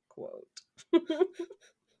 End quote.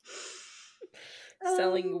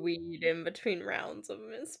 Selling weed in between rounds of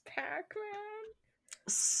Miss Pac-Man.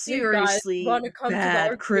 Seriously, hey guys, come bad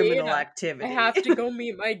to the criminal activity. I have to go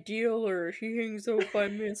meet my dealer. He hangs out by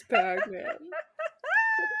Miss Pac-Man.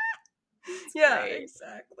 Yeah,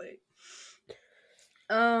 exactly.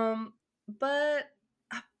 But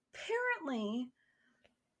apparently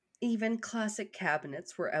even classic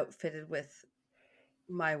cabinets were outfitted with,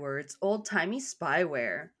 my words, old-timey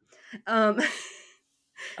spyware.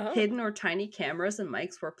 Hidden or tiny cameras and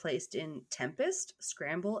mics were placed in Tempest,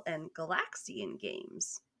 Scramble, and Galaxian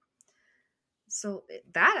games. So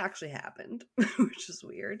that actually happened, which is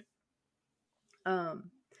weird.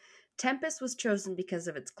 Tempest was chosen because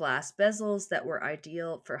of its glass bezels that were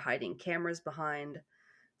ideal for hiding cameras behind.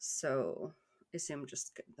 So I assume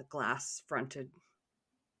just the glass-fronted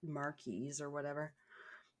marquees or whatever.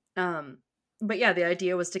 But yeah, the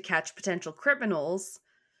idea was to catch potential criminals,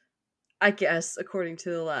 I guess, according to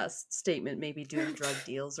the last statement, maybe doing drug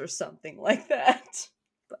deals or something like that.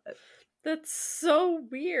 But that's so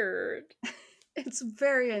weird. It's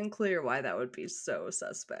very unclear why that would be so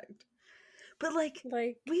suspect. But like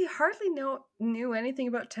we hardly knew anything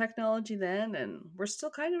about technology then, and we're still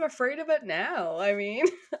kind of afraid of it now. I mean,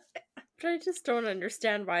 but I just don't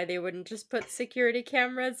understand why they wouldn't just put security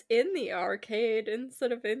cameras in the arcade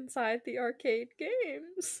instead of inside the arcade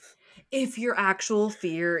games. If your actual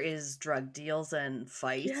fear is drug deals and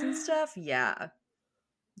fights and stuff, yeah,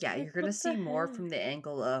 you're gonna see more from the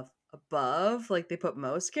angle of above, like they put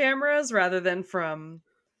most cameras, rather than from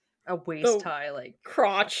a waist high, like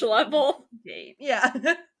crotch level game. Yeah.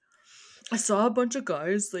 I saw a bunch of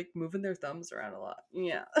guys like moving their thumbs around a lot.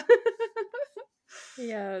 Yeah.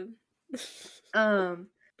 Yeah.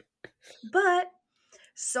 But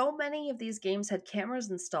so many of these games had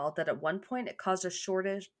cameras installed that at one point it caused a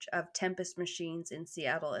shortage of Tempest machines in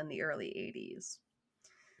Seattle in the early 80s.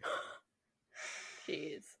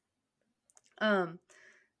 Jeez.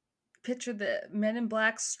 Picture the men in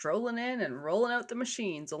black strolling in and rolling out the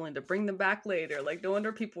machines only to bring them back later. Like, no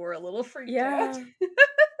wonder people were a little freaked out.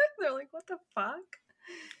 They're like, what the fuck?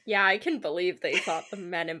 Yeah, I can believe they thought the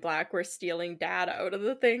men in black were stealing data out of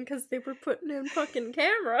the thing because they were putting in fucking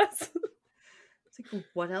cameras. It's like,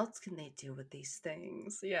 what else can they do with these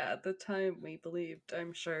things? Yeah, at the time we believed,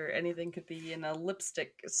 I'm sure, anything could be in a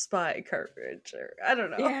lipstick spy cartridge, or I don't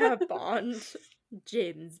know. Yeah, Bond.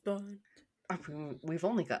 James Bond. I mean, we've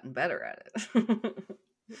only gotten better at it.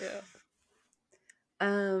 Yeah.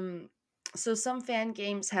 So some fan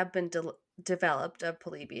games have been developed of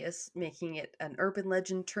Polybius, making it an urban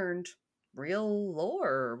legend turned real lore,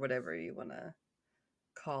 or whatever you want to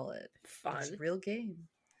call it. Fun. It was a real game.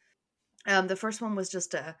 The first one was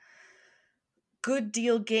just a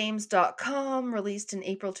gooddealgames.com, released in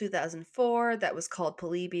April 2004. That was called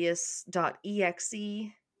Polybius.exe,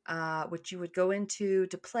 which you would go into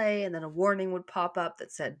to play, and then a warning would pop up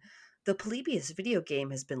that said, the Polybius video game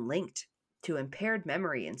has been linked to impaired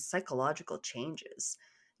memory and psychological changes.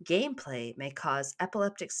 Gameplay may cause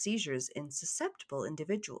epileptic seizures in susceptible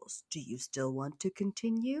individuals. Do you still want to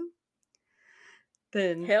continue?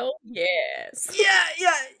 Then Hell yes.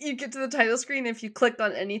 yeah, you get to the title screen. If you clicked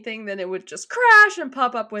on anything, then it would just crash and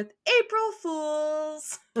pop up with April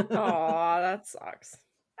Fools. Aw, that sucks.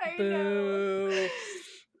 I Boo. know.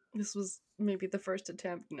 This was maybe the first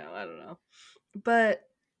attempt. No, I don't know. But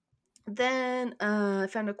then I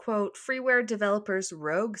found a quote. Freeware developers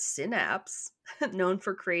Rogue Synapse, known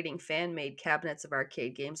for creating fan-made cabinets of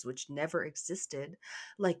arcade games which never existed,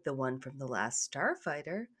 like the one from the last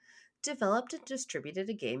Starfighter, developed and distributed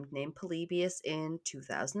a game named Polybius in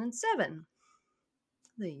 2007.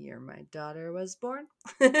 The year my daughter was born.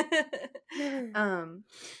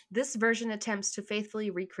 This version attempts to faithfully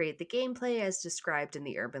recreate the gameplay as described in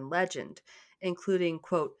the urban legend, including,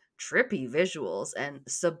 quote, trippy visuals and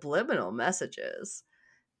subliminal messages.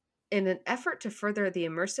 In an effort to further the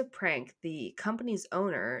immersive prank, the company's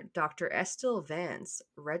owner, Dr. Estil Vance,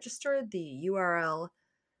 registered the URL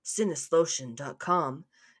sinislotion.com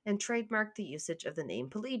and trademarked the usage of the name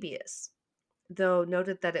Polybius, though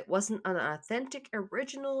noted that it wasn't an authentic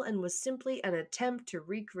original and was simply an attempt to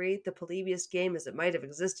recreate the Polybius game as it might have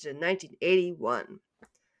existed in 1981.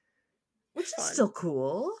 Which is still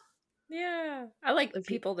cool. Yeah. I like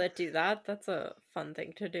people that do that. That's a fun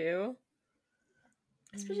thing to do.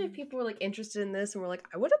 Especially if people were like interested in this and were like,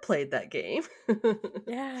 I would have played that game.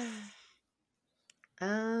 Yeah.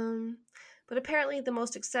 But apparently the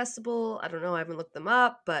most accessible, I don't know, I haven't looked them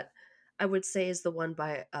up, but I would say is the one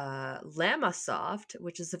by Lamasoft,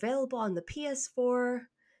 which is available on the PS4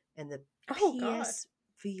 and the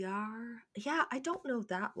PSVR. Yeah, I don't know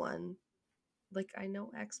that one. Like, I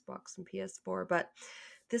know Xbox and PS4, but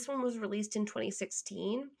this one was released in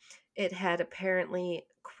 2016. It had apparently,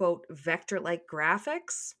 quote, vector-like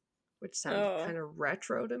graphics, which sounded kind of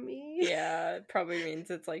retro to me. Yeah, it probably means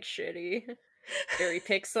it's like shitty. Very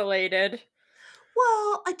pixelated.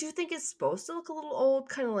 Well, I do think it's supposed to look a little old,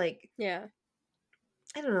 kind of like, yeah,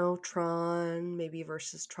 I don't know, Tron, maybe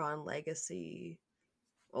versus Tron Legacy.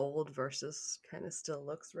 Old versus kind of still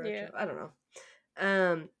looks retro. Yeah. I don't know.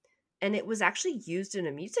 And it was actually used in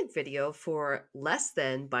a music video for Less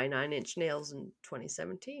Than by 9 Inch Nails in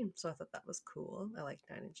 2017. So I thought that was cool. I like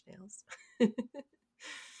 9 Inch Nails.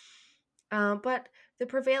 But the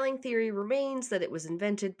prevailing theory remains that it was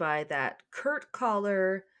invented by that Kurt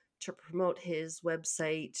Collar to promote his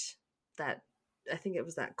website, that I think it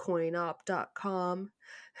was that coinop.com.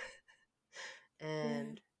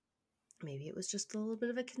 And maybe it was just a little bit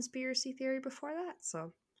of a conspiracy theory before that.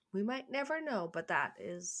 So we might never know, but that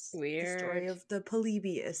is the story of the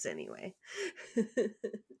Polybius anyway.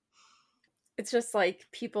 It's just like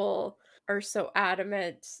people are so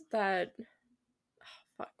adamant that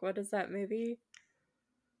what is that movie?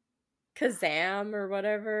 Kazam or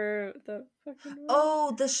whatever the fucking one?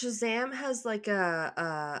 Oh, the Shazam has like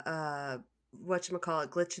a whatchamacallit,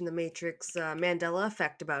 glitch in the Matrix Mandela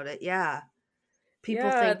effect about it. Yeah.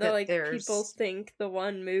 People think that like people think the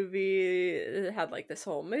one movie had like this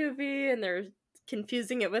whole movie and they're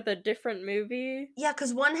confusing it with a different movie. Yeah,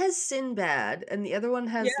 because one has Sinbad and the other one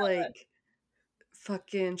has like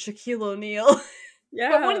fucking Shaquille O'Neal.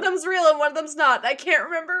 Yeah. But one of them's real and one of them's not. I can't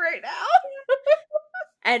remember right now.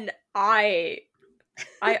 And I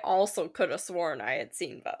also could have sworn I had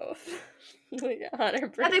seen both. Like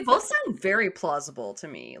 100%. Yeah, they both sound very plausible to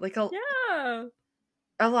me. Like a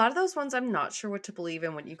lot of those ones I'm not sure what to believe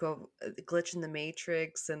in when you go glitch in the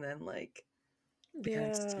Matrix and then like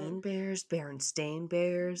Berenstain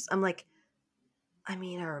Bears. I'm like, I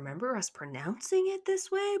mean, I remember us pronouncing it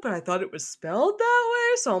this way, but I thought it was spelled that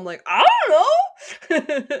way. So I'm like, I don't know.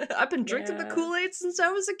 I've been drinking the Kool-Aid since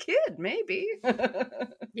I was a kid, maybe.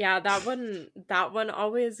 Yeah, that one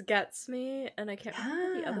always gets me, and I can't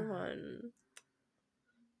remember the other one.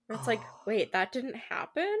 Where it's like, wait, that didn't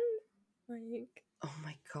happen? Like, oh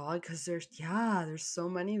my god, because there's so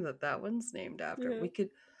many that one's named after. Yeah.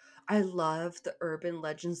 I love the urban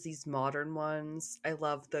legends, these modern ones. I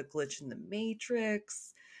love the glitch in the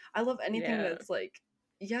Matrix. I love anything that's like,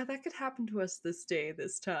 that could happen to us this day,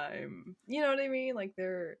 this time. You know what I mean? Like,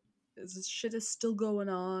 this shit is still going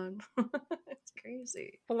on. It's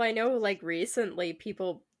crazy. Well, I know, like, recently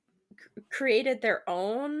people created their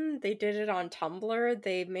own. They did it on Tumblr.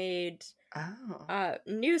 They made Oh.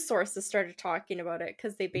 News sources started talking about it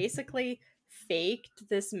because they basically faked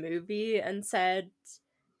this movie and said,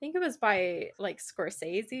 I think it was by like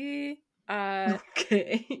Scorsese,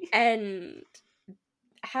 Okay. and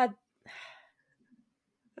had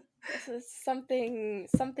something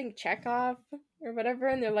Chekhov or whatever,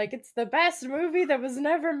 and they're like, it's the best movie that was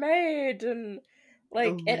never made, and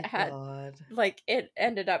like Oh it my had god. like it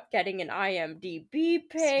ended up getting an IMDb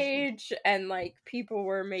page, and like people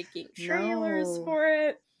were making trailers No. for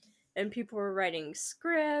it, and people were writing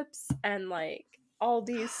scripts, and like all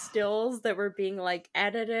these stills that were being like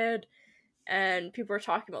edited, and people were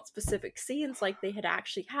talking about specific scenes like they had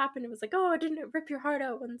actually happened. It was like, oh, didn't it rip your heart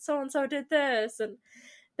out when so and so did this? And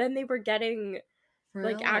then they were getting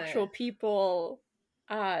like Really? actual people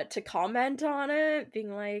to comment on it,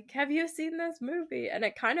 being like, have you seen this movie? And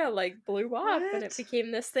it kind of like blew up, and it What?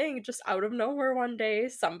 became this thing just out of nowhere. One day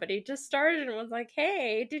somebody just started and was like,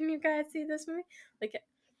 hey, didn't you guys see this movie? Like, I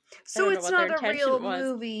So don't know it's what their not a real intention was.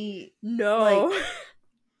 movie. No. Like,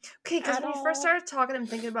 okay, because At when you first all. started talking, I'm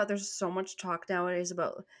thinking about there's so much talk nowadays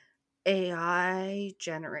about AI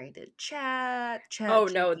generated chat Oh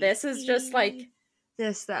no, this is just like GPT,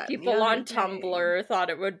 this, that, and the people other on thing. Tumblr thought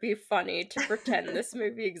it would be funny to pretend this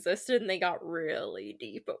movie existed, and they got really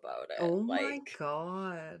deep about it. Oh my like,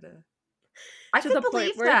 god. I to could the point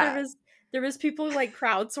believe where that. there was people like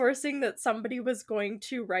crowdsourcing that somebody was going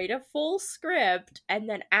to write a full script and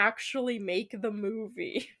then actually make the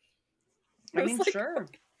movie. I mean, like, sure.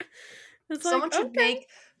 It's Someone like, should okay. make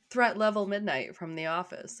Threat Level Midnight from The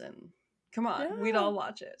Office, and come on, we'd all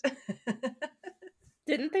watch it.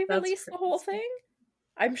 Didn't they That's release the whole crazy. thing?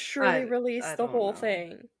 I'm sure they I released the don't whole know.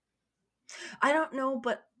 thing. I don't know,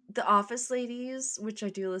 but the Office ladies, which I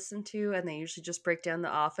do listen to, and they usually just break down The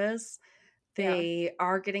Office, they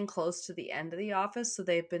are getting close to the end of The Office, so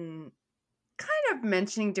they've been kind of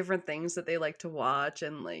mentioning different things that they like to watch,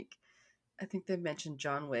 and like I think they mentioned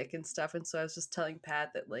John Wick and stuff, and so I was just telling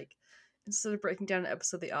Pat that like instead of breaking down an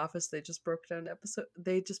episode of The Office, they just broke down an episode.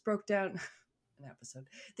 They just broke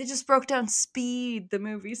down Speed, the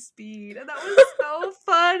movie Speed, and that was so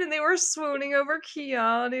fun. And they were swooning over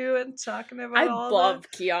Keanu and talking about I all love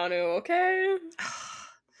Keanu, okay?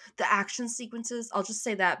 the action sequences. I'll just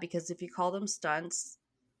say that because if you call them stunts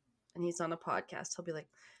and he's on a podcast, he'll be like,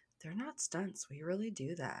 they're not stunts. We really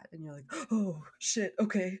do that. And you're like, oh, shit,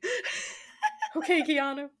 okay. Okay,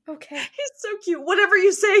 Keanu, okay. He's so cute. Whatever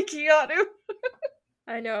you say, Keanu.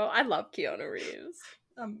 I know. I love Keanu Reeves.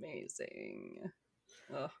 Amazing.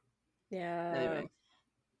 Ugh. Yeah. Anyway.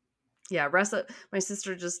 Yeah, my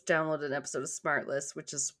sister just downloaded an episode of Smartless,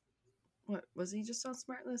 which is, what, was he just on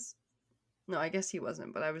Smartless? No, I guess he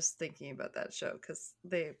wasn't, but I was thinking about that show because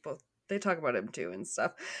they talk about him too and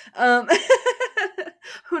stuff.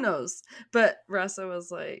 Who knows? But Ressa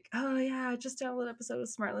was like, oh yeah, I just downloaded an episode of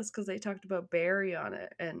Smartless because they talked about Barry on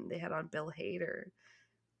it and they had on Bill Hader.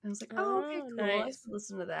 And I was like, oh, okay, cool. Nice. I should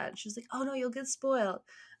listen to that. And she was like, oh no, you'll get spoiled.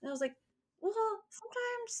 And I was like, well,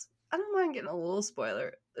 sometimes I don't mind getting a little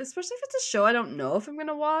spoiler, especially if it's a show I don't know if I'm going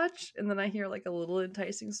to watch. And then I hear like a little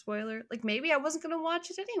enticing spoiler. Like maybe I wasn't going to watch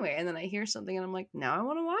it anyway. And then I hear something and I'm like, now I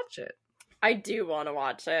want to watch it. I do want to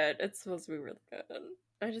watch it. It's supposed to be really good.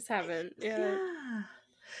 I just haven't yet.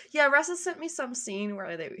 Yeah, Ressa sent me some scene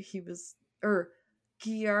where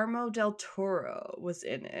Guillermo del Toro was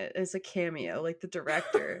in it as a cameo, like the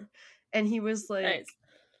director. And he was like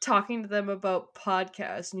talking to them about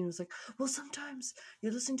podcasts. And he was like, well, sometimes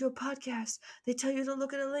you're listening to a podcast. They tell you to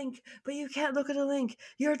look at a link, but you can't look at a link.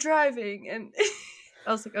 You're driving. And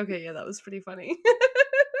I was like, okay, yeah, that was pretty funny.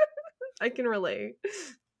 I can relate.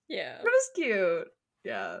 Yeah. It was cute.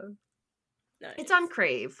 Yeah. Nice. It's on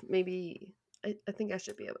Crave. Maybe... I think I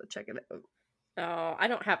should be able to check it out. Oh, I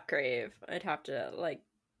don't have Crave. I'd have to like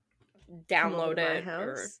download it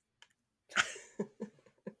or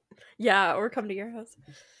yeah, or come to your house.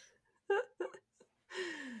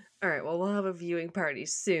 All right, well, we'll have a viewing party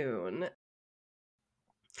soon.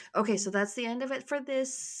 Okay, so that's the end of it for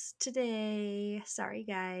this today. Sorry,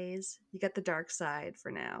 guys. You got the dark side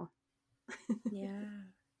for now. Yeah.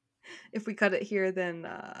 If we cut it here, then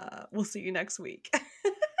we'll see you next week.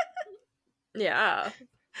 Yeah.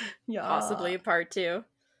 Possibly a part 2.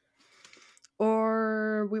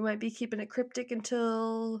 Or we might be keeping it cryptic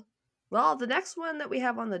until, well, the next one that we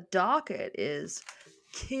have on the docket is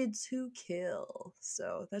Kids Who Kill.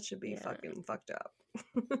 So that should be fucking fucked up.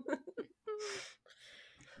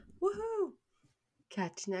 Woohoo!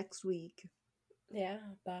 Catch you next week. Yeah,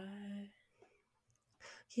 bye.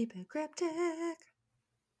 Keep it cryptic.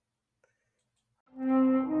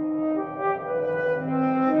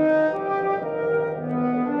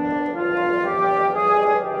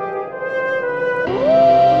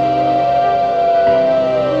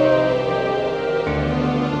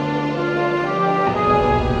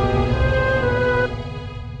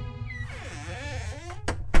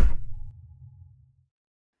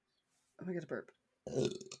 I got a burp.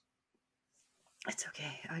 It's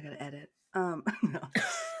okay. I gotta edit. No.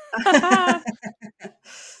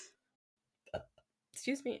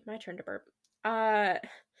 Excuse me, my turn to burp.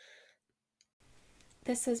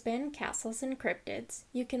 This has been Castles and Cryptids.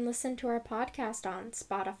 You can listen to our podcast on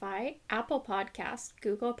Spotify, Apple Podcast,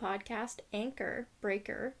 Google Podcast, Anchor,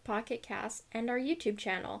 Breaker, Pocket Cast, and our YouTube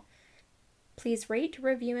channel. Please rate,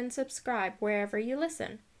 review, and subscribe wherever you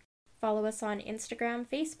listen. Follow us on Instagram,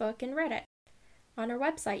 Facebook, and Reddit. On our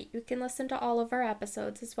website, you can listen to all of our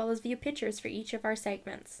episodes as well as view pictures for each of our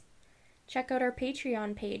segments. Check out our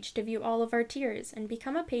Patreon page to view all of our tiers and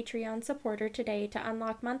become a Patreon supporter today to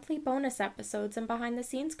unlock monthly bonus episodes and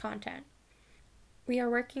behind-the-scenes content. We are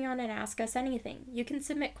working on an Ask Us Anything. You can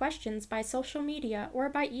submit questions by social media or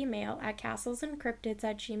by email at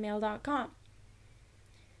castlesandcryptids@gmail.com.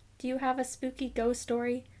 Do you have a spooky ghost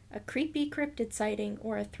story, a creepy cryptid sighting,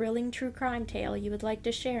 or a thrilling true crime tale you would like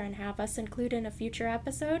to share and have us include in a future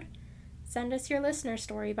episode? Send us your listener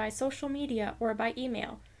story by social media or by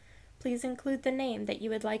email. Please include the name that you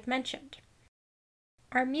would like mentioned.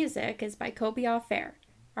 Our music is by Kobe Fair.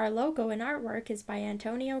 Our logo and artwork is by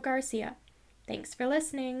Antonio Garcia. Thanks for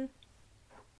listening.